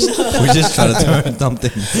 We just try to turn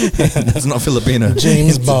something that's not Filipino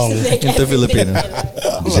James Bong. into Filipino.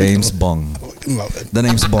 James Bong. Love it. The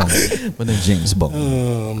name's Bong. My name's James Bong.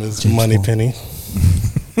 It's Money Penny.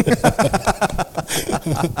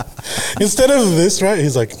 Instead of this, right?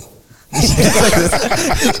 He's like, You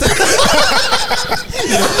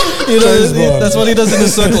know, James Bond. that's what he does in the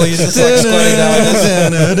circle. He's just like squatting down.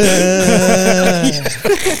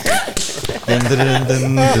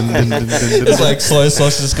 It's like soy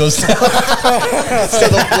sauce just goes down.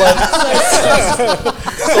 Instead of blood.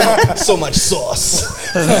 So much sauce.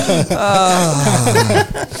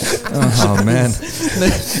 Oh man.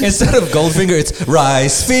 Instead of Goldfinger, it's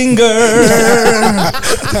Rice Finger.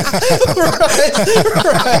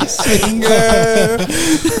 Rice finger.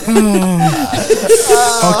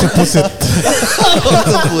 octopus it.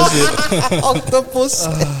 Octopus.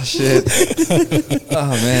 Oh shit. Oh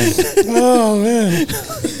man. Oh man.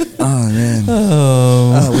 Oh man.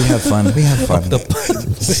 Oh. Oh, we have fun. We have fun.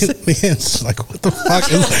 Leanne's like, what the fuck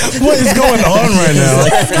what is going on right now?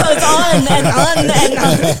 This goes on and on and on.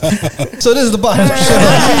 So this is the bottom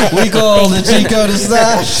show we call the Chico to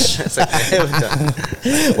Stash,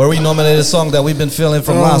 where we nominate a song that we've been feeling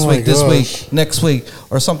from last my week, this gosh. week, next week,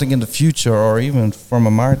 or something in the future, or even from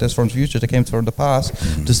a artist from the future that came from the past,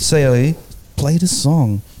 to say, play this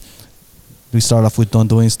song. We start off with Don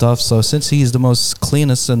doing stuff. So since he's the most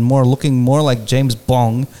cleanest and looking more like James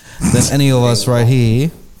Bong than any of us right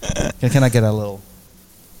here, can I get a little?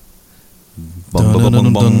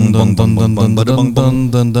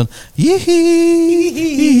 Yee.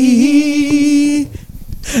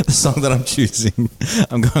 The song that I'm choosing,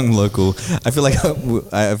 I'm going local. I feel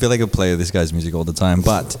like I play this guy's music all the time,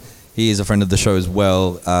 but he is a friend of the show as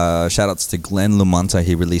well. Shout outs to Glenn Lumanta.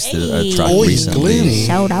 He released a track Oi, recently. Glenn.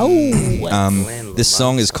 Shout out. This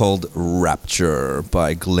song is called Rapture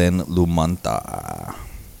by Glenn Lumanta.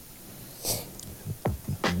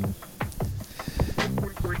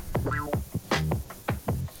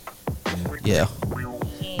 Yeah.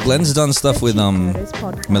 Glenn's done stuff with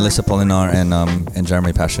Melissa Polinar and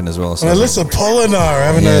Jeremy Passion as well. So Melissa Polinar. I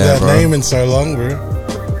haven't Yeah, heard that bro. name in so long,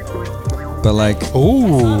 bro. but like,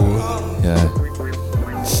 Ooh. yeah.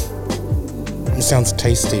 It sounds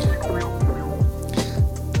tasty.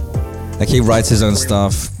 Like he writes his own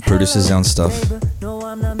stuff, produces his own stuff. No,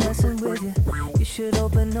 I'm not messing with you. You should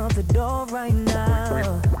open up the door right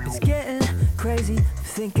now. It's getting crazy.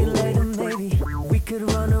 Thinking later, maybe we could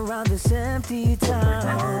run around this empty town.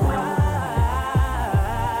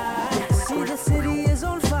 See, the city is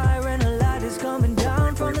on fire and a light is coming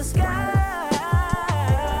down from the sky.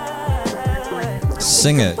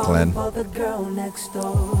 Sing it, Glenn. For the girl next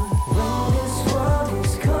door. When this world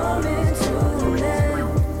is coming to an end.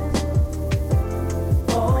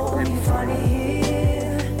 Oh, you find it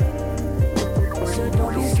here. So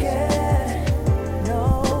don't be scared.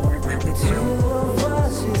 No, the two of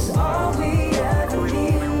us is all we ever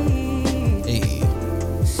need. Hey.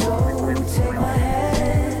 So take my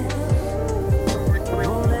hand.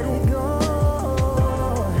 Won't let it go.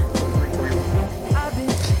 I've been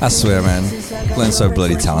I swear, man. Glenn's so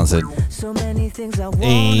bloody talented. so many things I want.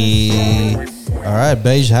 Hey. All right,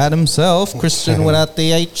 Beige had himself. Christian without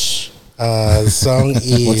the H. The song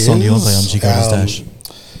is What song do you want to play on Chico to Stash?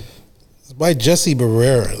 it's by Jesse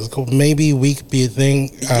Barrera. It's called Maybe We Could Be a Thing.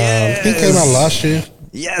 I think it came out last year.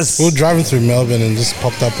 Yes. We were driving through Melbourne and just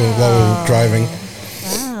popped up while we were driving.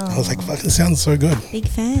 Wow. I was like, fuck, it sounds so good. Big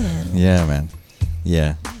fan. Yeah, man.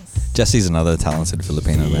 Yeah. Jesse's another talented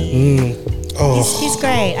Filipino, man. Oh, He's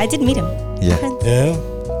great. I did meet him. Yeah. yeah.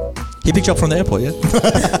 He picked you up from the airport, yeah?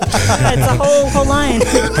 It's a whole line.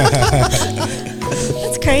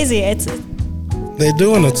 It's crazy. It's They're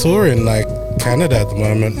doing a tour in like Canada at the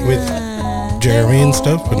moment with Jeremy and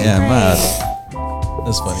stuff. And Yeah, mad.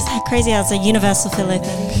 That's funny. crazy how it's a universal Philo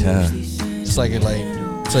thing. Yeah. It's like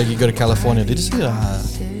so you go to California. Did you see?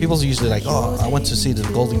 People's usually like, oh, I went to see the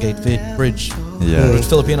Golden Gate Bridge. Yeah. With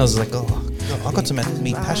Filipinos, like, oh, I got to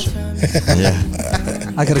meet Passion. Yeah.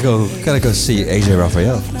 I gotta go see AJ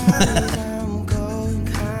Raphael.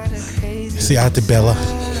 see Auntie Bella.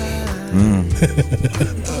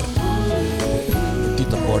 Did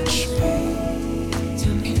the porch.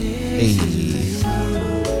 Hey.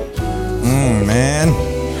 Man.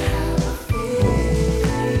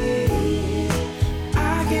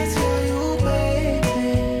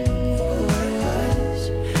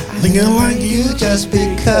 Thinking like you just Sing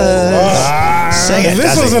it.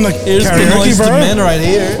 This wasn't a Here's the karaoke, noise to bro. men right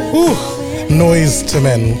here. Ooh, noise to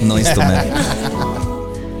men. Noise to man.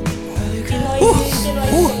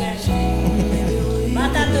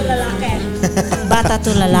 Bata tu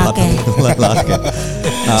lalaki. Lalaki.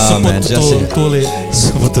 Oh man, Jesse. Tuli.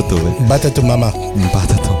 Supututuli. Bata to mama.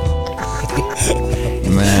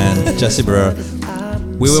 Man, Jesse, bro.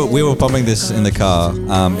 We were pumping this in the car,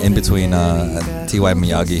 in between TY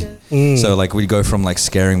Miyagi. So like we'd go from like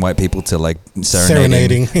scaring white people to like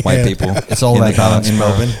serenading white yeah. people. It's all in about the car balance, in bro.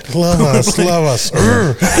 Melbourne. Love us, love us.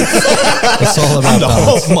 It's all about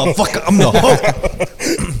balance. Motherfucker, I'm the hope.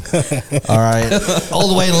 All right. All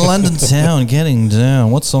the way to London town, getting down.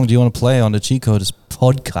 What song do you want to play on the Cheat Coders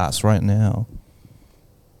podcast right now?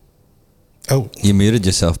 Oh, You muted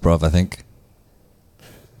yourself, bruv, I think.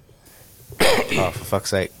 Oh, for fuck's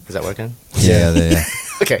sake. Is that working? Yeah.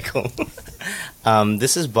 Okay, cool.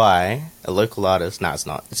 This is by a local artist. No, it's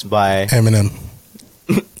not. It's by Eminem.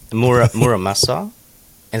 Muramasa, and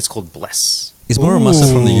it's called Bless. Is Muramasa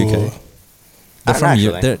from the Ooh. UK? I They're don't from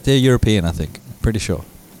know, actually. they're European, I think. Pretty sure.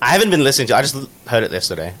 I haven't been listening to it. I just heard it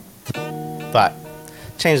yesterday. But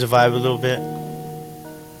changed the vibe a little bit.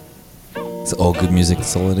 It's all good music.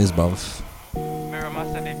 That's all it is, bruv.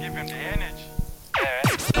 Miramasa, they give him the energy.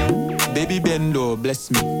 Baby Bendo, bless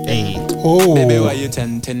me. Hey. Baby, why Oh, you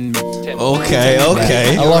 10 me? Okay.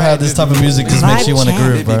 I love how this type of music just makes you want to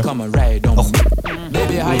groove, Baby, bro. come and ride on me.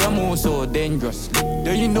 Baby, how you move so dangerously?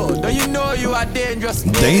 Do you know you are dangerous?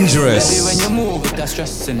 Dangerous. Baby, when you move, it's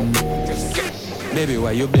stressing me. Baby,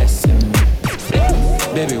 why you blessing me?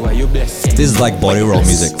 Baby, why you blessing me? This is like body roll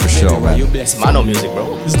music for sure, Why you man. blessing It's Mano music,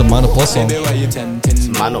 bro. This is the Mana Plus song. Baby, why you 10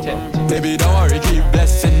 me? Mano, bro. Baby, don't worry, keep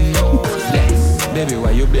blessing me. Bless. Baby,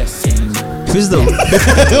 why you blessing me? Who's the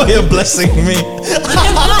You're blessing me?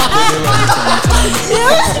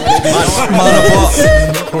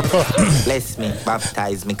 Bless me,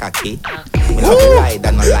 baptize me cocky. Me love you ride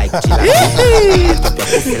and not like chilla. Get up your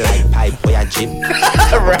pussy like pipe or your gym.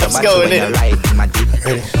 Rap's going in. Ride in my dick.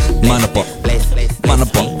 Manapa. Bless,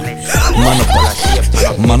 Manapa.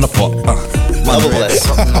 Manapa. Double Bless.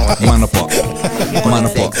 Manapa.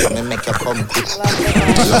 Manapa. sex, me make you come quick.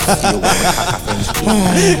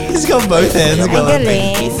 He's got both hands.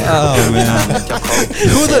 Galing. Oh man.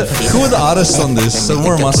 Who are the artists on this? So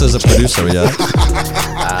Muramasa is a producer, yeah.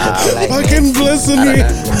 fucking blessing me.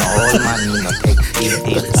 All man, me not take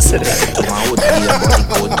details. My would be a body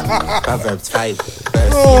code. Proverbs 5, verse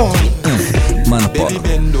 18. Manapa.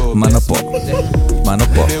 Manapa.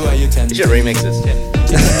 Manapa. Baby, why you 10 You should remix this.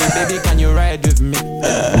 Baby, can you ride with me?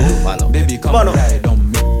 Mano. Baby, come Mano. ride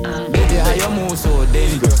on me. Baby, how you move so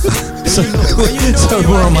dangerous? So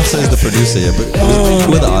Muramasa is the producer, yeah. But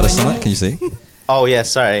who are the artists on it? Can you see? Oh, yeah,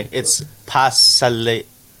 sorry. It's Pasalubong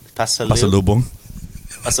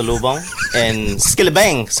and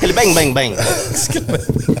Skillibang Bang Bang.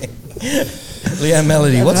 Leanne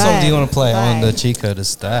Melody, what song do you Right. want to play on the Right. Cheat Coders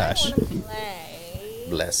stash?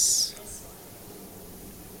 Bless.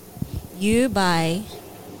 You by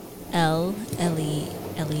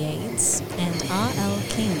Eliades and R.L.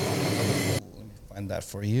 King. Find that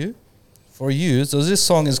for you. For you. So this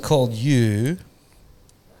song is called You.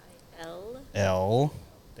 L.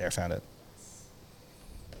 There, found it.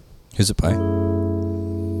 Who's it by?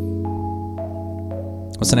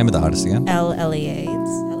 What's the name of the artist again? L. Eliades.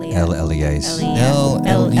 Eliades.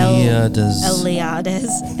 Eliades. Eliades.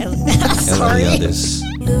 Sorry. Eliades.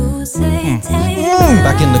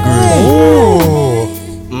 Back in the groove. Oh,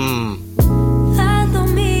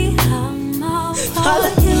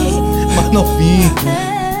 Mano Fi.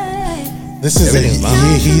 This is a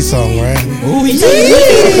he song, right? Ooh,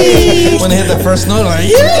 when they hit the first note, like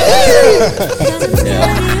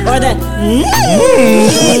Or the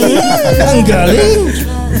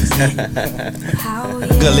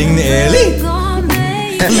Galing ni Ellie.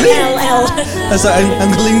 LL. That's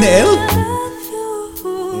ang galing ni Elle.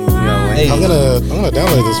 Hey, I'm gonna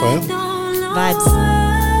download this one. Vibes.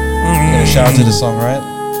 gonna shout out to the song, right?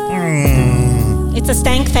 It's a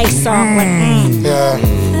stank face song. Like, Yeah.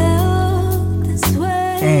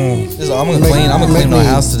 I'm gonna clean my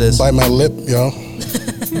house to this. Bite my lip, yo.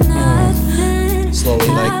 Slowly,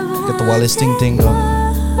 like get the Wally Sting thing going.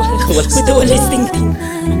 with the listing thing.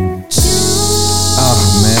 Oh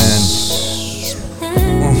man.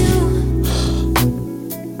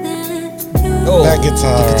 Oh, That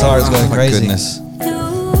guitar. the guitar is going My crazy. goodness.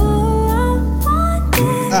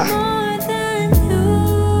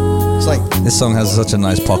 It's like This song has such a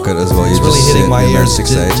nice pocket as well. You it's really just hitting sit my in that ears,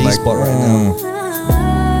 6/8, G spot right now.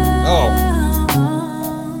 Oh,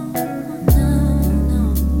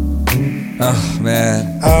 Oh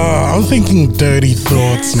man. I'm thinking Dirty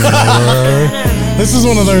Thoughts, man. This is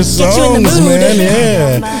one of those Get you in the songs, mood. man.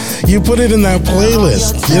 Yeah. You put it in that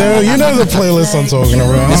playlist. You know the playlist I'm talking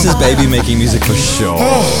about. This is baby making music for sure.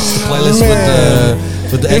 playlist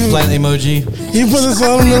with the eggplant emoji. You put this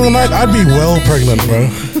on in the middle of the night, I'd be well pregnant, bro.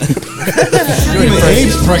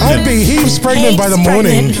 Heaps I'd be heaps pregnant by the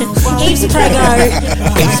morning. Heaps prego.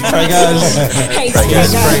 Heaps prego.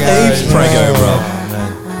 Prego, bro.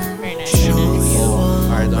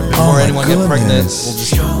 Before anyone get pregnant, goodness. we'll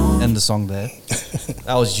just end the song there.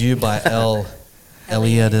 That was You by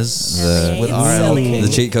Eliades with RLK. The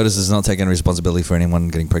cheat coders is not taking responsibility for anyone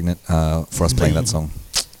getting pregnant for us playing that song.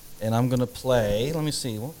 And I'm gonna play. Let me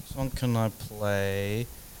see. What song can I play?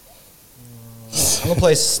 I'm gonna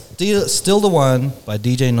play "Still the One" by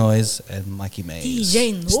DJ Noise and Mikey Mays.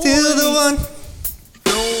 DJ Noise. Still the one.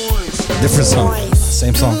 Different song.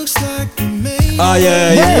 Same song. Oh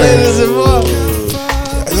yeah.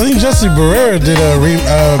 I think Jesse Barrera did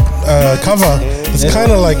a cover. It's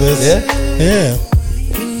kind of like this. Yeah.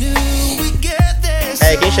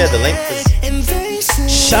 Hey, can you share the link?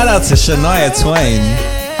 Shout out to Shania Twain.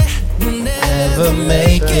 Never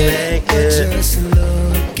make it.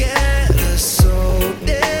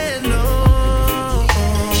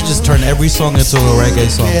 Should just turn every song into a reggae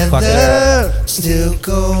song. Fuck it. Still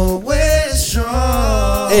going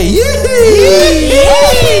strong. Hey,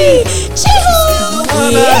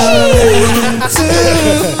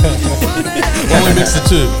 When we mix the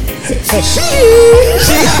two.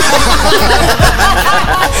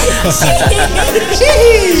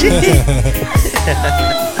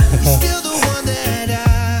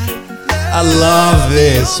 I love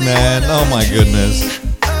this, man. Oh my goodness.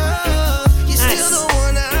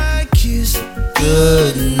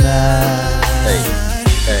 Good night.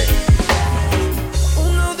 Hey.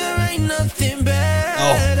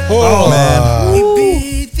 Oh man.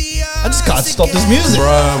 I just can't stop this music.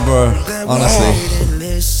 Bro. Honestly.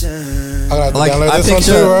 I gotta Like download I this one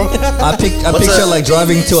picture, too, bro. I picture like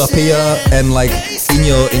driving to a pier and like in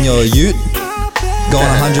your ute, going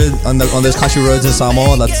 100 on those country roads in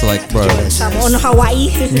Samoa. That's like, bro, On Hawaii.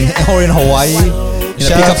 or in Hawaii, in a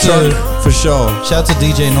Shout pickup out to- truck for sure. Shout out to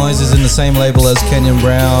DJ Noise is in the same label as Kenyon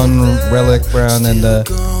Brown, Relic Brown, and the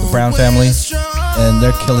Brown family, and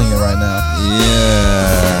they're killing it right now.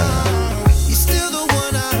 Yeah.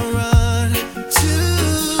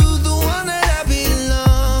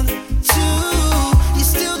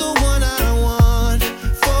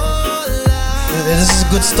 This is a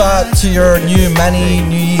good start to your new Manny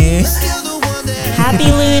New Year. Happy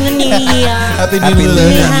Lunar New Year. Happy Happy New Lunar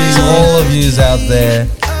Year New to Year. all of yous out there.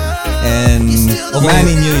 And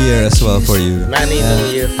Manny New Year as well for you. Manny,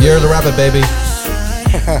 you. You're the rabbit, baby.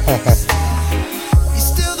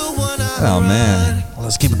 Oh man. Well,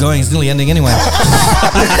 let's keep it going. It's nearly ending anyway.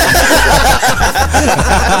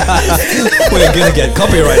 We're gonna get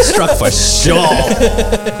copyright struck for sure.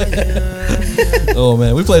 Oh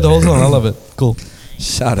man, we played the whole song. I love it. Cool.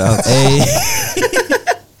 Shout out. Hey.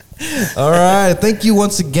 All right. Thank you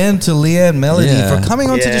once again to Leanne Melody Yeah. for coming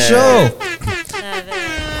onto the Yeah. show.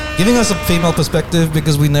 Giving us a female perspective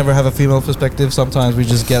because we never have a female perspective. Sometimes we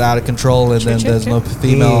just get out of control and then there's no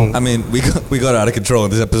female. I mean, we got out of control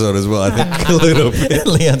in this episode as well. I think a little bit.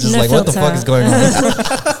 Leanne's just No like, what the filter. fuck is going on?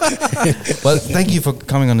 But thank you for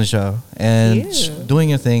coming on the show and doing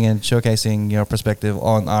your thing and showcasing your perspective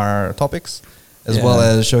on our topics, as well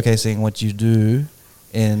Yeah. as showcasing what you do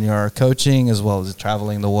in your coaching, as well as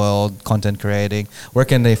traveling the world, content creating. Where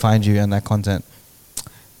can they find you in that content?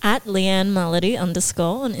 At Leanne Melody _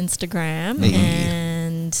 on Instagram. Hey.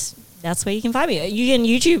 And That's where you can find me. You can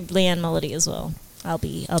YouTube Leanne Melody as well. I'll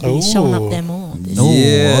be showing up there more.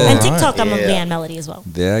 Yeah. And TikTok, I'm a Yeah. Leanne Melody as well.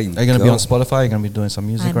 There you Are you going to be on Spotify? Are you going to be doing some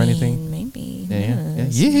music or anything? Maybe. Yeah.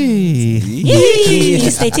 Yes. Yay. Yay!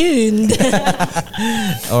 Stay tuned.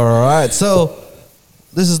 All right. So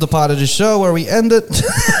this is the part of the show where we end it.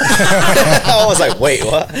 I was like, wait,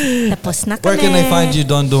 what? Where can they find you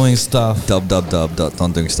done doing stuff?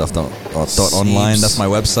 www.dondoingstuff.online. That's my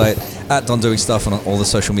website. At Don Doing Stuff on all the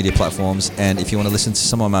social media platforms. And if you want to listen to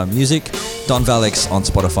some of my music, Don Valix on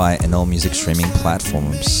Spotify and all music streaming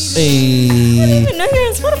platforms. I Hey. didn't know you're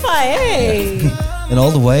on Spotify. Hey. And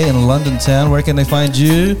all the way in London town, where can they find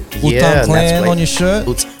you? Wu-Tang Clan on your shirt?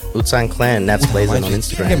 Wu-Tang Clan, Nat's Blazing on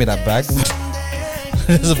Instagram. Give me that bag.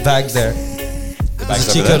 There's a bag there. There's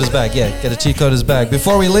a cheat coder's bag. Yeah, get a cheat coder's bag.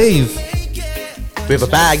 Before we leave, We have a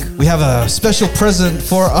bag. we have a special present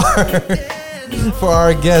for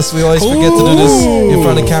our guests. We always forget to do this in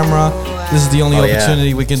front of camera. This is the only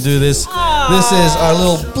opportunity we can do this. This is our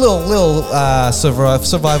little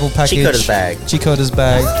survival package. Cheat coder's bag. Cheat coder's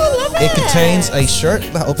bag. It contains a shirt.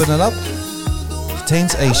 Open it up.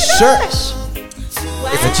 Contains a shirt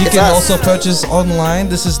that you can also purchase online.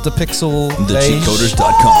 This is the Pixel beige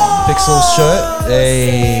TheCheatCoders.com. Pixel shirt.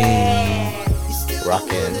 Hey.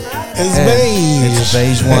 Rockin'. It's beige. It's a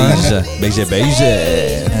beige one. Beige.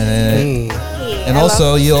 And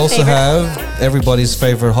also, you also have everybody's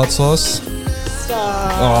favorite hot sauce.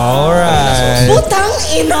 All right. Butang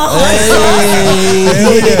ina.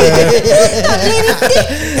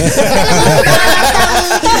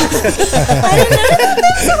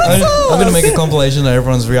 I'm gonna make a compilation of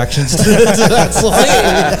everyone's reactions to that song.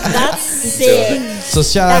 That's sick. So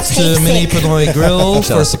shout out That's to hate Mini sick. Pinoy Grill Shout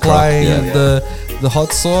for out to supplying Croc, yeah. the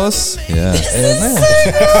hot sauce. Yeah. And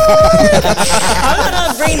I'm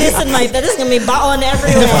gonna bring this in my bed. This is gonna be on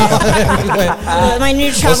everywhere. My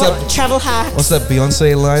new travel hack. what's that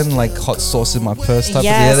Beyonce line? Like hot sauce in my purse type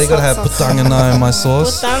Yes, of yeah, they gotta hot have sauce. putangana in my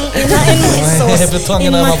sauce. Butang ina in my sauce. Putang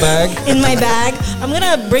ina in my bag. In my bag. I'm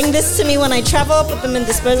gonna bring this to me when I travel. Put them in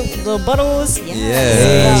disposable bottles. Yes.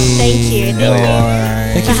 Yeah. Thank you. Thank you.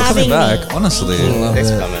 Thank you for having coming me. back. Honestly. Thanks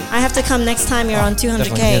for coming. I have to come next time you're on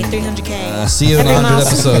 200K, 300K. See you in Every 100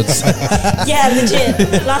 milestone. episodes. Yeah, legit.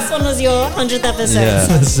 Last one was your 100th episode. Yeah.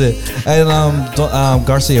 That's it. And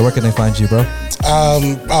Garcia, where can they find you, bro?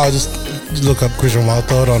 I'll just look up Christian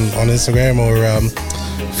Wildthought on Instagram or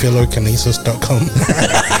Filo-Kinesis.com.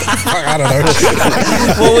 I don't know.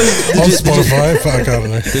 On Spotify, fuck, I don't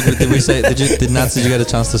know. Did we say? Did Nats? Did you get a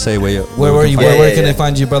chance to say where you? Where were you? Yeah, Where yeah, can yeah. they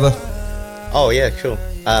find you, brother? Oh, yeah, cool.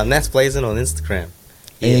 Nat's Blazing on Instagram.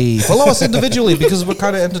 Hey, follow us individually because we're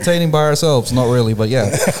kind of entertaining by ourselves. Not really, but yeah.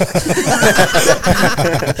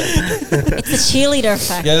 It's a cheerleader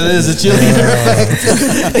effect. Yeah, it is a cheerleader effect.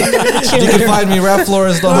 You can find me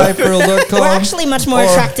rapflores.hypereal.com. We're actually much more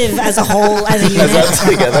attractive as a whole, as a unit. That's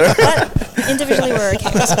together. But individually, we're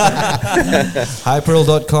okay.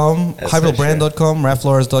 Hypereal.com, That's hyperealbrand.com,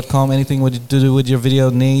 rapflores.com. Anything to do with your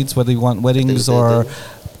video needs, whether you want weddings or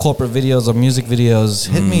corporate videos or music videos,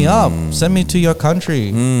 hit me up. Send me to your country,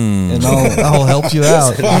 and I'll help you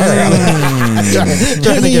out. Trying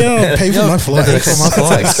to get Pay for my flights.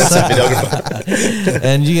 Expensive videographer.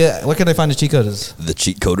 and where can I find the cheat coders?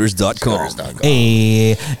 TheCheatCoders.com.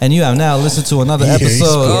 Hey, and you have now listened to another Yeah,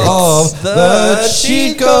 episode sports. of the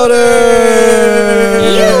Cheat Coders.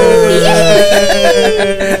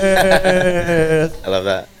 I love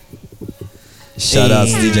that. Shout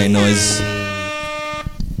outs DJ Noise.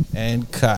 And cut.